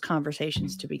have those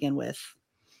conversations to begin with.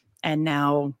 And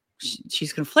now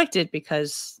she's conflicted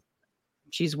because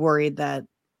she's worried that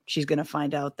she's going to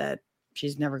find out that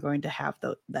she's never going to have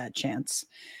that chance.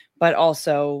 But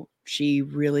also she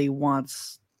really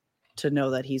wants to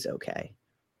know that he's okay.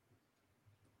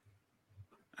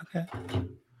 Okay.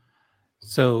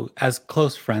 So as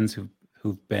close friends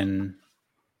who've been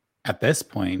at this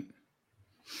point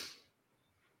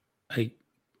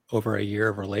over a year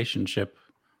of relationship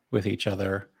with each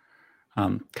other,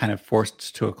 kind of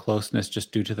forced to a closeness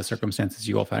just due to the circumstances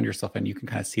you all found yourself in, you can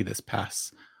kind of see this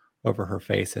pass over her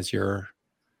face as you're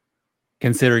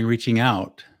considering reaching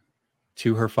out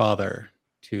to her father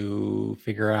to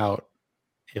figure out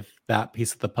if that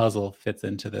piece of the puzzle fits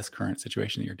into this current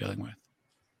situation that you're dealing with.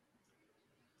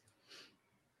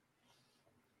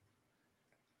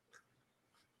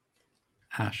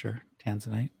 Asher,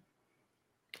 Tanzanite.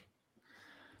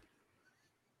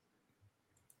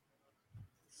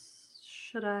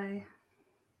 Should I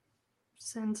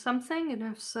send something? And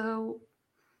if so,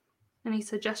 any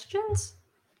suggestions?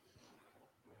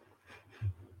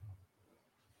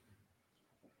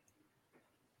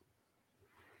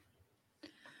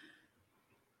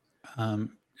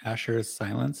 Asher is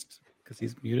silenced because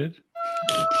he's muted.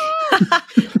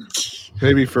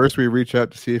 Maybe first we reach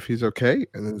out to see if he's okay,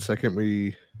 and then second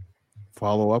we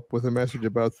follow up with a message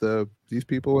about these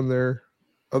people and their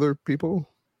other people.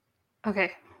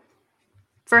 Okay.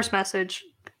 First message,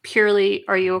 purely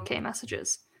 "Are you okay?"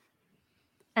 messages,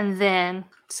 and then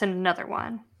send another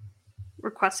one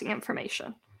requesting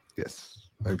information. Yes,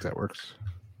 I think that works.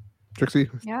 Trixie,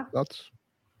 yeah, thoughts?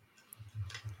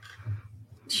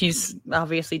 She's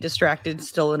obviously distracted,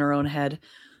 still in her own head.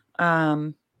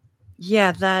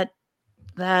 Yeah, that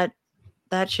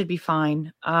should be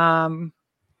fine. Do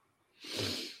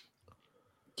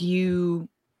you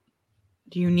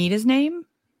need his name?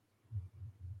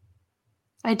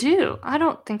 I do. I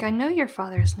don't think I know your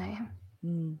father's name.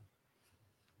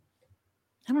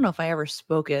 I don't know if I ever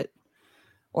spoke it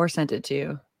or sent it to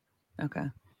you. Okay.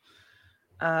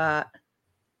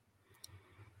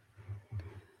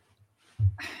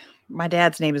 My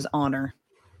dad's name is Honor.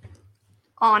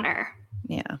 Honor.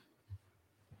 Yeah.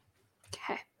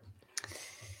 Okay.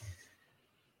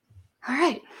 All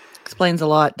right. Explains a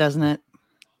lot, doesn't it?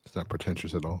 It's not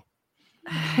pretentious at all.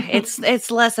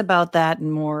 It's less about that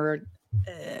and more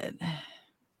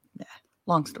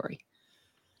long story.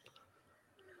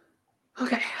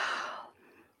 Okay.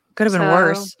 Could have been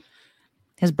worse.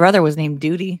 His brother was named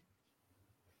Duty.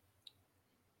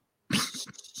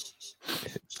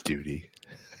 Duty.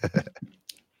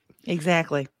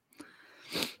 Exactly.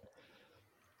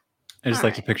 I just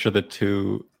like to picture the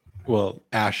two,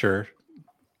 Asher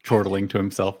chortling to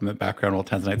himself in the background while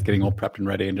Tanzanite's getting all prepped and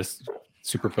ready and just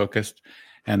super focused,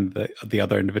 and the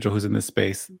other individual who's in this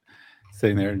space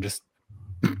sitting there and just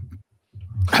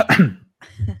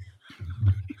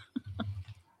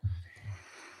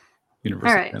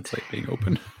Universal Translate being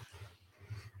open.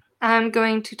 I'm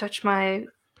going to touch my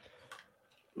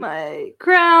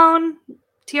crown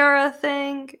tiara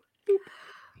thing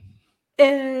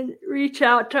and reach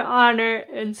out to Honor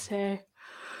and say,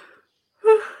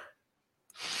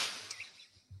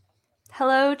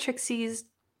 "Hello, Trixie's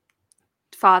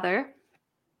father.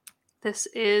 This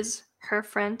is her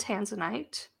friend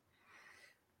Tanzanite.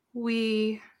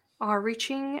 We are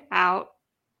reaching out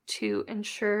to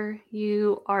ensure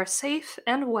you are safe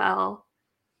and well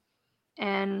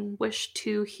and wish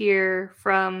to hear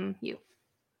from you."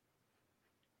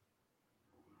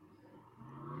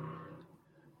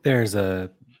 There's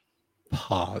a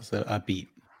pause, a beat,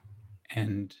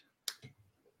 and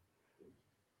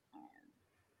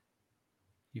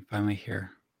you finally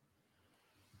hear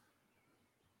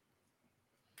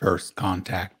first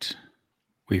contact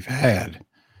we've had.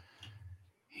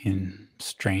 In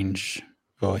strange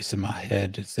voice in my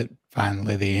head, is it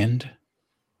finally the end?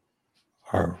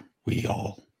 Are we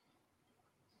all?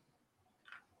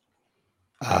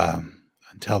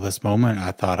 Until this moment,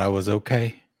 I thought I was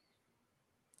okay.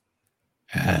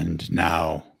 And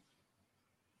now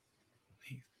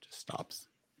stops.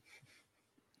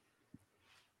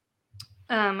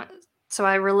 So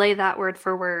I relay that word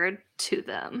for word to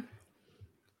them.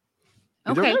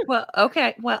 Okay. Well,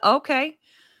 okay.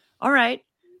 All right.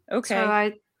 Okay.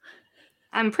 So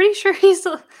I'm pretty sure he's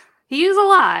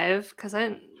alive because I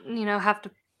didn't, have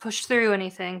to push through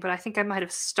anything, but I think I might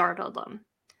have startled him.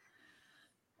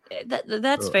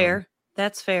 That's fair.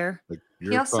 That's fair. Like,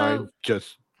 you're fine.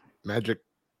 Just magic.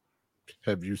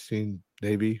 Have you seen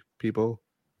Navy people?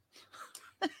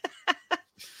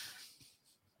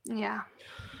 Yeah.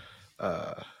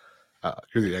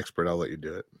 You're the expert. I'll let you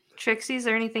do it. Trixie, is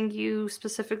there anything you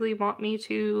specifically want me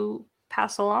to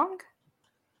pass along?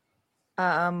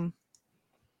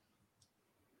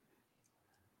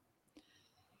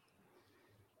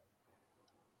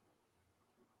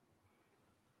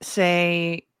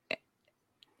 Say,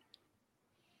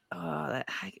 I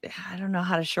don't know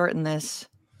how to shorten this.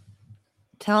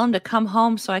 Tell him to come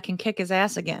home so I can kick his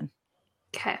ass again.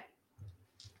 Okay.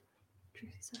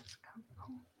 Trixie says, "Come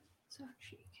home so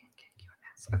she can kick your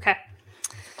ass." Okay.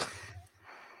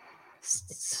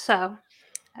 So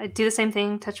I do the same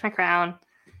thing, touch my crown,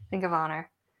 think of honor.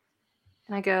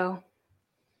 And I go,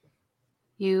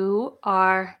 you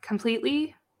are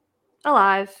completely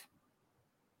alive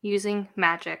using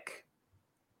magic.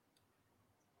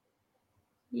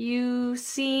 You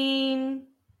seen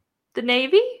the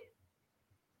Navy?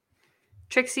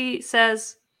 Trixie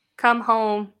says, come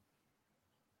home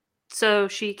so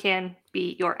she can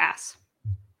be your ass.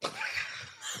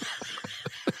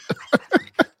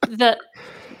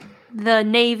 The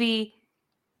Navy,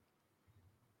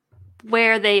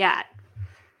 where they at?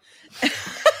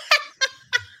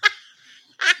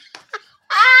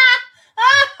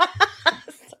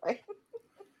 Sorry.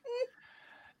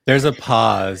 There's a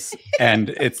pause, and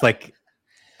it's like,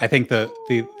 I think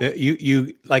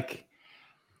you like.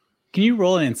 Can you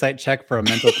roll an insight check for a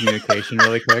mental communication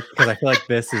really quick? Because I feel like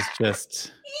this is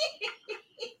just.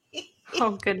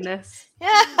 Oh goodness.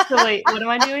 So wait, what am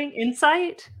I doing?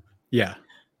 Insight? Yeah.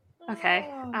 Okay.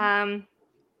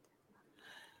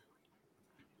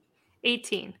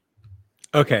 18.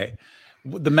 Okay.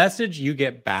 The message you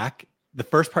get back, the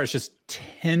first part is just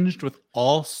tinged with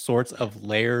all sorts of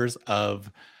layers of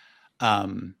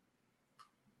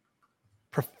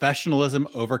professionalism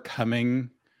overcoming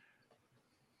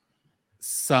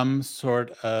some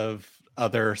sort of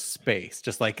other space.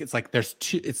 Just like it's like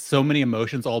it's so many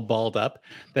emotions all balled up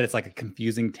that it's like a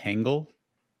confusing tangle.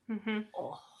 Mm-hmm.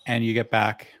 And you get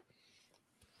back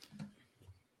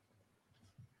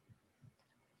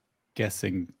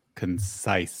guessing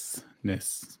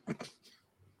conciseness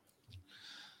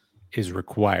is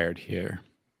required here.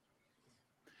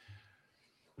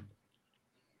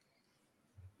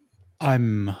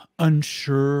 I'm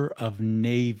unsure of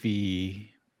Navy.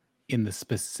 In the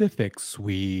specifics,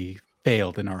 we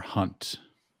failed in our hunt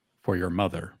for your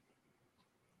mother.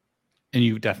 And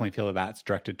you definitely feel that that's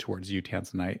directed towards you,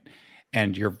 Tanzanite.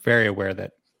 And you're very aware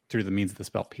that through the means of the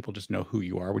spell, people just know who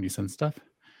you are when you send stuff.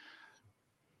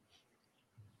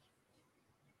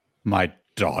 My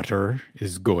daughter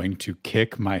is going to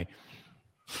kick my...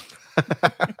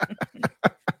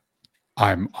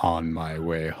 I'm on my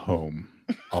way home.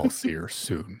 I'll see her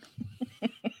soon.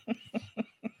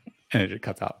 And it just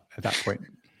cuts out at that point.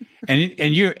 And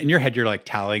you in your head, you're like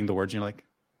tallying the words. And you're like,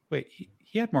 wait,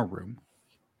 he had more room.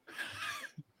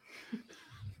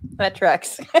 That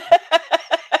tracks.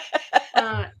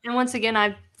 And once again,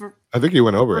 I think you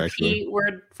went over repeat actually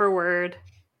word for word.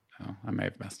 Oh, I may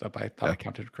have messed up. I thought I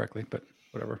counted correctly, but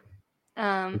whatever.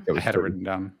 I had it written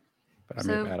down, but I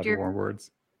may have added more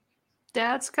words.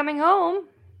 Dad's coming home.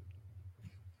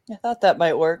 I thought that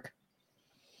might work.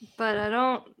 But I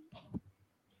don't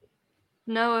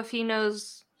know if he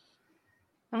knows.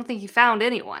 I don't think he found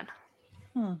anyone.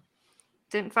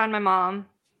 Didn't find my mom.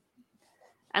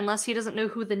 Unless he doesn't know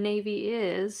who the Navy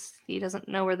is. He doesn't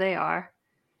know where they are.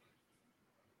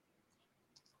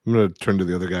 I'm going to turn to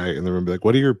the other guy in the room and be like,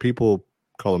 what do your people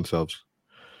call themselves?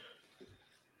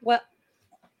 What?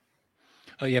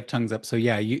 Oh, you have tongues up. So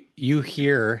yeah, you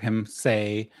hear him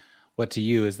say what to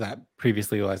you is that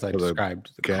previously, as I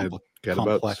described, the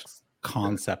complex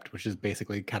concept, which is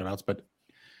basically catabouts. But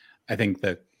I think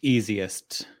the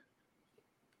easiest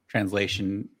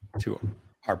translation to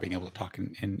our being able to talk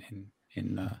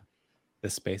in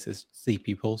this space is sea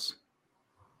peoples.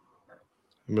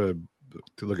 I'm gonna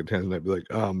look at Tanzanite and be like,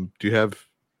 do you have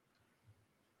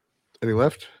any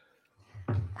left?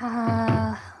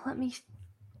 Let me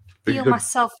feel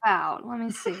myself out. Let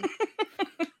me see.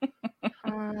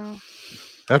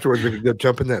 Afterwards, we could go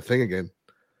jump in that thing again.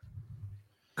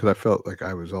 Because I felt like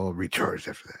I was all recharged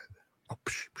after that.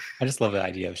 I just love the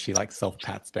idea of she like self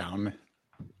pats down.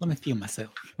 Let me feel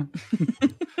myself.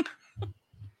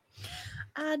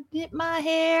 I did my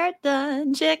hair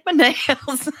done, check my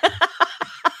nails.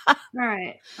 All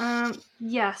right.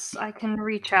 Yes, I can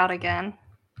reach out again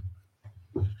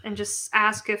and just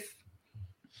ask if.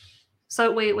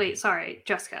 So wait. Sorry,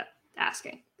 Jessica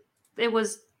asking. It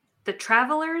was the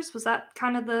Travelers. Was that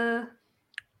kind of the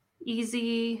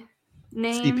easy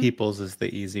name? Sea Peoples is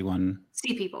the easy one.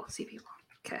 Sea People.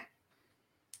 Okay.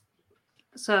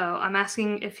 So I'm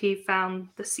asking if he found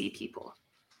the Sea People.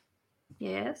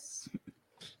 Yes.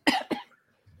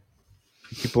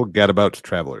 People Gadabouts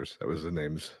Travelers. That was the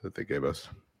names that they gave us.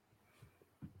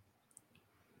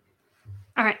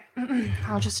 All right.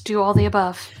 I'll just do all the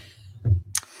above.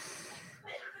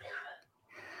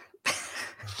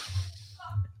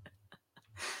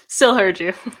 Still heard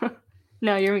you.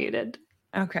 No, you're muted.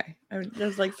 Okay. I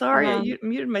was like, sorry, I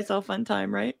muted myself on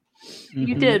time, right?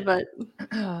 You did, but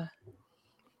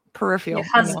peripheral. Your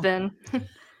husband.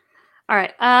 All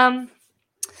right.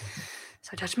 So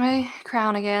I touch my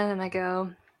crown again and I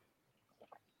go,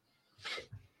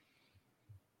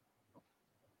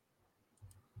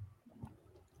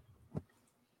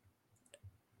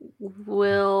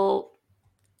 will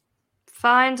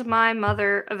find my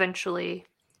mother eventually.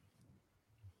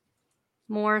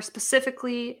 More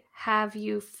specifically, have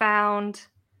you found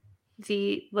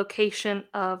the location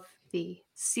of the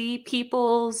Sea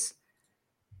Peoples,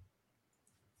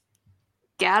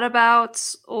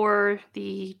 Gadabouts, or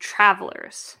the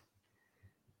Travelers?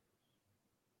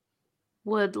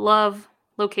 Would love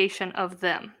location of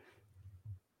them.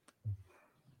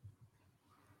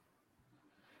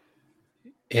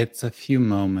 It's a few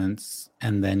moments,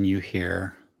 and then you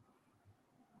hear,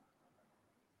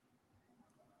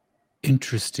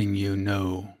 interesting you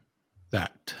know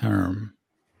that term.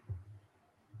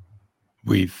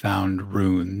 We've found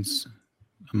runes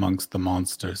amongst the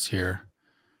monsters here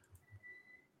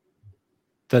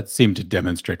that seem to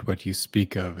demonstrate what you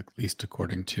speak of, at least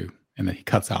according to, and then he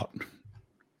cuts out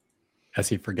as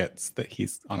he forgets that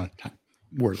he's on a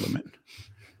word limit.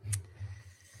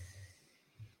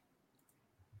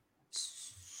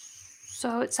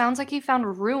 So it sounds like he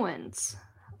found ruins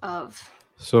of.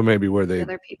 So maybe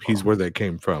he's where they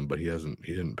came from, but he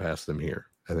didn't pass them here,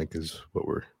 I think is what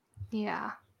we're.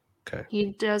 Yeah. Okay.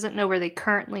 He doesn't know where they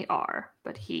currently are,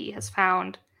 but he has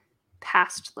found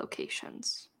past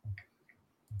locations.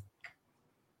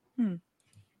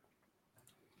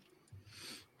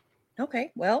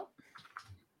 Okay, well,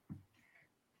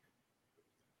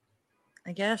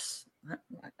 I guess,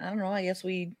 I don't know, I guess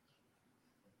we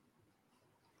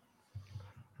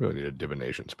really need a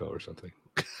divination spell or something.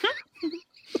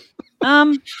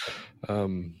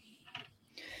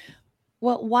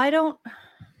 Well, why don't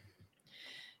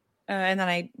and then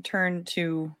I turn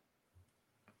to,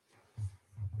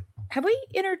 have we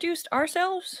introduced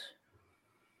ourselves?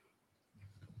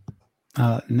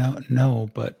 No,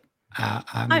 but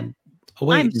I'm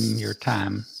awaiting your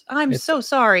time. I'm so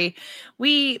sorry.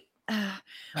 We're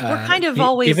kind of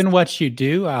always, given what you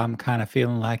do, I'm kind of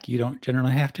feeling like you don't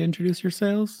generally have to introduce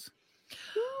yourselves.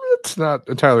 It's not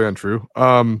entirely untrue.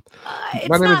 My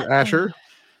name is Asher.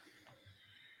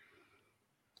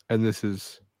 And this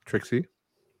is Trixie.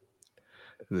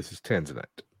 And this is Tanzanite.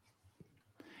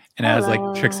 And as like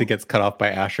Trixie gets cut off by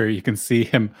Asher, you can see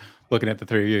him looking at the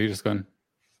three of you, just going,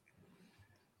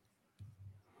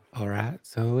 all right,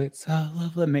 so it's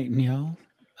lovely meeting y'all.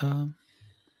 What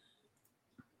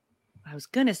I was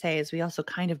gonna say is we also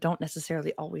kind of don't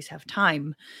necessarily always have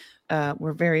time.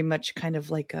 We're very much kind of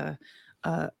like a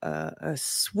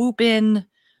swoop in,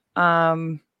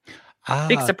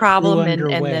 fix a problem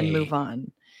and then move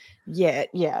on.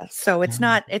 Yeah. So it's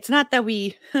not that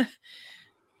we.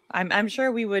 I'm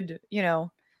sure we would, we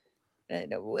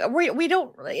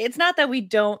don't. It's not that we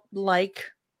don't like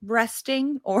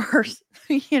resting or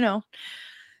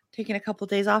taking a couple of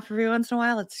days off every once in a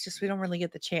while. It's just we don't really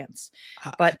get the chance.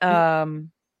 But I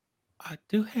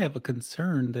do have a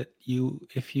concern that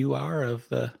if you are of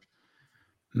the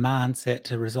mindset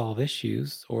to resolve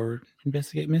issues or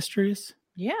investigate mysteries.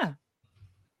 Yeah.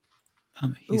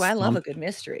 I love a good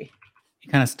mystery. He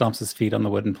kind of stomps his feet on the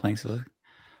wooden planks.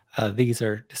 These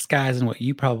are disguising what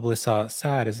you probably saw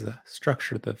outside as a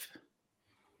structure of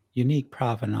unique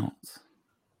provenance.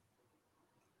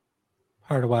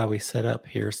 Part of why we set up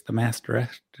here is the master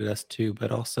directed us to,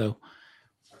 but also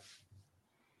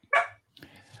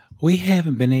we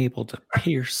haven't been able to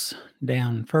pierce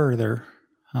down further.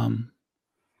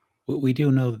 We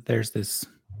do know that there's this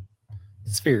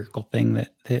spherical thing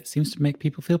that seems to make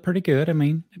people feel pretty good. I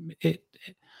mean,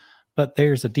 but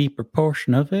there's a deeper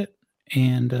portion of it,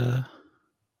 and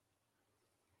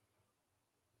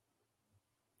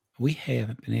we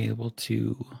haven't been able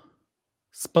to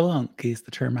spelunk is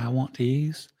the term I want to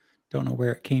use. Don't know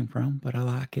where it came from, but I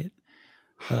like it.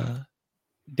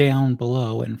 Down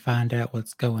below and find out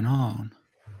what's going on.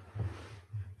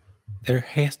 There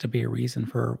has to be a reason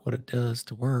for what it does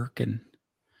to work, and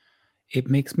it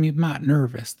makes me might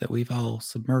nervous that we've all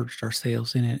submerged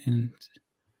ourselves in it. And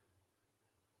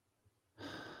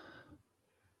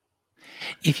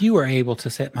if you were able to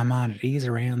set my mind at ease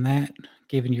around that,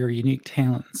 given your unique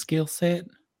talent and skill set,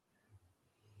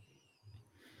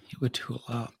 it would do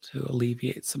a lot to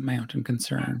alleviate some mounting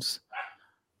concerns.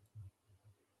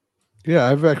 Yeah,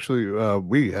 I've actually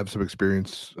we have some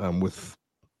experience with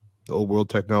the old world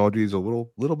technologies a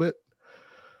little bit.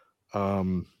 I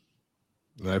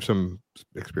have some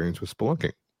experience with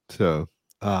spelunking. So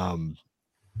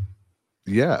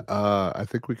yeah, I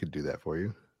think we could do that for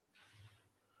you.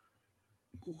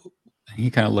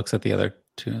 He kind of looks at the other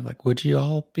two like, would you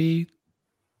all be?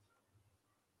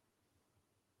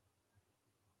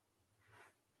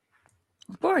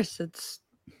 Of course, it's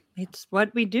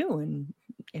what we do, and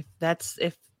if that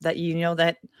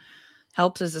that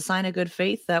helps as a sign of good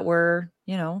faith that we're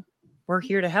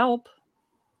here to help.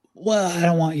 Well, I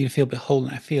don't want you to feel beholden.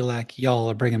 I feel like y'all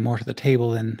are bringing more to the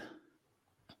table than.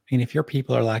 I mean, if your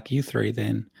people are like you three,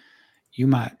 then you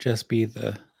might just be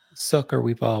the sucker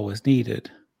we've always needed.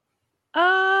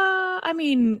 I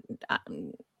mean,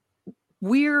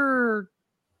 we're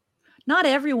not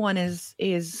everyone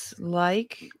is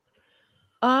like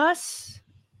us,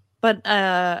 but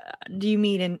do you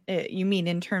mean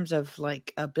in terms of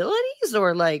like abilities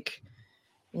or like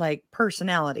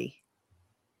personality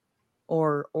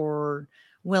or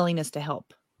willingness to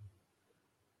help?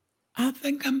 I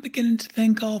think I'm beginning to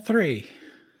think all three.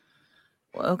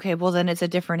 Okay, well then it's a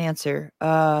different answer,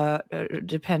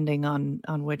 depending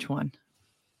on which one.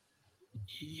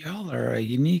 Y'all are a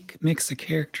unique mix of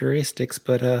characteristics,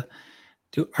 but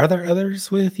are there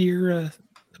others with your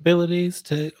abilities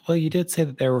to? Well, you did say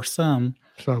that there were some.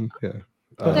 Some, yeah.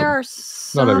 There are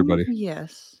some. Not everybody.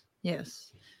 Yes.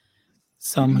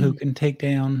 Some who can take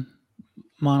down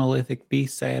monolithic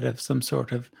beasts out of some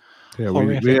sort of. Yeah,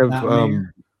 we have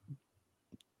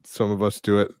some of us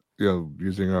do it,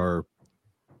 using our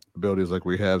abilities like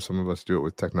we have. Some of us do it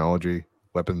with technology,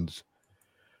 weapons.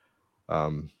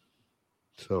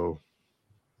 So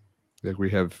like we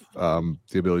have the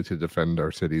ability to defend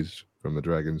our cities from the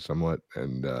dragons somewhat,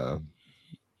 and I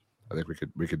think we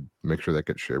could make sure that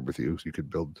gets shared with you, so you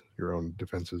could build your own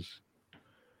defenses.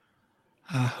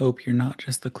 I hope you're not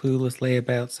just the clueless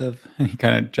layabouts of. And he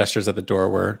kind of gestures at the door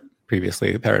where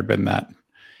previously there had been that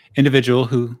individual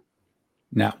who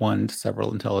not won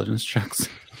several intelligence checks.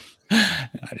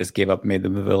 I just gave up and made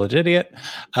them a village idiot.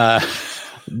 I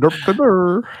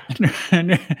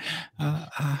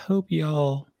hope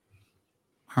y'all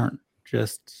aren't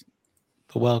just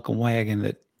the welcome wagon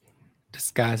that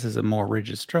disguises a more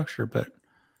rigid structure, but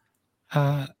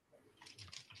I'm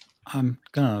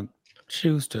gonna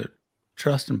choose to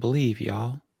trust and believe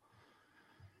y'all.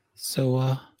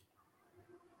 So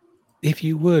if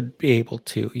you would be able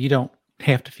to, you don't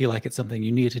have to feel like it's something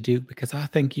you need to do, because I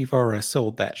think you've already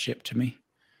sold that ship to me.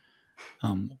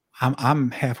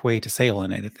 I'm halfway to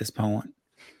sailing it at this point.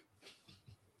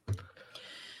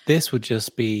 This would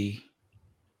just be,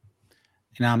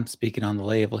 and I'm speaking on the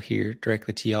level here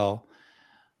directly to y'all,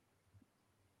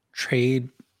 trade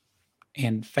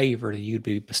and favor that you'd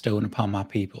be bestowing upon my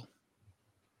people.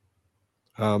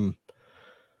 Yeah,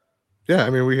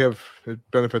 I mean, it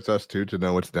benefits us too to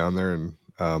know what's down there, and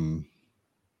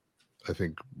I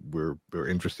think we're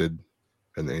interested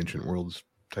in the ancient world's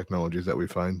technologies that we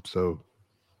find. So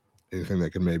anything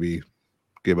that can maybe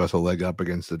give us a leg up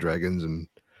against the dragons and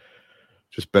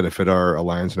just benefit our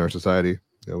alliance and our society,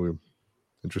 we're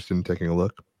interested in taking a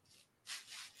look.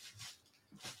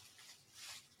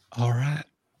 All right.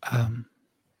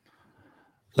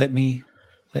 Let me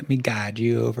guide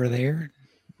you over there.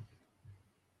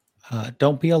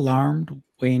 Don't be alarmed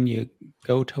when you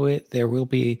go to it. There will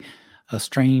be a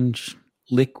strange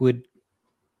liquid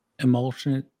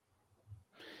emulsion.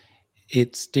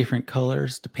 It's different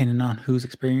colors depending on who's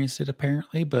experienced it,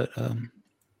 apparently. But it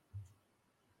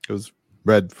was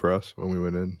red for us when we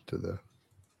went into the.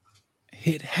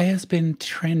 It has been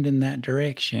trending that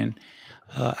direction.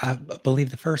 I believe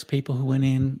the first people who went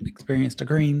in experienced a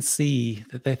green sea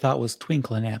that they thought was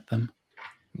twinkling at them.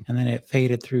 And then it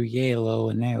faded through yellow,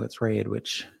 and now it's red,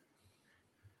 which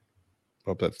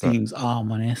hope that seems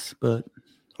ominous. But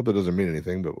hope that doesn't mean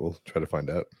anything, but we'll try to find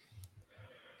out.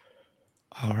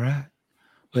 All right.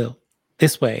 Well,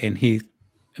 this way. And he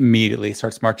immediately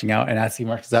starts marching out. And as he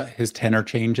marches out, his tenor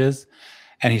changes.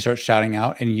 And he starts shouting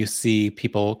out, and you see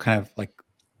people kind of like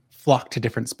flock to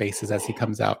different spaces as he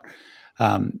comes out,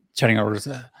 shouting out orders,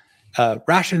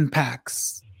 ration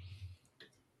packs,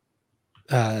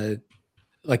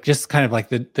 like just kind of like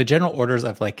the general orders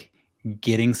of like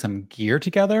getting some gear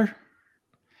together.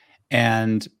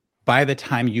 And by the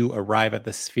time you arrive at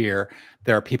the sphere,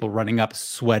 there are people running up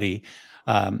sweaty,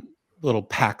 little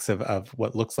packs of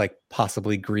what looks like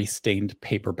possibly grease-stained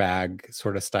paper bag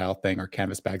sort of style thing, or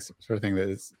canvas bags sort of thing that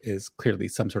is clearly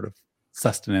some sort of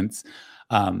sustenance.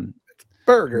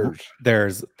 Burgers.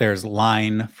 There's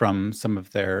line from some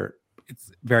of their.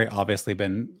 It's very obviously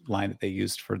been line that they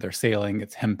used for their sailing.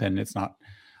 It's hempen. It's not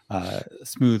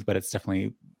smooth, but it's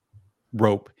definitely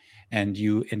rope. And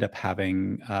you end up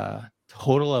having a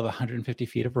total of 150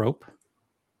 feet of rope.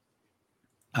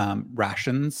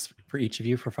 Rations for each of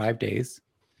you for 5 days,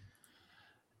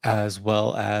 as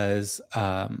well as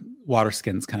water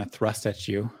skins kind of thrust at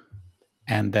you,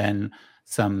 and then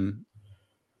some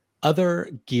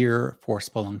other gear for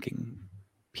spelunking,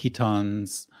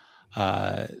 pitons,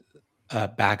 a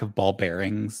bag of ball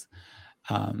bearings,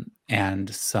 and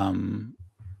some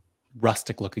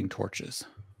rustic-looking torches.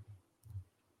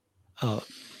 I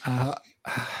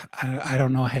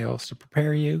don't know how else to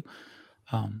prepare you.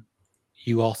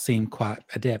 You all seem quite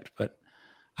adept, but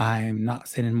I'm not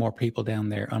sending more people down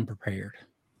there unprepared.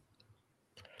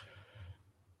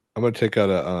 I'm gonna take out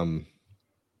a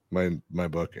my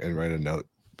book and write a note,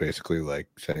 basically like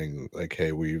saying like,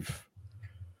 hey, we've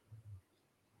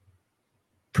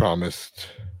promised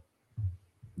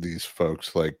these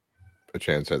folks like a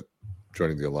chance at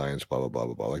joining the alliance, blah blah blah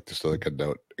blah blah. Like just like a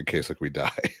note in case like we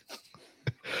die.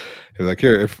 And like,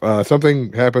 here, if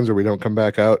something happens or we don't come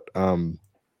back out,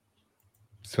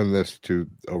 send this to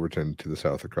Overton to the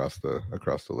south across the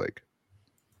lake,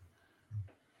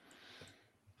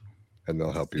 and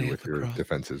they'll help you with your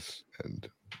defenses. And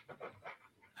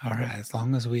all right, as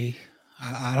long as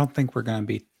I don't think we're going to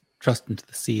be trusting to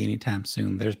the sea anytime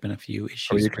soon. There's been a few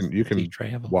issues. I mean, you can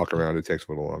walk around. It takes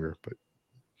a little longer, but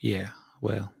yeah,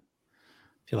 well,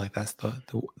 I feel like that's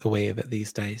the way of it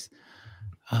these days.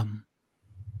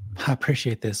 I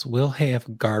appreciate this. We'll have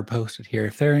a guard posted here.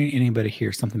 If there ain't anybody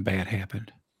here, something bad happened.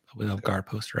 We'll have a guard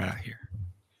posted out here.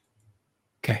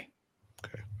 Okay.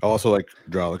 I'll also like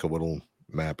draw like a little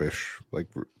map-ish, like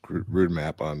rude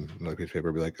map on like piece of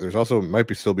paper. Be like, there's also might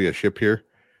still be a ship here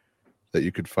that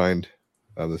you could find.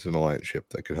 This is an alliance ship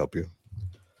that could help you.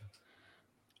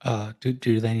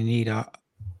 Do they need?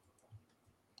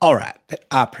 All right,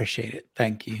 I appreciate it.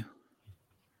 Thank you.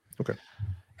 Okay.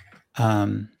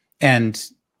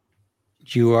 And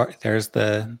there's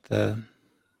the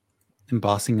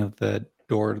embossing of the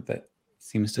door that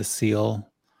seems to seal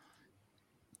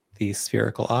the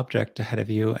spherical object ahead of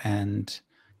you, and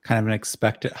kind of an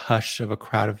expectant hush of a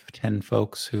crowd of 10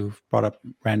 folks who've brought up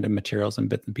random materials and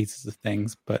bits and pieces of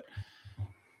things, but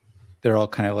they're all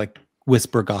kind of like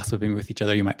whisper gossiping with each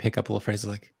other. You might pick up a little phrases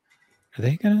like, are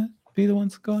they gonna be the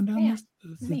ones going down this?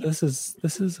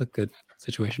 This is a good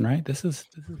situation, right? This is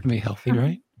gonna be healthy,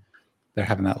 right? They're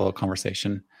having that little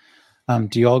conversation.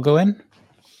 Do you all go in?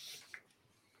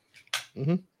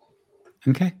 Mm-hmm.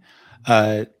 Okay.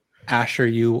 Asher,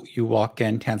 you walk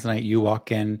in. Tanzanite, you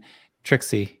walk in.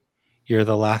 Trixie, you're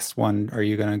the last one. Are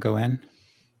you going to go in?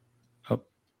 Oh,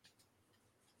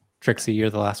 Trixie, you're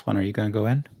the last one. Are you going to go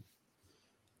in?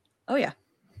 Oh, yeah.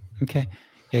 Okay.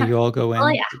 Yeah, you all go in. Oh,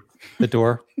 yeah. The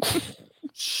door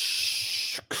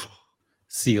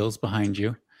seals behind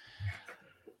you.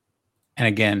 And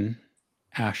again,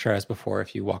 Asher, as before,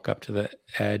 if you walk up to the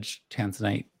edge,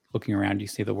 Tanzanite, looking around, you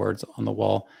see the words on the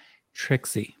wall.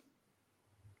 Trixie,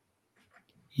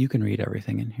 you can read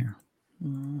everything in here.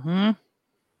 Mm-hmm.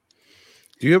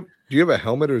 Do you have a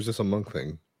helmet, or is this a monk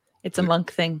thing? It's a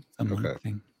monk thing. A monk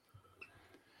thing.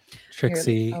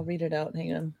 Trixie, here, I'll read it out.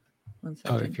 Hang on. 1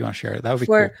 second. Oh, if you want to share it, that would be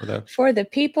cool for the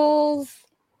peoples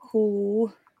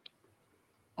who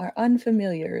are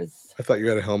unfamiliars. I thought you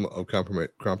had a helmet of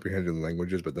comprehending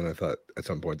languages, but then I thought at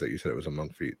some point that you said it was a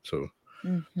monk feat. So,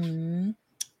 let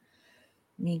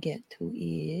me get to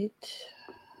it.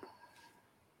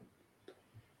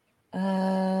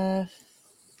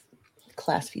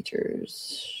 Class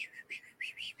features.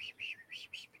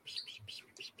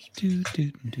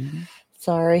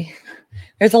 Sorry,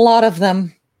 there's a lot of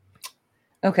them.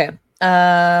 Okay.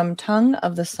 Tongue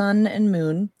of the sun and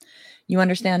moon. You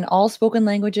understand all spoken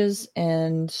languages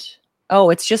and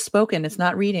it's just spoken. It's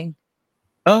not reading.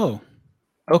 Oh,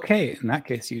 okay. In that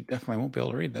case, you definitely won't be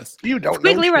able to read this. You don't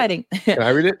quickly writing. Can I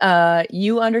read it?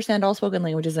 You understand all spoken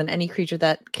languages, and any creature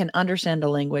that can understand a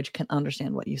language can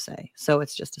understand what you say. So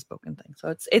it's just a spoken thing.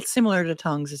 So it's similar to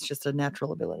tongues. It's just a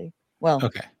natural ability. Well,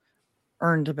 Okay.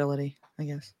 earned ability, I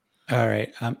guess. All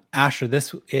right. Asher,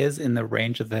 this is in the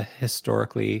range of the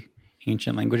historically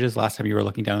ancient languages. Last time you were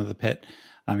looking down at the pit,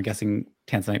 I'm guessing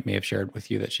Tanzanite may have shared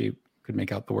with you that she could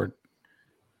make out the word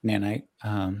nanite.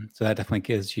 So that definitely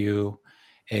gives you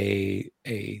a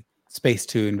space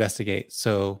to investigate.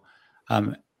 So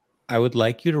I would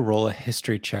like you to roll a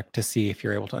history check to see if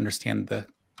you're able to understand the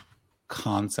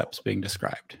concepts being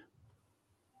described.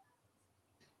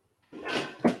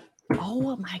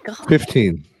 Oh my god.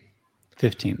 15.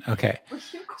 15. Okay.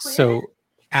 So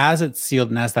as it's sealed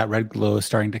and as that red glow is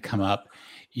starting to come up,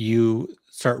 you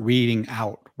start reading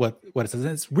out what it says.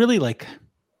 And it's really like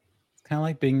kind of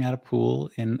like being at a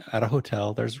pool at a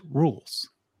hotel. There's rules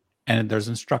and there's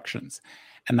instructions,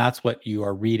 and that's what you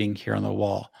are reading here on the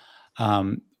wall.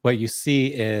 What you see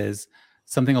is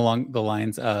something along the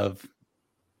lines of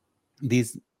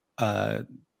these.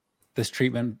 This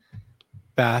treatment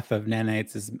bath of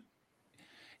nanites is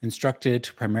instructed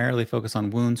to primarily focus on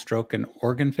wound, stroke, and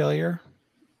organ failure.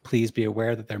 Please be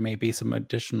aware that there may be some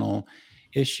additional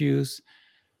issues.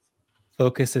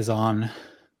 Focus is on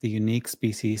the unique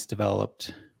species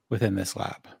developed within this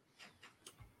lab.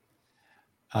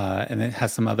 And it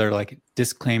has some other like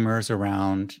disclaimers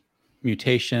around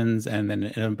mutations and then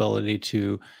an inability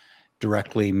to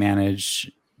directly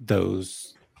manage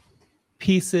those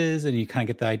pieces. And you kind of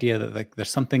get the idea that like there's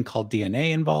something called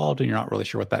DNA involved and you're not really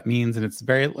sure what that means. And it's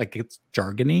very like it's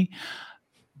jargony,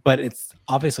 but it's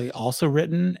obviously also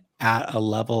written at a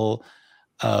level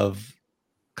of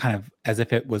kind of as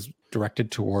if it was directed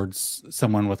towards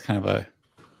someone with kind of a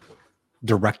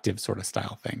directive sort of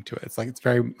style thing to it. It's like it's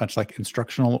very much like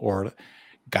instructional or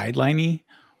guideliney.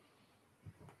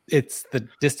 It's the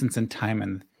distance and time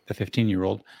and the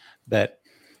 15-year-old that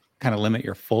kind of limit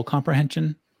your full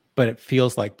comprehension, but it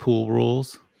feels like pool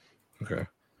rules. Okay.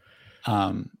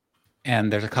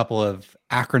 And there's a couple of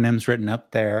acronyms written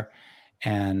up there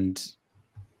and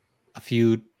a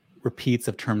few repeats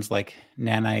of terms like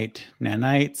nanite,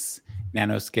 nanites,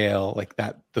 nanoscale, like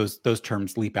that. Those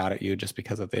terms leap out at you just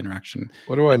because of the interaction.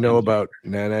 What do I know about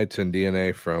nanites and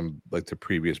DNA from like the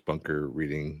previous bunker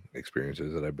reading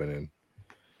experiences that I've been in?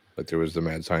 Like there was the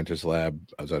mad scientist lab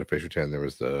outside of Fisherton. There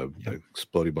was the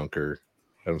exploding bunker.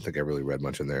 I don't think I really read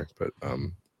much in there, but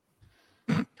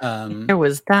there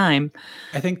was time.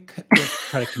 I think let's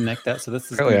try to connect that. So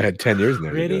this is apparently I had 10 years in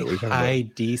there. Pretty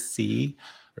high DC.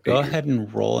 Go ahead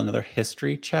and roll another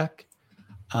history check.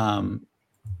 Let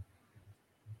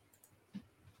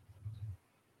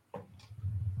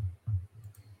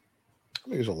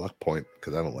me use a luck point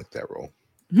because I don't like that roll.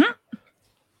 Mm-hmm.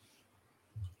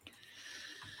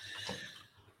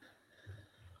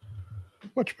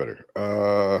 Much better.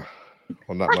 Well,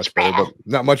 not much better, but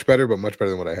not much better, but much better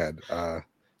than what I had.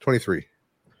 23.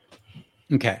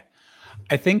 Okay.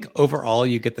 I think overall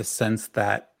you get the sense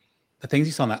that the things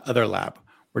you saw in that other lab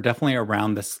were definitely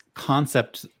around this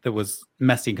concept that was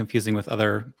messy and confusing with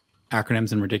other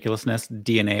acronyms and ridiculousness,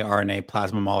 DNA, RNA,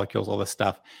 plasma molecules, all this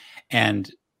stuff,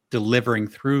 and delivering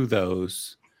through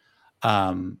those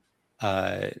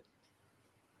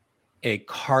a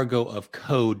cargo of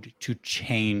code to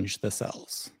change the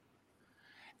cells.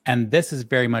 And this is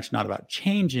very much not about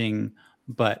changing,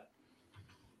 but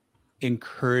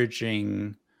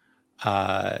encouraging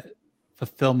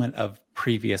fulfillment of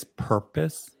previous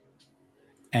purpose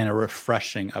and a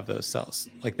refreshing of those cells.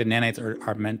 Like the nanites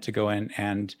are meant to go in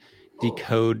and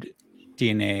decode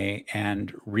DNA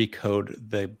and recode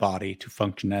the body to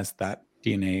function as that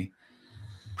DNA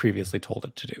previously told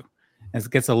it to do. As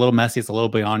it gets a little messy, it's a little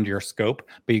beyond your scope,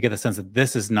 but you get the sense that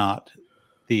this is not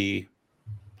the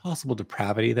possible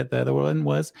depravity that the other one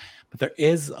was, but there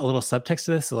is a little subtext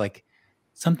to this. So like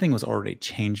something was already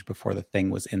changed before the thing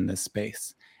was in this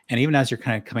space. And even as you're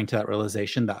kind of coming to that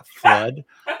realization, that flood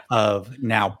of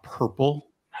now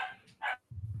purple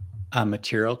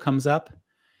material comes up,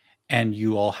 and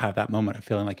you all have that moment of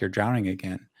feeling like you're drowning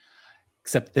again.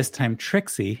 Except this time,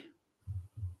 Trixie,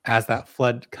 as that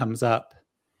flood comes up,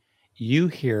 you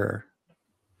hear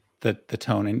the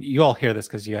tone, and you all hear this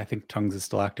because I think tongues is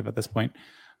still active at this point.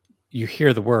 You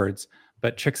hear the words,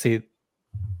 but Trixie,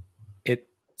 it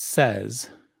says,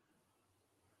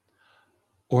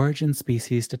 origin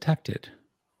species detected.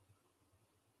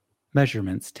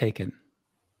 Measurements taken.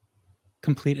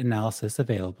 Complete analysis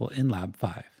available in Lab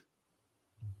 5.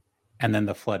 And then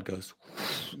the flood goes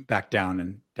back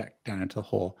down into the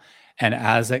hole. And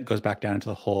as it goes back down into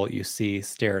the hole, you see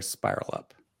stairs spiral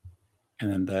up.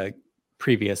 And then the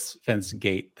previous fenced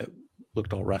gate that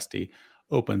looked all rusty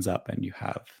opens up, and you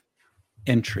have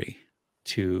entry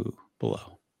to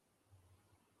below.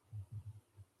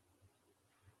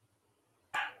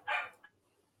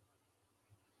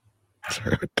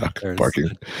 Sorry, dog There's barking.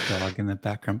 a dog in the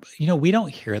background. We don't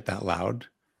hear it that loud.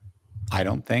 I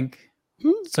don't think.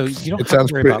 So you don't have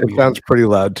to worry about it sounds pretty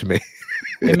loud to me.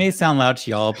 It may sound loud to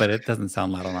y'all, but it doesn't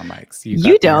sound loud on our mics.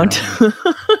 You don't.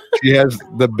 She has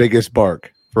the biggest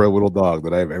bark for a little dog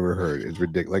that I've ever heard. It's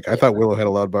ridiculous. Like I thought Willow had a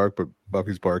loud bark, but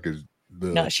Buffy's bark is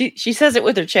No, she says it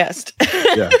with her chest.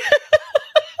 Yeah.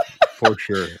 For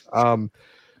sure.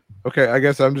 Okay, I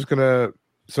guess I'm just gonna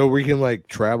so we can like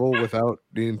travel without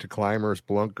needing to climb or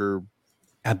splunk or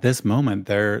at this moment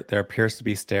there appears to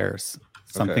be stairs.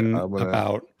 Something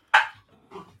about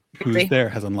who's there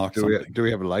has unlocked something. Do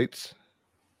we have lights?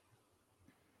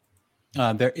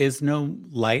 There is no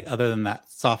light other than that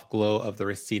soft glow of the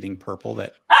receding purple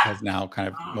that has now kind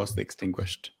of mostly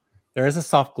extinguished. There is a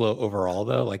soft glow overall,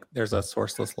 though. Like there's a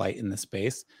sourceless light in the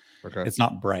space. Okay. It's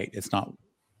not bright. It's not,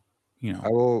 I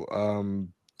will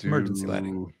do emergency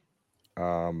lighting.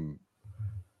 I'm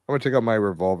gonna take out my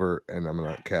revolver and I'm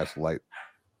gonna cast a light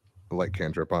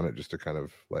cantrip on it just to kind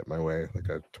of light my way like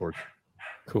a torch.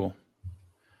 Cool.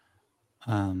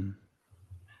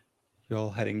 You're all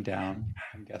heading down,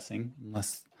 I'm guessing,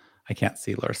 unless I can't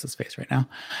see Larissa's face right now.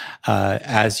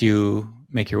 As you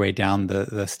make your way down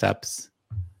the steps,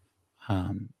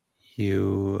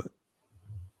 you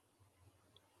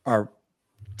are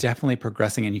definitely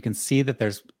progressing, and you can see that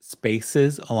there's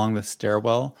spaces along the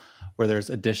stairwell where there's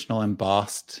additional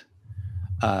embossed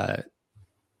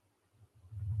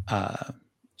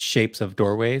shapes of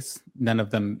doorways. None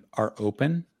of them are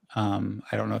open. I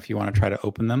don't know if you want to try to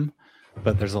open them,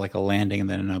 but there's like a landing and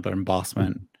then another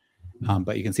embossment.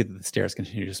 But you can see that the stairs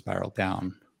continue to spiral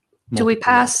down. Do we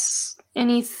pass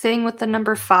anything with the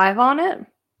number 5 on it?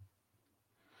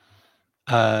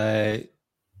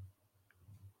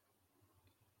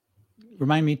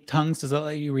 Remind me, tongues, does that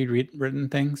let you read written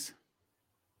things?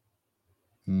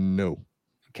 No.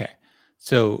 Okay.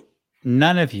 So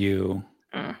none of you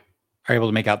are able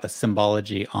to make out the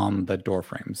symbology on the door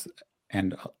frames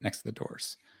and next to the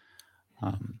doors.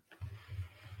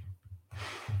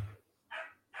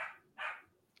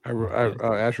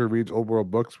 Asher reads Old World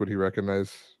books. Would he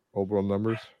recognize Old World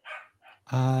numbers?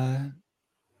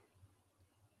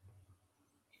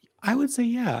 I would say,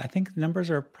 yeah. I think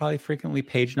numbers are probably frequently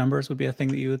page numbers would be a thing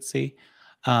that you would see.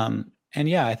 And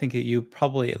yeah, I think that you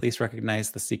probably at least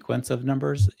recognize the sequence of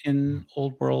numbers in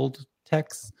Old World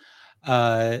texts.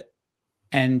 And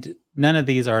none of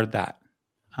these are that.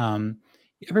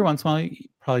 Every once in a while,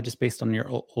 probably just based on your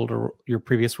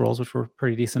previous roles, which were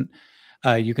pretty decent,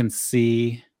 you can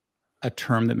see a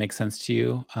term that makes sense to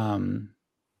you.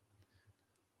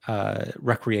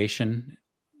 Recreation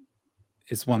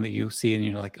is one that you see and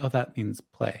you're like, oh, that means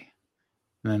play.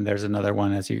 And then there's another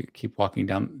one as you keep walking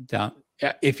down,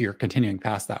 if you're continuing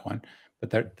past that one.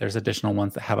 But there's additional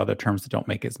ones that have other terms that don't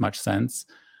make as much sense,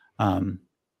 that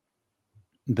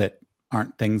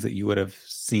aren't things that you would have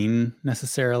seen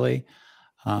necessarily.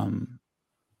 And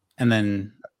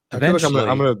then eventually, I feel like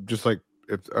I'm gonna just like,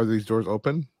 are these doors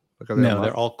open? Like, no,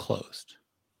 they're all closed.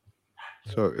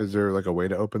 So is there like a way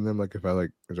to open them? Like if I is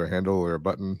there a handle or a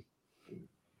button?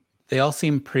 They all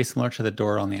seem pretty similar to the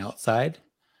door on the outside.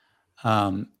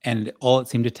 And all it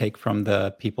seemed to take from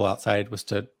the people outside was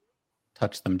to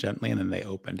touch them gently and then they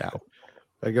opened out.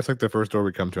 I guess like the first door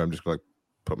we come to, I'm just going to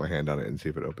put my hand on it and see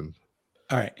if it opens.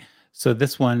 All right. So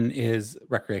this one is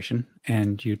recreation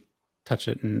and you touch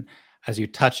it. And as you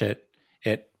touch it,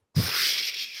 it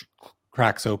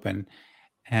cracks open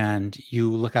and you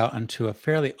look out onto a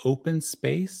fairly open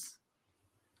space.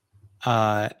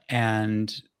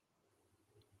 And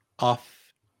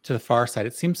off to the far side,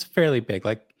 it seems fairly big,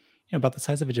 like about the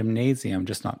size of a gymnasium,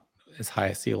 just not as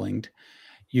high ceilinged.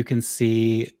 You can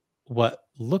see what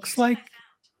looks like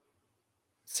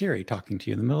Siri talking to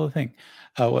you in the middle of the thing.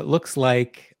 What looks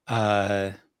like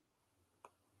the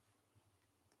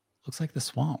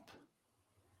swamp.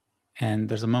 And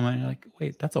there's a moment you're like,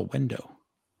 wait, that's a window.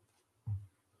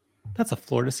 That's a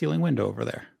floor-to-ceiling window over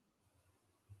there.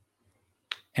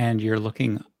 And you're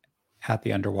looking at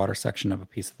the underwater section of a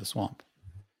piece of the swamp.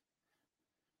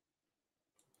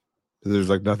 There's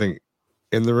like nothing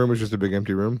in the room. It's just a big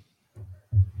empty room.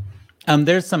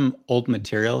 There's some old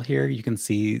material here. You can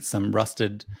see some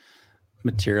rusted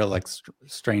material, like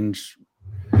strange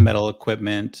metal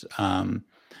equipment.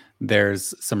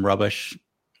 There's some rubbish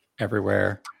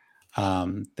everywhere.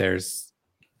 There's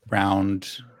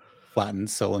round, flattened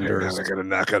cylinders. I gotta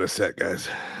knock out a set, guys.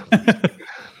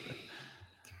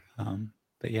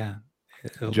 But yeah,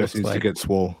 it Jess needs like... to get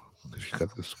swole. She's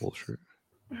got this swole shirt.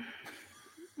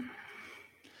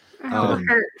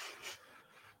 Hurt.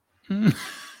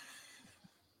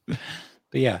 But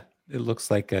yeah, it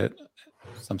looks like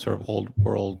some sort of old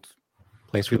world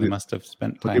place where they must have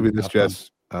spent I'll time. give you this,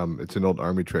 Jess. It's an old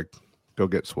army trick. Go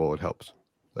get swole. It helps.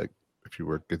 Like if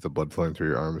you get the blood flowing through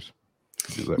your arms.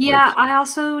 Yeah, I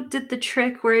also did the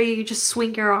trick where you just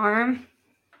swing your arm.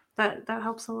 That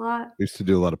helps a lot. We used to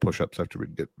do a lot of push-ups after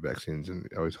we'd get vaccines, and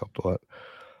it always helped a lot.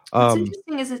 What's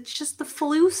interesting is it's just the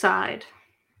flu side.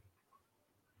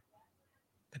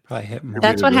 They probably hit more.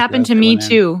 That's what happened to me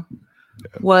too. Yeah.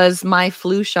 Was my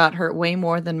flu shot hurt way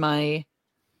more than my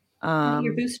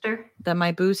your booster. Than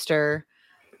my booster.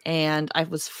 And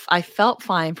I felt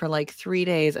fine for like 3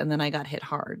 days and then I got hit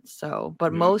hard. So,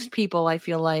 but most people, I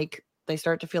feel like they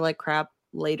start to feel like crap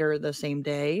later the same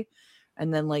day.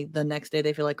 And then like the next day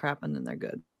they feel like crap and then they're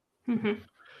good. Mm-hmm.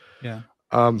 Yeah.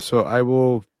 So I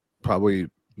will probably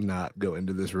not go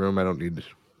into this room. I don't need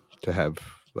to have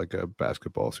like a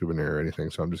basketball souvenir or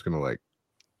anything. So I'm just going to like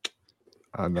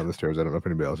down the stairs. I don't know if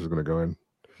anybody else is going to go in.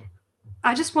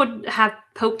 I just would have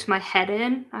poked my head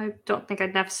in. I don't think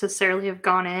I'd necessarily have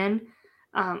gone in.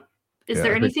 Is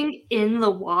there anything in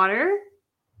the water,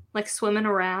 like swimming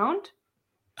around?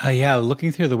 Yeah,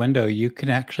 looking through the window, you can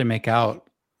actually make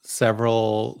out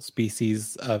several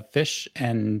species of fish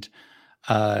and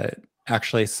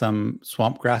actually some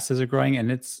swamp grasses are growing.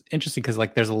 And it's interesting because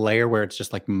like there's a layer where it's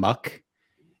just like muck.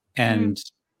 And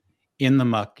in the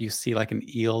muck, you see like an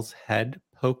eel's head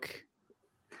poke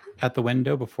at the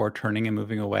window before turning and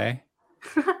moving away.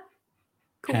 Cool.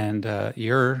 And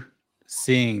you're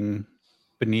seeing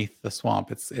beneath the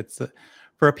swamp. It's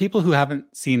for people who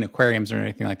haven't seen aquariums or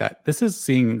anything like that. This is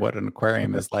seeing what an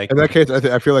aquarium is like. In that case,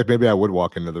 I feel like maybe I would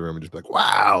walk into the room and just be like,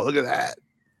 "Wow, look at that!"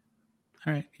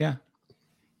 All right, yeah.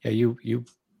 You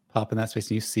pop in that space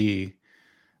and you see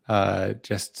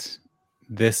just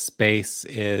this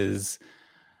space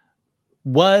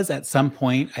was at some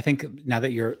point. I think now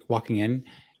that you're walking in.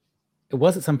 It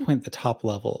was at some point the top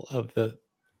level of the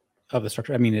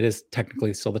structure. I mean, it is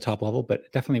technically still the top level, but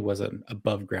it definitely was an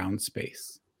above ground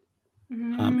space.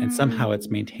 And somehow it's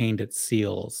maintained its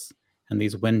seals, and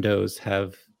these windows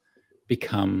have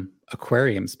become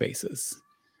aquarium spaces.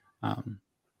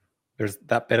 There's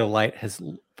that bit of light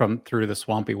from through the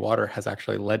swampy water has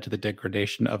actually led to the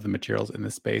degradation of the materials in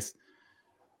this space.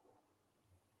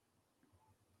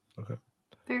 Okay.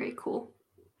 Very cool.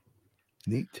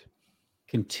 Neat.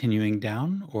 Continuing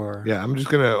down, or I'm just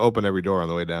gonna open every door on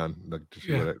the way down, like to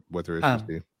see what there is to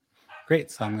see.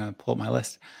 Great. So I'm gonna pull up my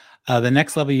list. The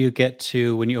next level you get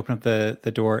to when you open up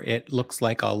the door, it looks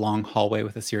like a long hallway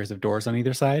with a series of doors on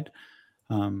either side.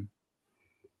 Oh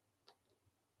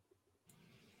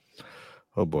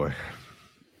boy,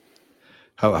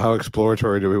 how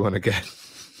exploratory do we want to get?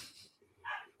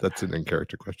 That's an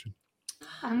in-character question.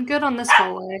 I'm good on this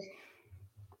hallway.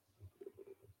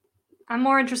 I'm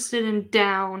more interested in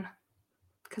down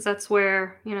because that's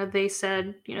where, they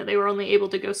said, they were only able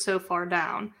to go so far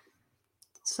down.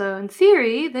 So in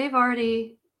theory, they've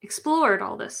already explored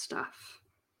all this stuff.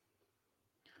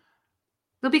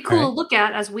 They'll be cool to look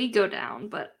at as we go down,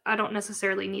 but I don't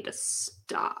necessarily need to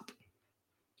stop.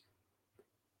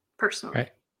 Personally.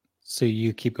 Right. So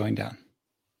you keep going down.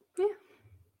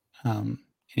 Yeah.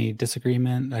 Any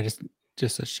disagreement?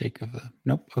 Just a shake of the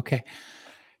nope. Okay.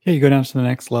 Yeah, you go down to the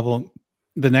next level.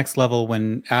 The next level,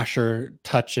 when Asher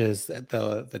touches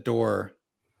the door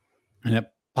and it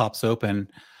pops open,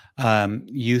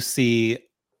 you see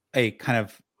a kind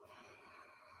of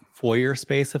foyer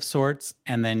space of sorts.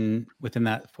 And then within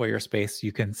that foyer space,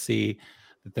 you can see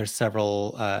that there's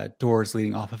several doors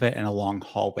leading off of it and a long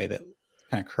hallway that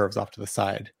kind of curves off to the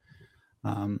side.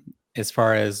 As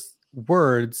far as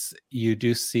words, you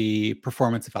do see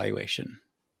performance evaluation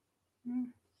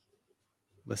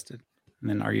listed. And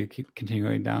then are you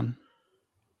continuing down?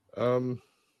 I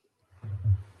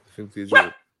think these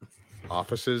are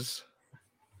offices,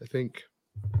 I think.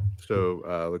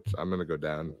 So I'm going to go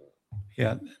down.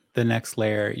 Yeah. The next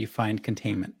layer you find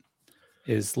containment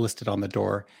is listed on the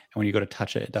door. And when you go to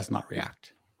touch it, it does not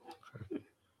react.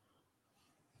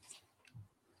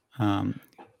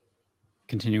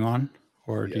 Continue on,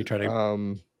 or do you try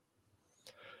to?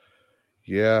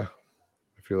 Yeah,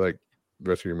 I feel like the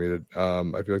rest of you are muted.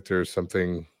 I feel like there's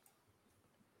something.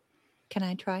 Can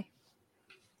I try?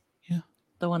 Yeah.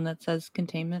 The one that says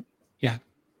containment. Yeah.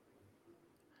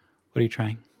 What are you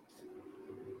trying?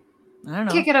 I don't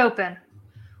know. Kick it open.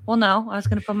 Well, no, I was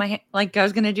gonna put my hand. Like I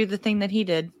was gonna do the thing that he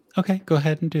did. Okay, go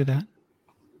ahead and do that.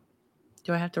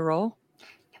 Do I have to roll?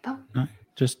 No,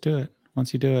 just do it.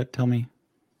 Once you do it, tell me.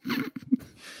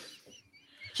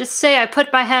 Just say I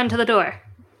put my hand to the door.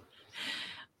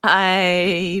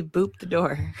 I booped the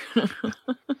door.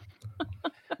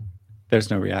 There's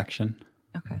no reaction.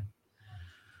 Okay.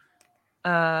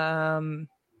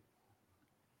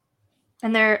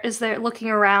 And is there looking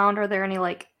around? Are there any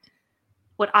like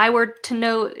what I were to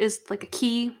note is like a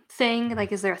key thing?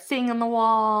 Like, is there a thing on the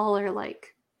wall or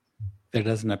like? There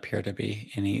doesn't appear to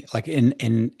be any. Like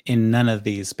in none of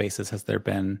these spaces has there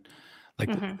been like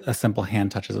a simple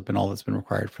hand touch has been all that's been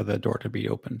required for the door to be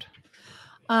opened.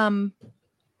 How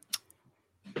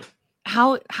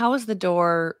is the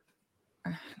door?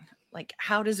 Like,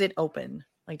 how does it open?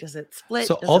 Like, does it split?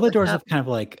 So all the doors have kind of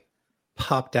like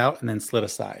popped out and then slid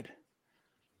aside,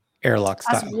 airlock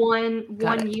style. As one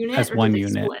unit. As one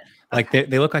unit. Split? Like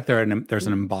they look like there's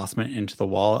an embossment into the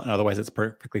wall, and otherwise it's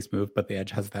perfectly smooth. But the edge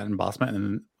has that embossment, and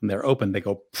then when they're open, they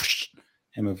go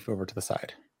and move over to the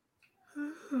side.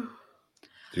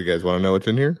 Do you guys want to know what's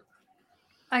in here?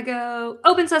 I go,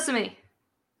 open sesame.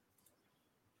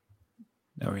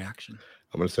 No reaction.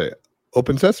 I'm going to say,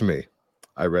 open sesame.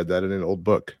 I read that in an old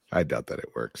book. I doubt that it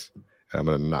works. And I'm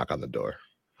going to knock on the door.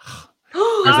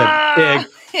 There's a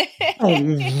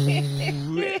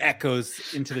big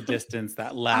echoes into the distance,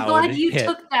 that loud I'm glad you hit.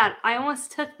 took that. I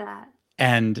almost took that.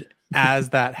 And as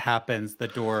that happens, the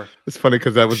door... It's funny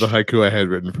because that was the haiku I had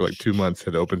written for like 2 months.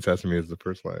 Had open sesame as the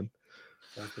first line.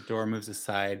 As the door moves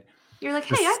aside, you're like,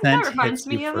 hey, that reminds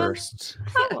me of first. A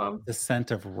poem. The scent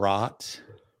of rot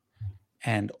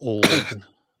and old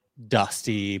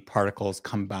dusty particles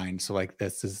combined. So like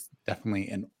this is definitely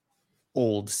an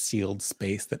old sealed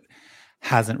space that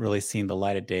hasn't really seen the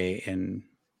light of day in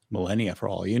millennia, for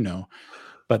all you know.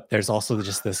 But there's also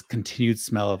just this continued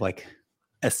smell of like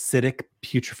acidic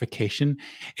putrefaction.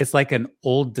 It's like an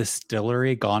old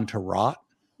distillery gone to rot.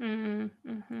 And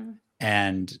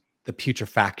the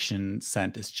putrefaction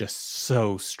scent is just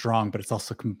so strong, but it's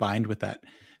also combined with that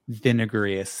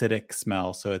vinegary acidic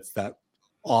smell. So it's that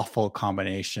awful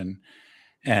combination.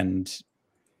 And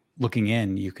looking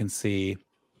in, you can see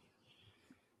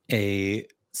a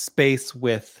space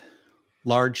with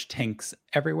large tanks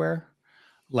everywhere,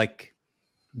 like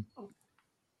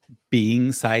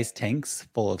being-sized tanks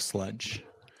full of sludge.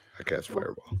 I cast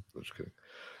fireball. I'm just kidding.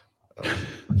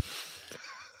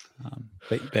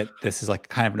 But this is like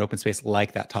kind of an open space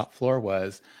like that top floor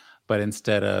was, but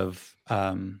instead of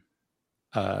an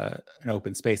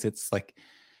open space, it's like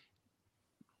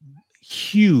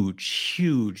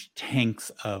huge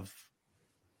tanks of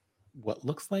what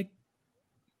looks like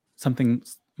something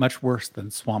much worse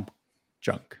than swamp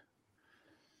junk.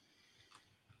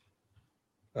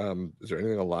 Is there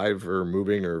anything alive or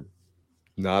moving or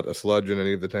not a sludge in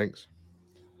any of the tanks?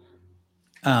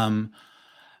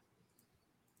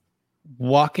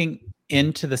 Walking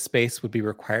into the space would be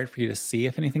required for you to see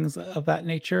if anything's of that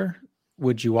nature.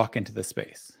 Would you walk into the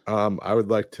space? I would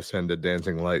like to send a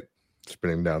dancing light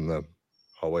spinning down the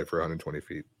hallway for 120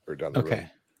 feet or down the road.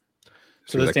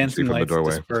 So those dancing lights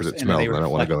disperse and they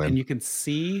reflect, and you can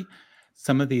see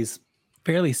some of these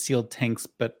fairly sealed tanks,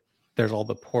 but there's all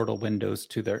the portal windows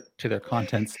to their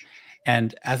contents.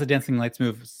 And as the dancing lights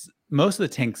move, most of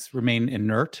the tanks remain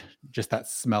inert. Just that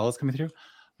smell is coming through.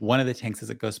 One of the tanks, as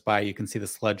it goes by, you can see the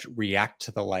sludge react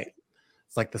to the light.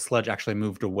 It's like the sludge actually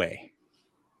moved away.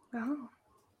 Oh.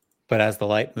 But as the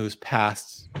light moves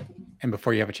past, and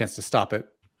before you have a chance to stop it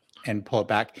and pull it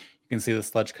back, you can see the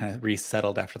sludge kind of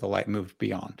resettled after the light moved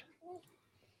beyond.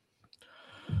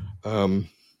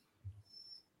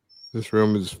 This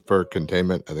room is for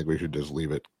containment. I think we should just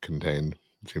leave it contained.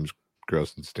 It seems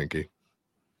gross and stinky.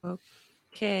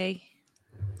 Okay.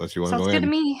 Unless you want to go in. Sounds good to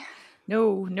me.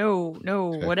 No.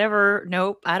 Okay. Whatever.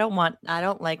 Nope. I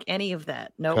don't like any of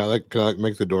that. Nope. Can I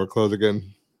make the door close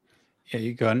again? Yeah,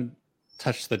 you go and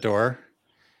touch the door,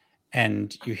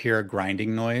 and you hear a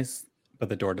grinding noise, but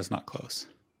the door does not close.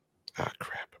 Ah,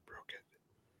 crap. I broke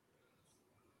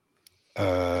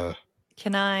it.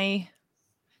 Can I...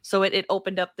 So it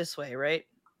opened up this way, right?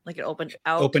 Like it opened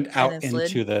out. Opened out and then slid?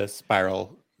 into the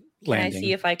spiral landing. Can I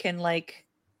see if I can like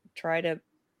try to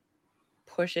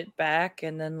push it back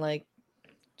and then like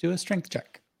do a strength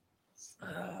check?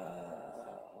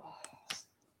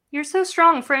 You're so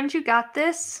strong, friend. You got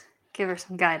this. Give her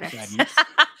some guidance.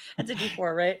 That's a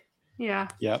D4, right? Yeah.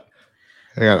 Yep.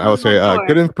 Hang on. I will say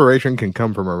good inspiration can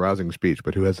come from a rousing speech,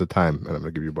 but who has the time? And I'm going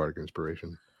to give you bardic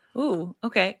inspiration. Ooh,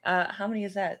 okay. How many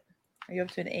is that? Are you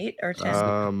up to an 8 or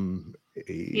 10?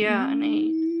 8. Yeah, an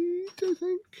 8.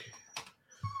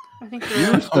 I think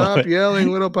you stop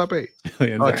yelling, little puppy.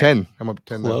 10. I'm up to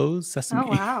 10 Close sesame. Oh,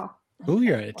 wow. Ooh,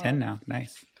 you're at 10 now.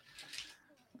 Nice.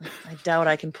 I doubt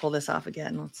I can pull this off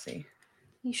again. Let's see.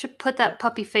 You should put that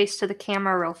puppy face to the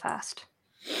camera real fast.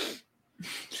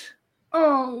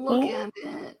 Oh, look at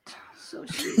it. So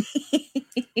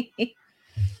sweet.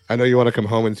 I know you want to come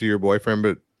home and see your boyfriend,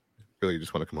 but really you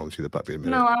just want to come home and see the puppy.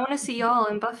 No, I want to see y'all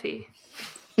and Buffy.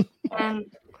 And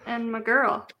And my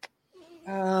girl.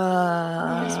 Miss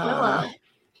Willow.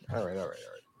 All right.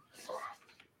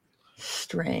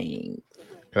 Strength.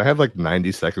 Can I have like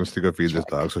 90 seconds to go feed this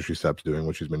dog so she stops doing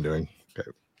what she's been doing? Okay.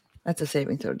 That's a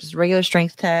saving throw. Just regular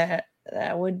strength test.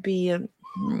 That would be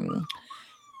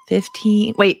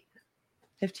 15. Wait.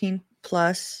 15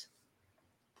 plus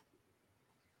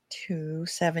 2,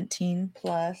 17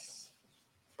 plus.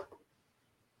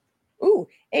 Ooh,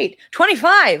 8.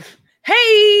 25.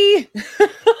 Hey!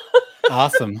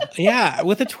 Awesome. Yeah,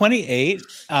 with a 28,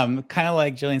 kind of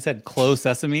like Jillian said, close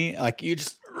sesame. Like you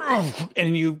just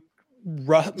and you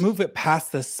move it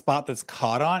past the spot that's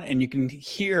caught on, and you can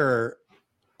hear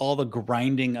all the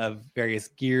grinding of various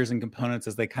gears and components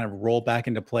as they kind of roll back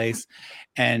into place.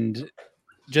 And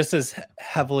just as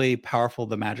heavily powerful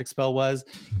the magic spell was,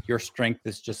 your strength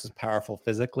is just as powerful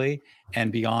physically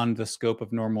and beyond the scope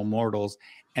of normal mortals.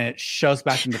 And it shoves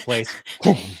back into place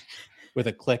with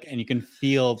a click, and you can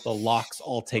feel the locks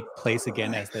all take place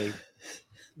again as they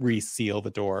reseal the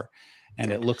door.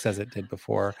 And it looks as it did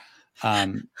before.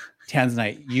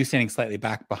 Tanzanite, you standing slightly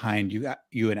back behind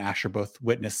you and Asher both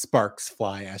witness sparks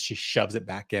fly as she shoves it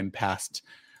back in past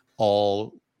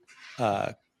all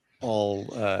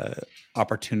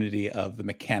opportunity of the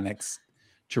mechanics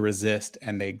to resist,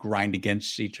 and they grind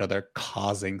against each other,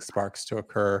 causing sparks to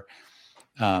occur.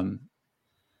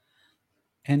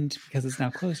 And because it's now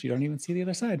closed, you don't even see the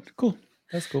other side. Cool.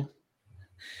 That's cool.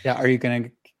 Yeah. Are you going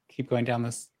to keep going down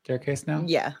the staircase now?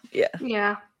 Yeah.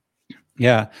 Yeah.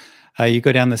 You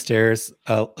go down the stairs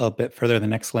a bit further. The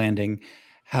next landing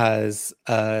has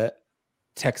a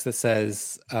text that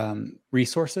says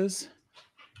resources.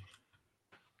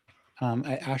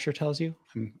 Asher tells you.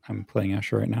 I'm playing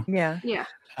Asher right now. Yeah.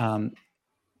 Hang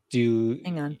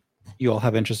on. You all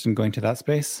have interest in going to that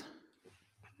space?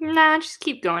 Nah, just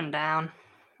keep going down.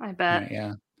 I bet. Right,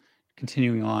 yeah.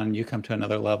 Continuing on, you come to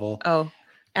another level. Oh,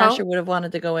 Asher would have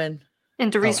wanted to go in.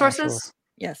 Into resources?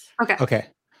 Yes. Okay.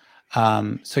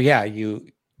 So yeah,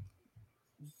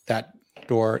 that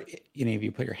door, any of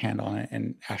you put your hand on it,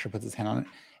 and Asher puts his hand on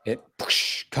it. It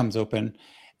comes open,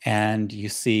 and you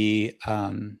see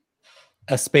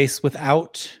a space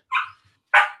without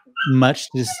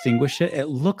much to distinguish it. It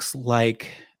looks like,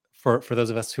 for those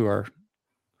of us who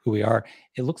we are,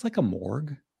 it looks like a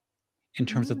morgue in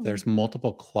terms of there's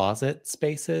multiple closet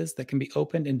spaces that can be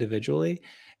opened individually,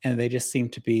 and they just seem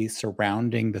to be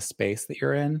surrounding the space that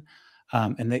you're in.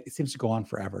 And it seems to go on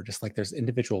forever, just like there's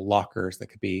individual lockers that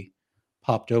could be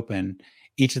popped open.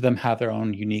 Each of them have their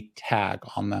own unique tag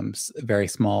on them, very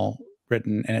small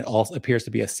written, and it also appears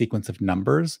to be a sequence of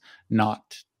numbers,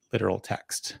 not literal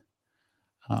text.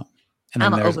 And then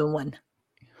I'm an open one.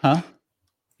 Huh?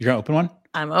 You're going to open one?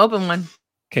 I'm an open one.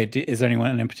 Okay. Is there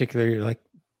anyone in particular you're like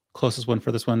closest one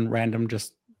for this one, random,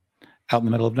 just out in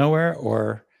the middle of nowhere?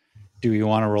 Or do you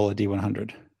want to roll a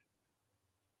D100?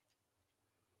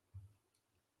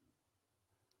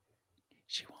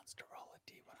 She wants to roll a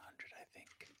D100, I think.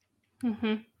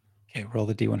 Mm-hmm. Okay, roll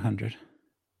the D100.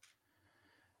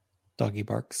 Doggy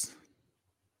barks.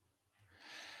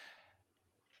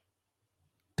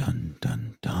 Dun,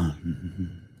 dun,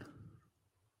 dun.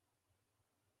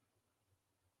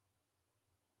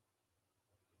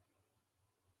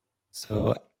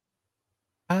 So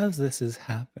as this is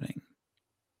happening,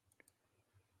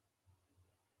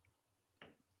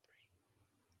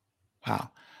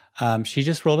 wow. She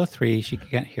just rolled a 3. She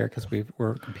can't hear because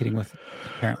we're competing with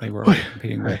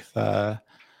a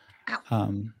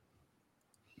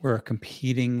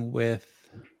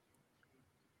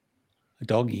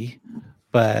doggy,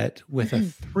 but with a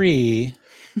 3,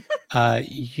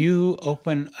 you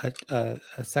open a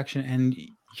section and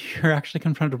you're actually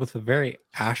confronted with a very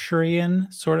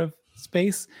Asherian sort of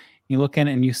space. You look in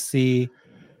and you see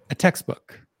a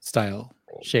textbook style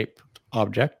shaped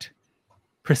object,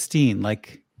 pristine,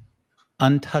 like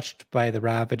untouched by the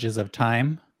ravages of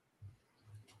time.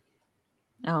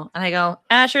 Oh, and I go,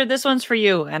 Asher, this one's for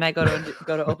you, and I go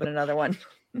to open another one.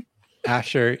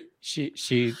 Asher,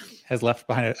 she has left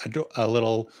behind a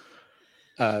little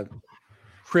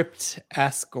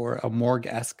crypt-esque or a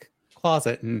morgue-esque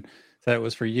closet and said it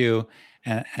was for you,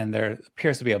 and there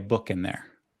appears to be a book in there.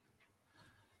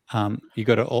 You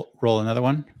go to roll another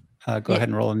one. Go ahead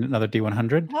and roll another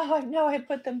D100. Oh no, I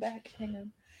put them back. Hang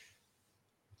on.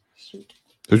 Shoot.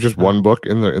 There's just one book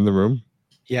in the room.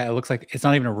 Yeah, it looks like it's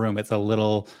not even a room. It's a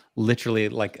little, literally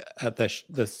like at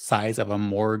the size of a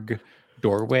morgue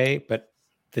doorway, but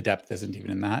the depth isn't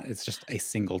even in that. It's just a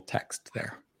single text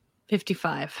there.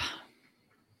 55.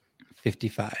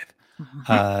 55.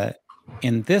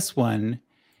 In this one,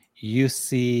 you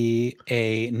see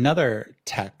another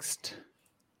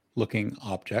text-looking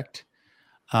object.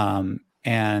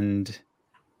 And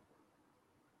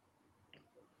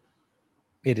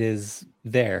it is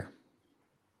there.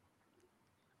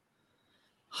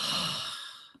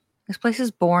 This place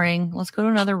is boring. Let's go to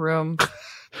another room.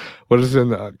 What is in?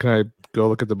 Can I go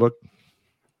look at the book?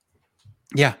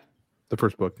 Yeah. The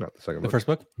first book, not the second book. The first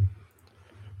book?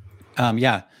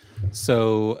 Yeah.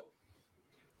 So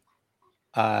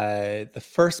the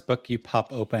first book you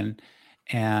pop open,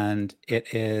 and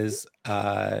it is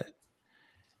a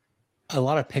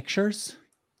lot of pictures.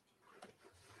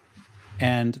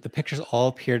 And the pictures all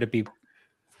appear to be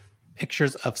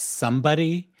pictures of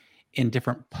somebody in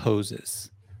different poses.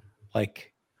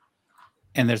 Like,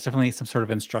 and there's definitely some sort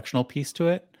of instructional piece to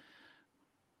it.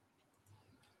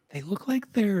 They look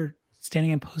like they're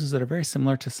standing in poses that are very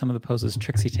similar to some of the poses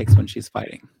Trixie takes when she's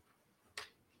fighting.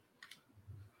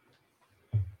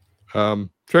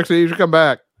 Trixie, you should come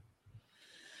back.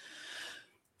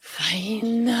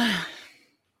 Fine.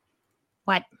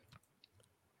 What?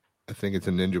 I think it's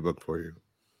a ninja book for you.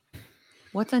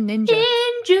 What's a ninja?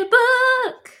 Ninja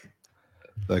book.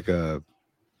 Like the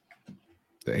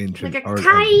ancient Like a art.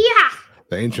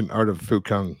 The ancient art of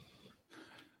Fukung.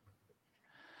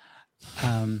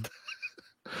 I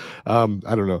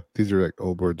don't know. These are like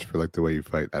old words for like the way you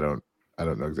fight. I don't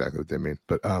know exactly what they mean,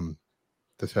 but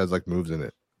this has like moves in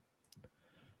it.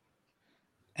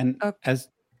 And as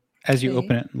you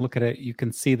open it and look at it, you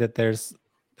can see that there's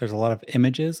a lot of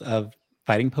images of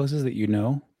fighting poses that you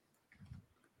know.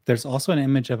 There's also an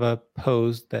image of a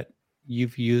pose that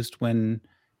you've used when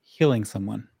healing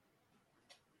someone.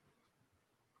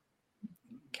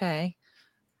 Okay.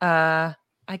 I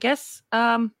guess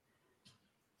I'll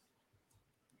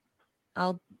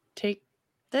take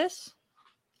this.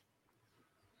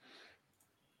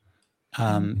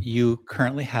 You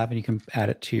currently have, and you can add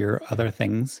it to your other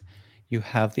things, you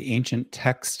have the ancient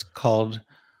text called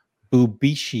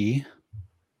Bubishi,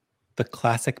 the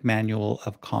classic manual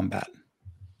of combat.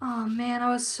 Oh man, I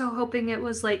was so hoping it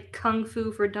was like Kung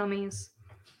Fu for Dummies.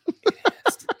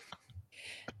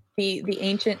 The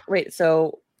ancient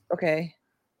okay.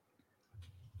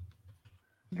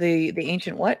 The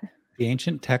ancient what? The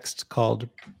ancient text called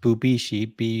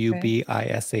Bubishi,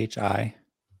 Bubishi.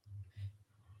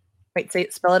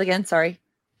 Wait, spell it again. Sorry.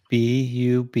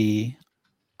 Bubishi.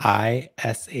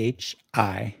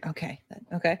 Okay.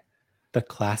 Okay. The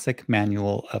classic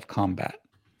manual of combat.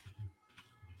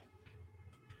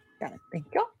 Got it. Thank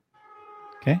you.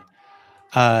 Okay.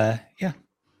 Yeah.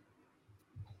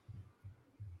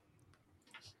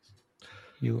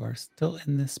 You are still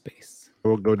in this space.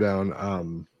 We'll go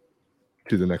down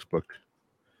to the next book.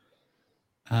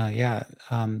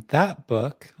 That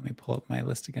book, let me pull up my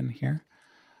list again here.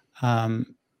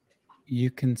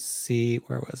 You can see,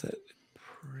 where was it?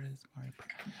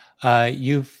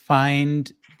 You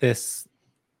find this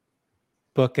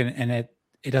book and it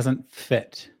doesn't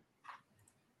fit.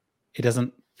 It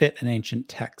doesn't fit an ancient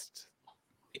text.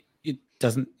 It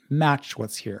doesn't match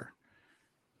what's here.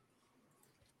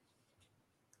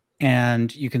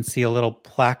 And you can see a little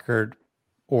placard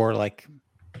or like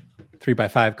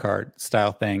 3x5 card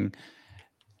style thing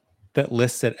that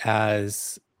lists it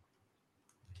as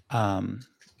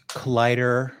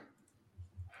Collider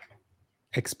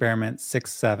Experiment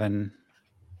 6-7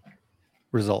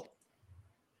 result.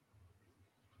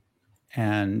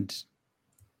 And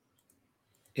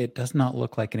it does not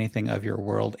look like anything of your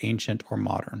world, ancient or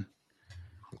modern.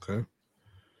 Okay.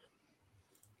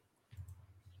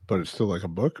 But it's still like a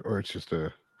book, or it's just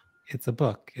a... It's a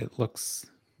book. It looks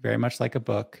very much like a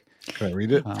book. Can I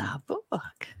read it? A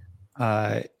book.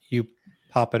 You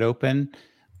pop it open.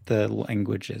 The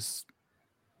language is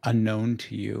unknown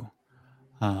to you.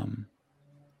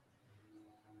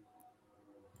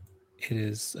 It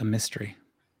is a mystery.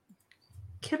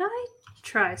 Can I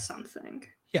try something?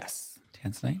 Yes,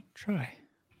 Tanzanite, try.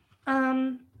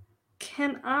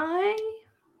 Can I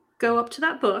go up to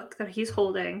that book that he's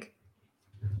holding?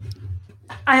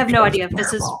 I have no idea if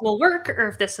this will work or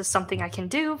if this is something I can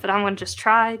do, but I'm going to just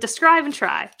try, describe and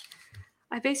try.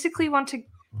 I basically want to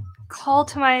call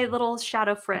to my little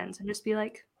shadow friends and just be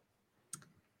like,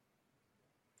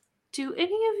 do any of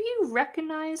you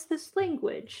recognize this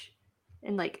language?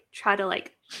 And like try to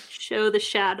like show the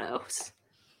shadows.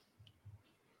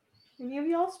 Any of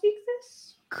y'all speak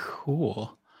this?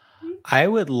 Cool. I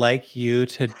would like you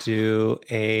to do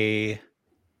a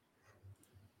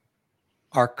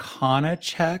Arcana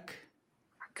check.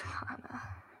 Arcana.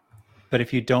 But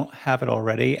if you don't have it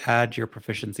already, add your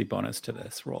proficiency bonus to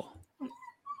this roll.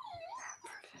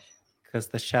 Because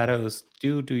the shadows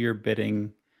do your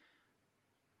bidding,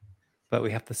 but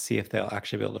we have to see if they'll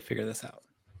actually be able to figure this out.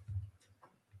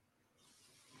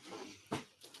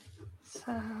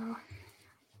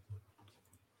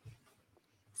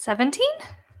 17?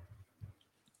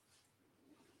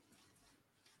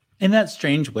 In that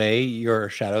strange way, your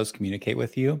shadows communicate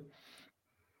with you.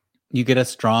 You get a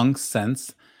strong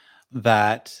sense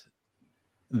that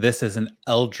this is an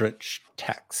eldritch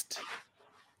text,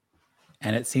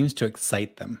 and it seems to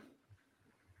excite them.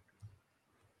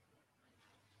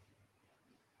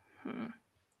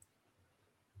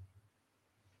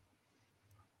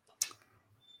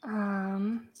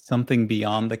 Something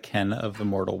beyond the ken of the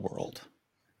mortal world.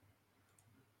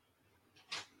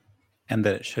 And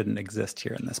that it shouldn't exist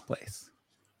here in this place.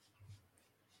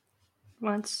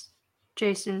 Once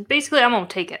Jason, basically, I'm gonna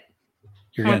take it.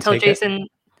 You're gonna tell Jason.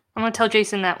 I'm gonna tell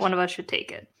Jason that one of us should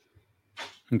take it.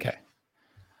 Okay.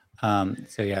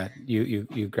 So yeah,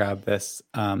 you grab this.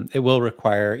 It will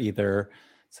require either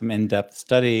some in-depth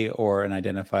study or an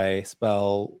identify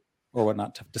spell or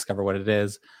whatnot to discover what it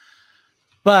is.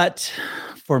 But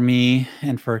for me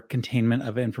and for containment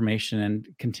of information and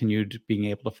continued being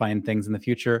able to find things in the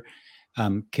future,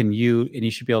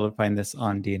 you should be able to find this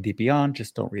on D&D Beyond,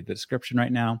 just don't read the description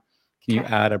right now. Can you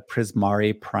add a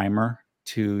Prismari primer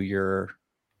to your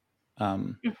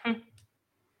so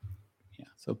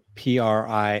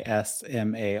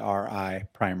Prismari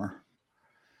primer.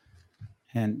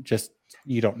 And just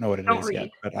you don't know what it is yet,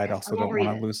 but I'd also don't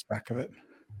want to lose track of it.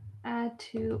 Add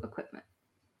to equipment.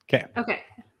 Okay.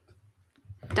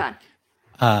 Done.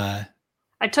 I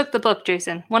took the book,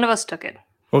 Jason. One of us took it.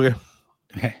 Okay.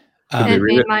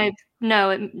 It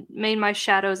made my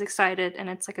shadows excited, and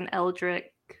it's like an eldritch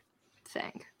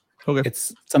thing. Okay.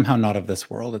 It's somehow not of this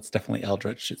world. It's definitely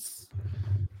eldritch. It's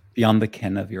beyond the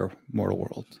ken of your mortal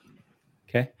world.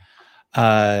 Okay.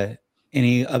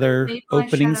 Any other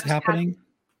openings happening?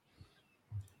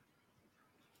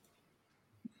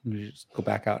 You just go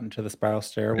back out into the spiral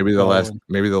stair. Maybe the last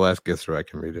Githra, I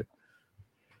can read it.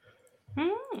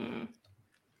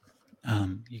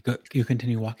 You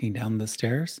continue walking down the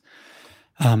stairs,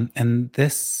 and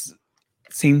this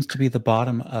seems to be the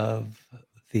bottom of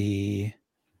the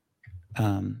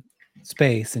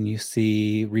space, and you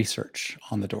see research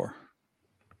on the door.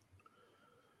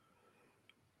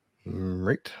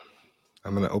 Right.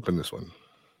 I'm going to open this one.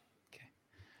 Okay.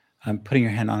 Putting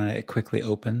your hand on it, it quickly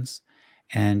opens,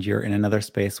 and you're in another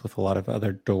space with a lot of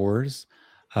other doors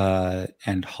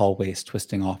and hallways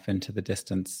twisting off into the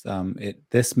distance.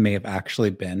 This may have actually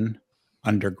been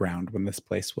underground when this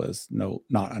place was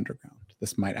not underground.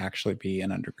 This might actually be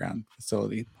an underground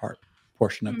facility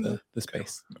portion of the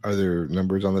space. Are there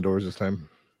numbers on the doors this time?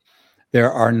 There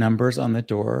are numbers on the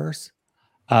doors.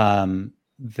 They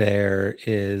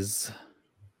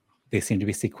seem to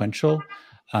be sequential.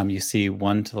 You see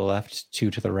 1 to the left,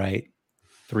 2 to the right,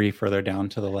 3 further down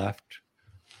to the left,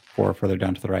 4 further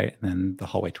down to the right, and then the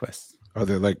hallway twists. Are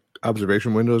there like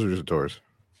observation windows or just doors?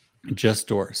 Just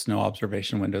doors, no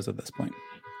observation windows at this point.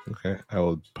 Okay, I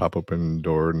will pop open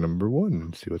door number 1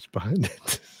 and see what's behind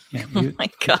it. Yeah, you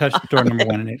touch door number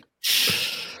 1 and it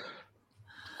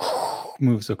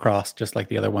moves across just like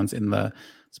the other ones in the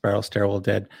spiral stairwell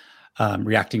did,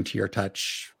 reacting to your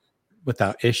touch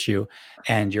without issue.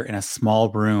 And you're in a small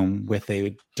room with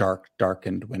a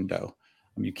darkened window.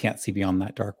 You can't see beyond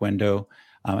that dark window.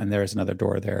 And there is another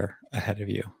door there ahead of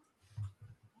you.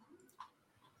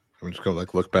 I'm just gonna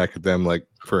look back at them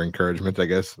for encouragement, I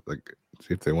guess.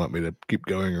 See if they want me to keep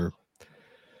going or.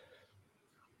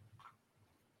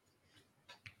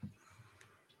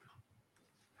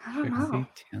 I don't know.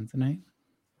 Tanzanite.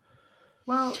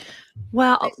 Well,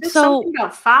 so something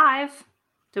about 5.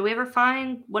 Did we ever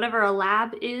find whatever a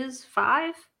lab is?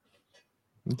 5?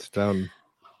 It's down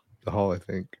the hall, I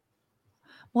think.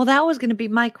 Well, that was going to be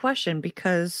my question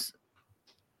because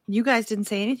you guys didn't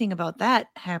say anything about that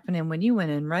happening when you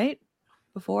went in, right?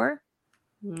 Before?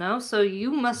 No, so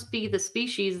you must be the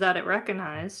species that it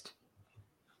recognized.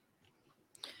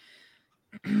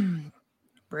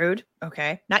 Brood?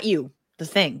 Okay. Not you. The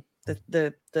thing.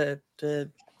 The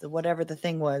whatever the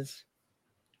thing was.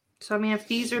 So, I mean, if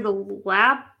these are the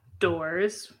lab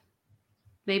doors,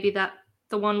 maybe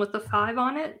the one with the 5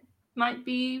 on it might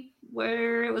be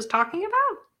where it was talking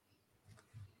about.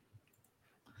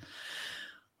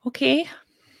 Okay.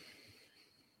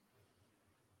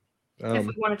 If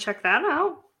we want to check that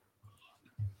out.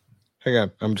 Hang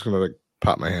on. I'm just going to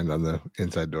pop my hand on the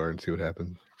inside door and see what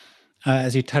happens.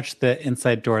 As you touch the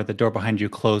inside door, the door behind you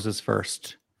closes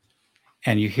first.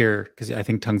 And you hear, because I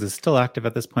think Tongues is still active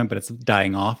at this point, but it's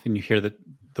dying off, and you hear the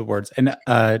words. And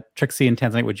Trixie and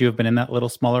Tanzanite, would you have been in that little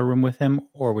smaller room with him,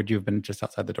 or would you have been just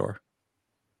outside the door?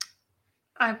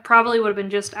 I probably would have been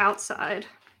just outside.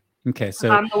 Okay, so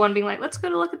I'm the one being like, let's go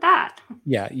to look at that.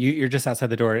 Yeah, you're just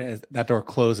outside the door. As that door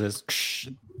closes,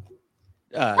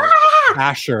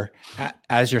 Asher,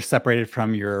 as you're separated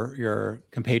from your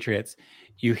compatriots,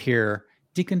 you hear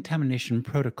decontamination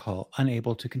protocol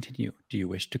unable to continue. Do you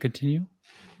wish to continue?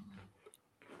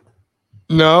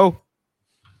 No.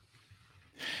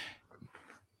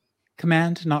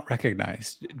 Command not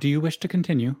recognized. Do you wish to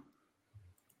continue?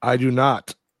 I do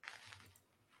not.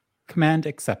 Command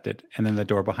accepted. And then the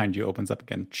door behind you opens up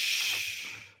again.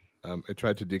 Shh. It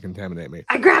tried to decontaminate me.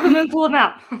 I grab him and pull him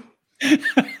out.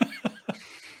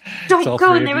 Don't So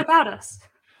go in there without us.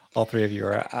 All three of you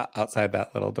are outside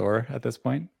that little door at this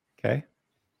point. Okay.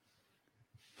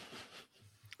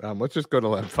 Let's just go to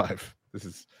lab 5. This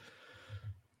is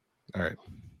all right.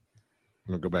 I'm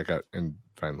gonna go back out and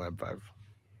find lab 5.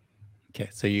 Okay,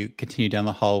 so you continue down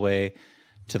the hallway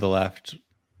to the left,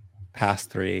 past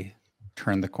 3,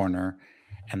 turn the corner,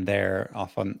 and there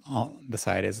off on the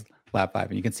side is lab 5,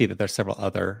 and you can see that there's several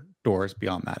other doors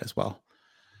beyond that as well.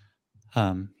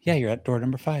 Yeah, you're at door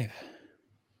number 5.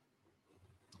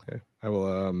 Okay, I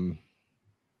will.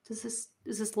 Is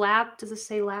this lab? Does this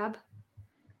say lab?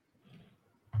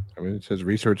 I mean, it says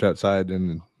research outside,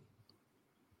 and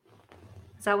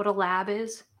Is that what a lab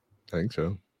is? I think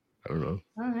so. I don't know.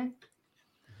 All right.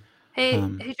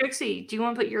 Hey, Trixie, do you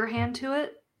want to put your hand to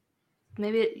it?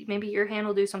 Maybe your hand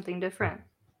will do something different.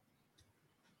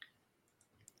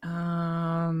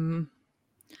 I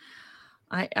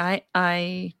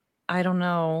don't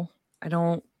know. I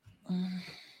don't.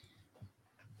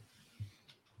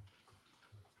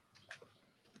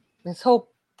 This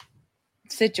whole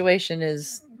situation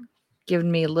is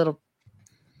giving me a little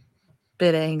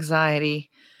bit of anxiety.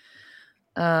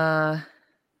 I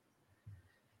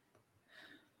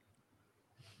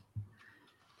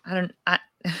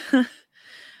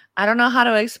don't know how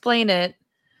to explain it.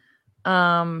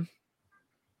 I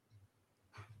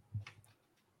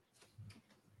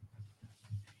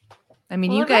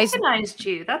mean, you guys recognized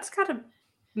you. That's gotta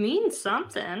mean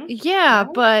something. Yeah,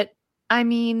 right? But I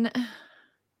mean,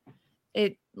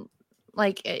 it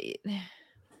like.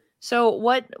 So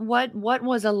what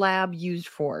was a lab used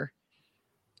for,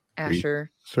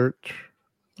 Asher?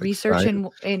 Research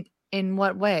in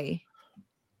what way?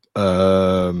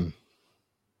 I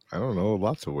don't know.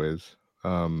 Lots of ways.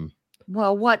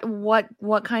 Well,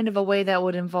 what kind of a way that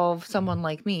would involve someone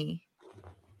like me?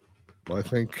 Well, I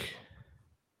think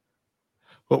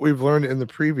what we've learned in the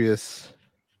previous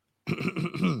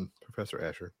Professor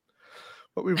Asher.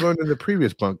 What we've learned in the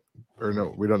previous or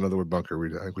no, we don't know the word bunker.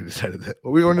 I think we decided that.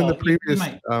 What we learned in the previous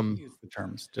use the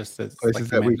terms just as places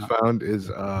that we found is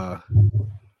that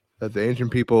the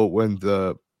ancient people, when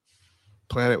the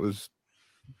planet was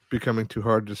becoming too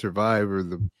hard to survive, or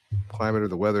the climate or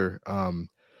the weather,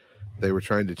 they were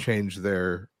trying to change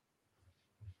their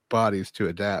bodies to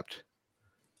adapt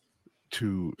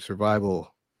to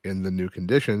survival in the new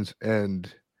conditions,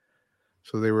 and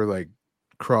so they were like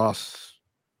cross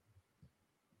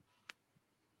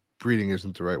breeding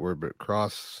isn't the right word, but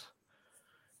cross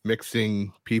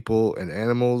mixing people and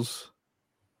animals.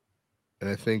 And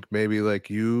I think maybe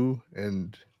like you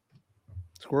and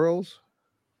squirrels.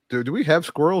 Do we have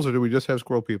squirrels, or do we just have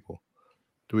squirrel people?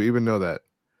 Do we even know that?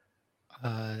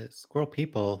 Squirrel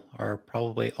people are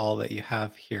probably all that you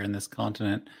have here in this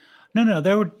continent. No,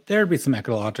 there would be some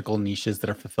ecological niches that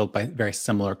are fulfilled by very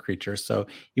similar creatures. So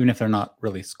even if they're not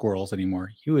really squirrels anymore,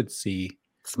 you would see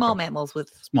small mammals that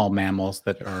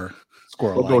are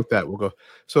squirrel-like. We'll go with that. We'll go.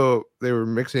 So they were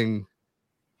mixing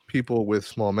people with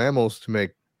small mammals to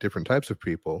make different types of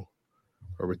people,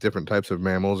 or with different types of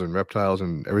mammals and reptiles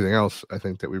and everything else, I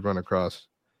think, that we've run across.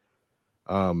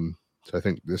 So I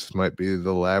think this might be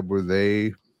the lab where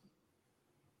they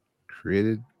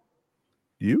created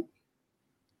you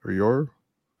or your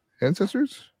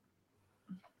ancestors.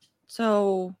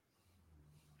 So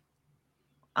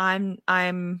I'm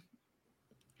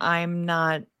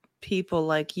not people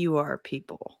like you are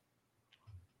people.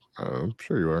 I'm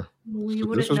sure you are. We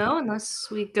wouldn't know unless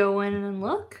we go in and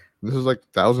look. This is like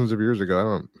thousands of years ago. I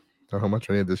don't know how much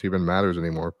any of this even matters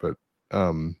anymore, but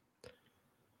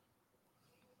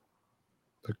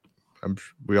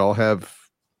we all have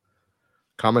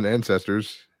common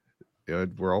ancestors.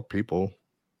 We're all people.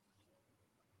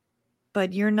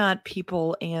 But you're not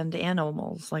people and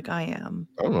animals like I am.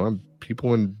 I don't know. I'm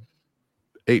people and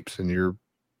apes, and you're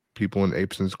people and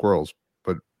apes and squirrels.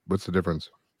 But what's the difference?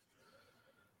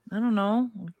 I don't know.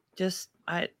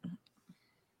 I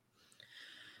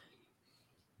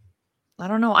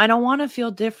don't know. I don't want to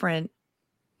feel different.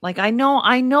 Like I know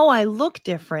I look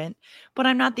different, but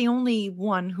I'm not the only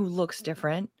one who looks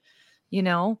different. I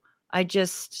don't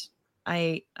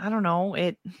know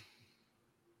it.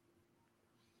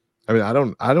 I mean, I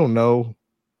don't know.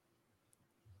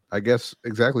 I guess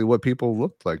exactly what people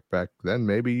looked like back then.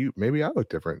 Maybe I look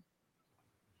different.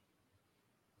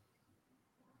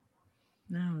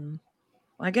 No.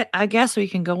 I guess we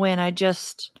can go in. I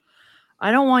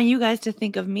don't want you guys to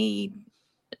think of me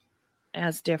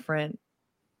as different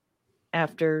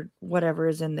after whatever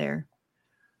is in there.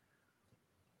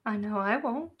 I know I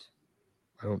won't.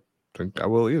 I don't think I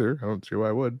will either. I don't see why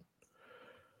I would.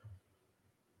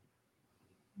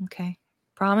 Okay.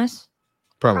 Promise?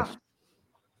 Promise. Do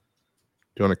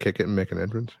you want to kick it and make an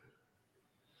entrance?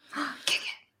 Kick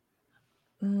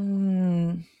it.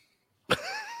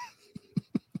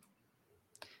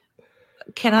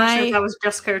 Can I'm not sure if that was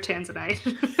Jessica or Tanzanite.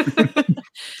 I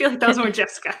feel like that was more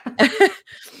Jessica.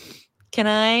 Can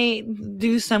I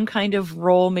do some kind of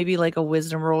roll, maybe like a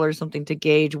wisdom roll or something, to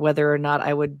gauge whether or not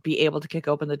I would be able to kick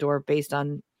open the door based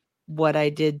on what I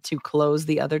did to close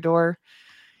the other door?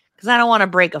 Because I don't want to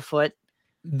break a foot.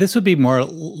 This would be more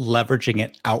leveraging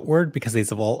it outward because these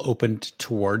have all opened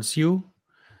towards you.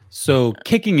 So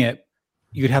kicking it,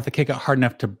 you'd have to kick it hard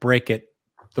enough to break it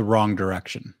the wrong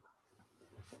direction.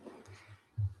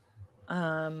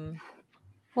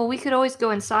 Well, we could always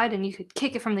go inside and you could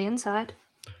kick it from the inside.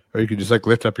 Or you could just like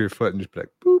lift up your foot and just be like,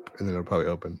 boop, and then it'll probably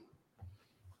open.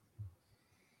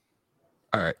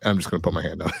 All right, I'm just going to put my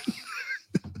hand on it.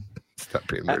 Stop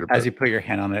being weird about As you put your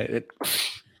hand on it,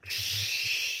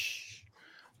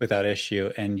 without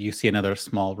issue, and you see another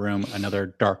small room,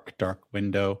 another dark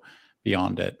window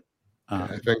beyond it.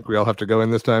 I think we all have to go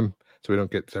in this time so we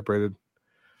don't get separated.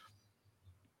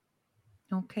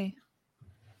 Okay.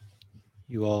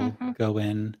 You all go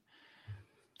in.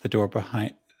 The door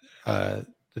behind, the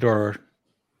door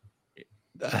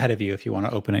ahead of you. If you want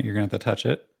to open it, you're going to have to touch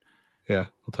it. Yeah,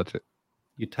 I'll touch it.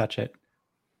 You touch it.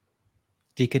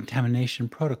 Decontamination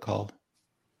protocol.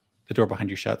 The door behind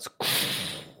you shuts.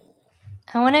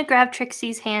 I want to grab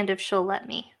Trixie's hand if she'll let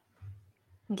me.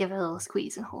 Give it a little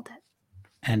squeeze and hold it.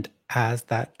 And as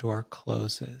that door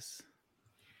closes,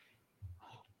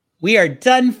 we are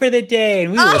done for the day,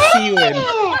 and we will see you in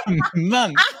a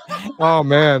month. Oh,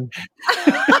 man.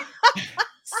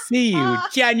 See you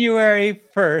January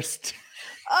 1st.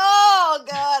 Oh,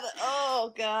 God.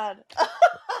 Oh, God.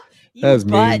 That's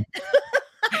mean.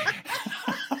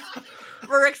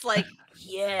 Rick's like,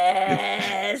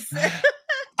 yes.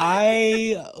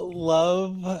 I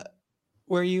love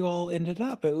where you all ended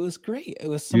up. It was great. It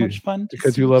was so much fun.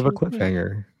 Because you love a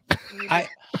cliffhanger.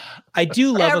 I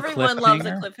do love Everyone a cliffhanger. loves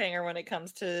a cliffhanger when it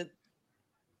comes to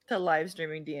live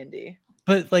streaming D&D.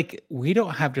 But like, we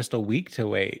don't have just a week to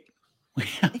wait.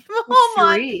 Oh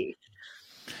my!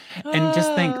 And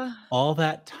just think, all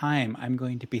that time, I'm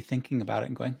going to be thinking about it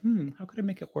and going, how could I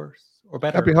make it worse or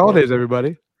better? Happy holidays,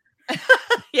 everybody.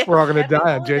 Yeah, we're all going to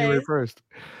die on January 1st.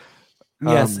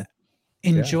 Yes.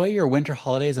 Enjoy your winter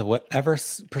holidays of whatever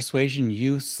persuasion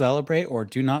you celebrate or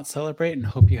do not celebrate, and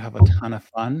hope you have a ton of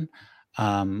fun.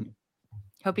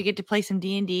 Hope you get to play some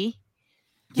D&D.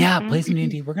 Yeah, play some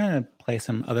D&D. We're going to play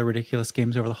some other ridiculous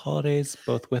games over the holidays,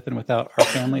 both with and without our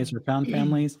families or found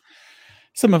families.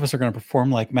 Some of us are going to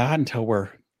perform like Matt until we're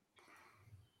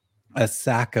a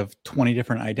sack of 20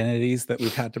 different identities that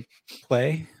we've had to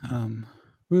play.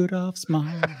 Rudolph's mom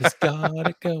has got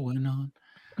it going on.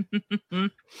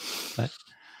 But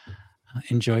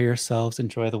enjoy yourselves.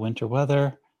 Enjoy the winter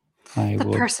weather.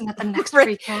 The person at the next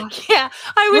recap. Yeah,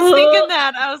 I was thinking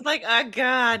that. I was like, oh,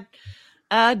 God.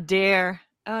 Oh, dear.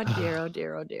 Oh, dear. Oh,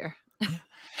 dear. Oh, dear.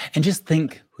 And just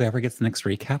think, whoever gets the next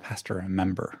recap has to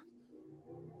remember.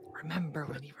 Remember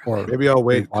when you Or remember. Maybe I'll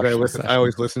wait. watch the session. I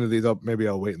always listen to these. Maybe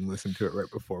I'll wait and listen to it right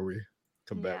before we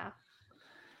come back.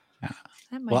 Yeah.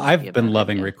 That might Well, not be a I've been bad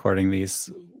loving idea. recording these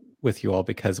with you all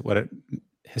because what it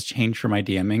has changed for my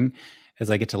DMing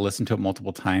is I get to listen to it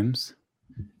multiple times,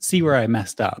 see where I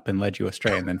messed up and led you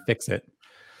astray, and then fix it.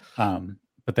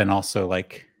 But then also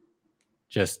like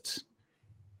just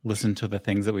listen to the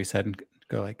things that we said and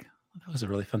go like, oh, that was a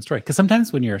really fun story. Because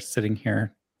sometimes when you're sitting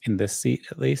here in this seat,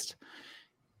 at least,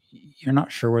 you're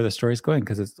not sure where the story's going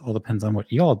because it all depends on what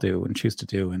you all do and choose to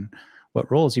do and what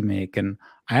roles you make. And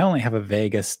I only have a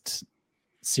vaguest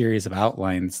series of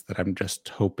outlines that I'm just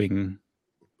hoping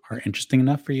are interesting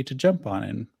enough for you to jump on.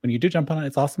 And when you do jump on it,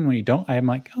 it's awesome. When you don't, I'm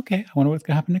like, okay, I wonder what's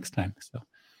going to happen next time. So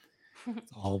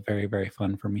it's all very, very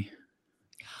fun for me.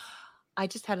 I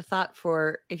just had a thought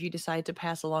for if you decide to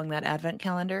pass along that advent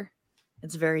calendar.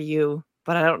 It's very you,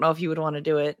 but I don't know if you would want to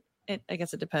do it. I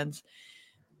guess it depends.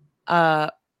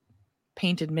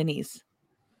 Painted minis.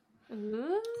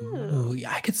 Ooh,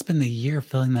 yeah, I could spend the year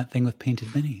filling that thing with painted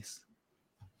minis.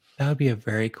 That would be a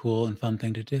very cool and fun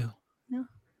thing to do. Yeah.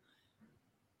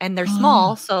 and they're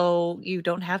small, so you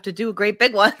don't have to do great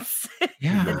big ones.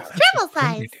 Yeah. It's travel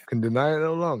size. Can deny it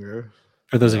no longer.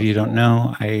 For those of you who don't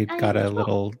know, I got a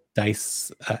little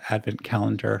dice advent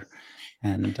calendar,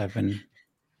 and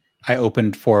I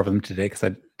opened 4 of them today because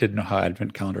I didn't know how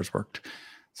advent calendars worked.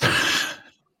 So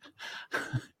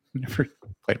never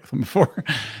played with them before.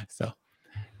 So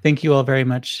thank you all very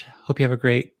much. Hope you have a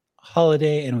great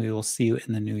holiday, and we will see you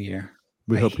in the new year.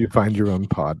 We hope you find your own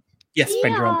pod. Yes,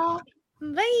 find your own pod.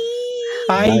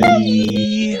 Bye.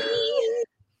 Bye.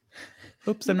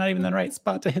 Oops, I'm not even in the right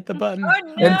spot to hit the button.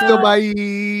 Oh, no. And so bye.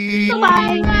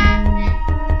 Bye.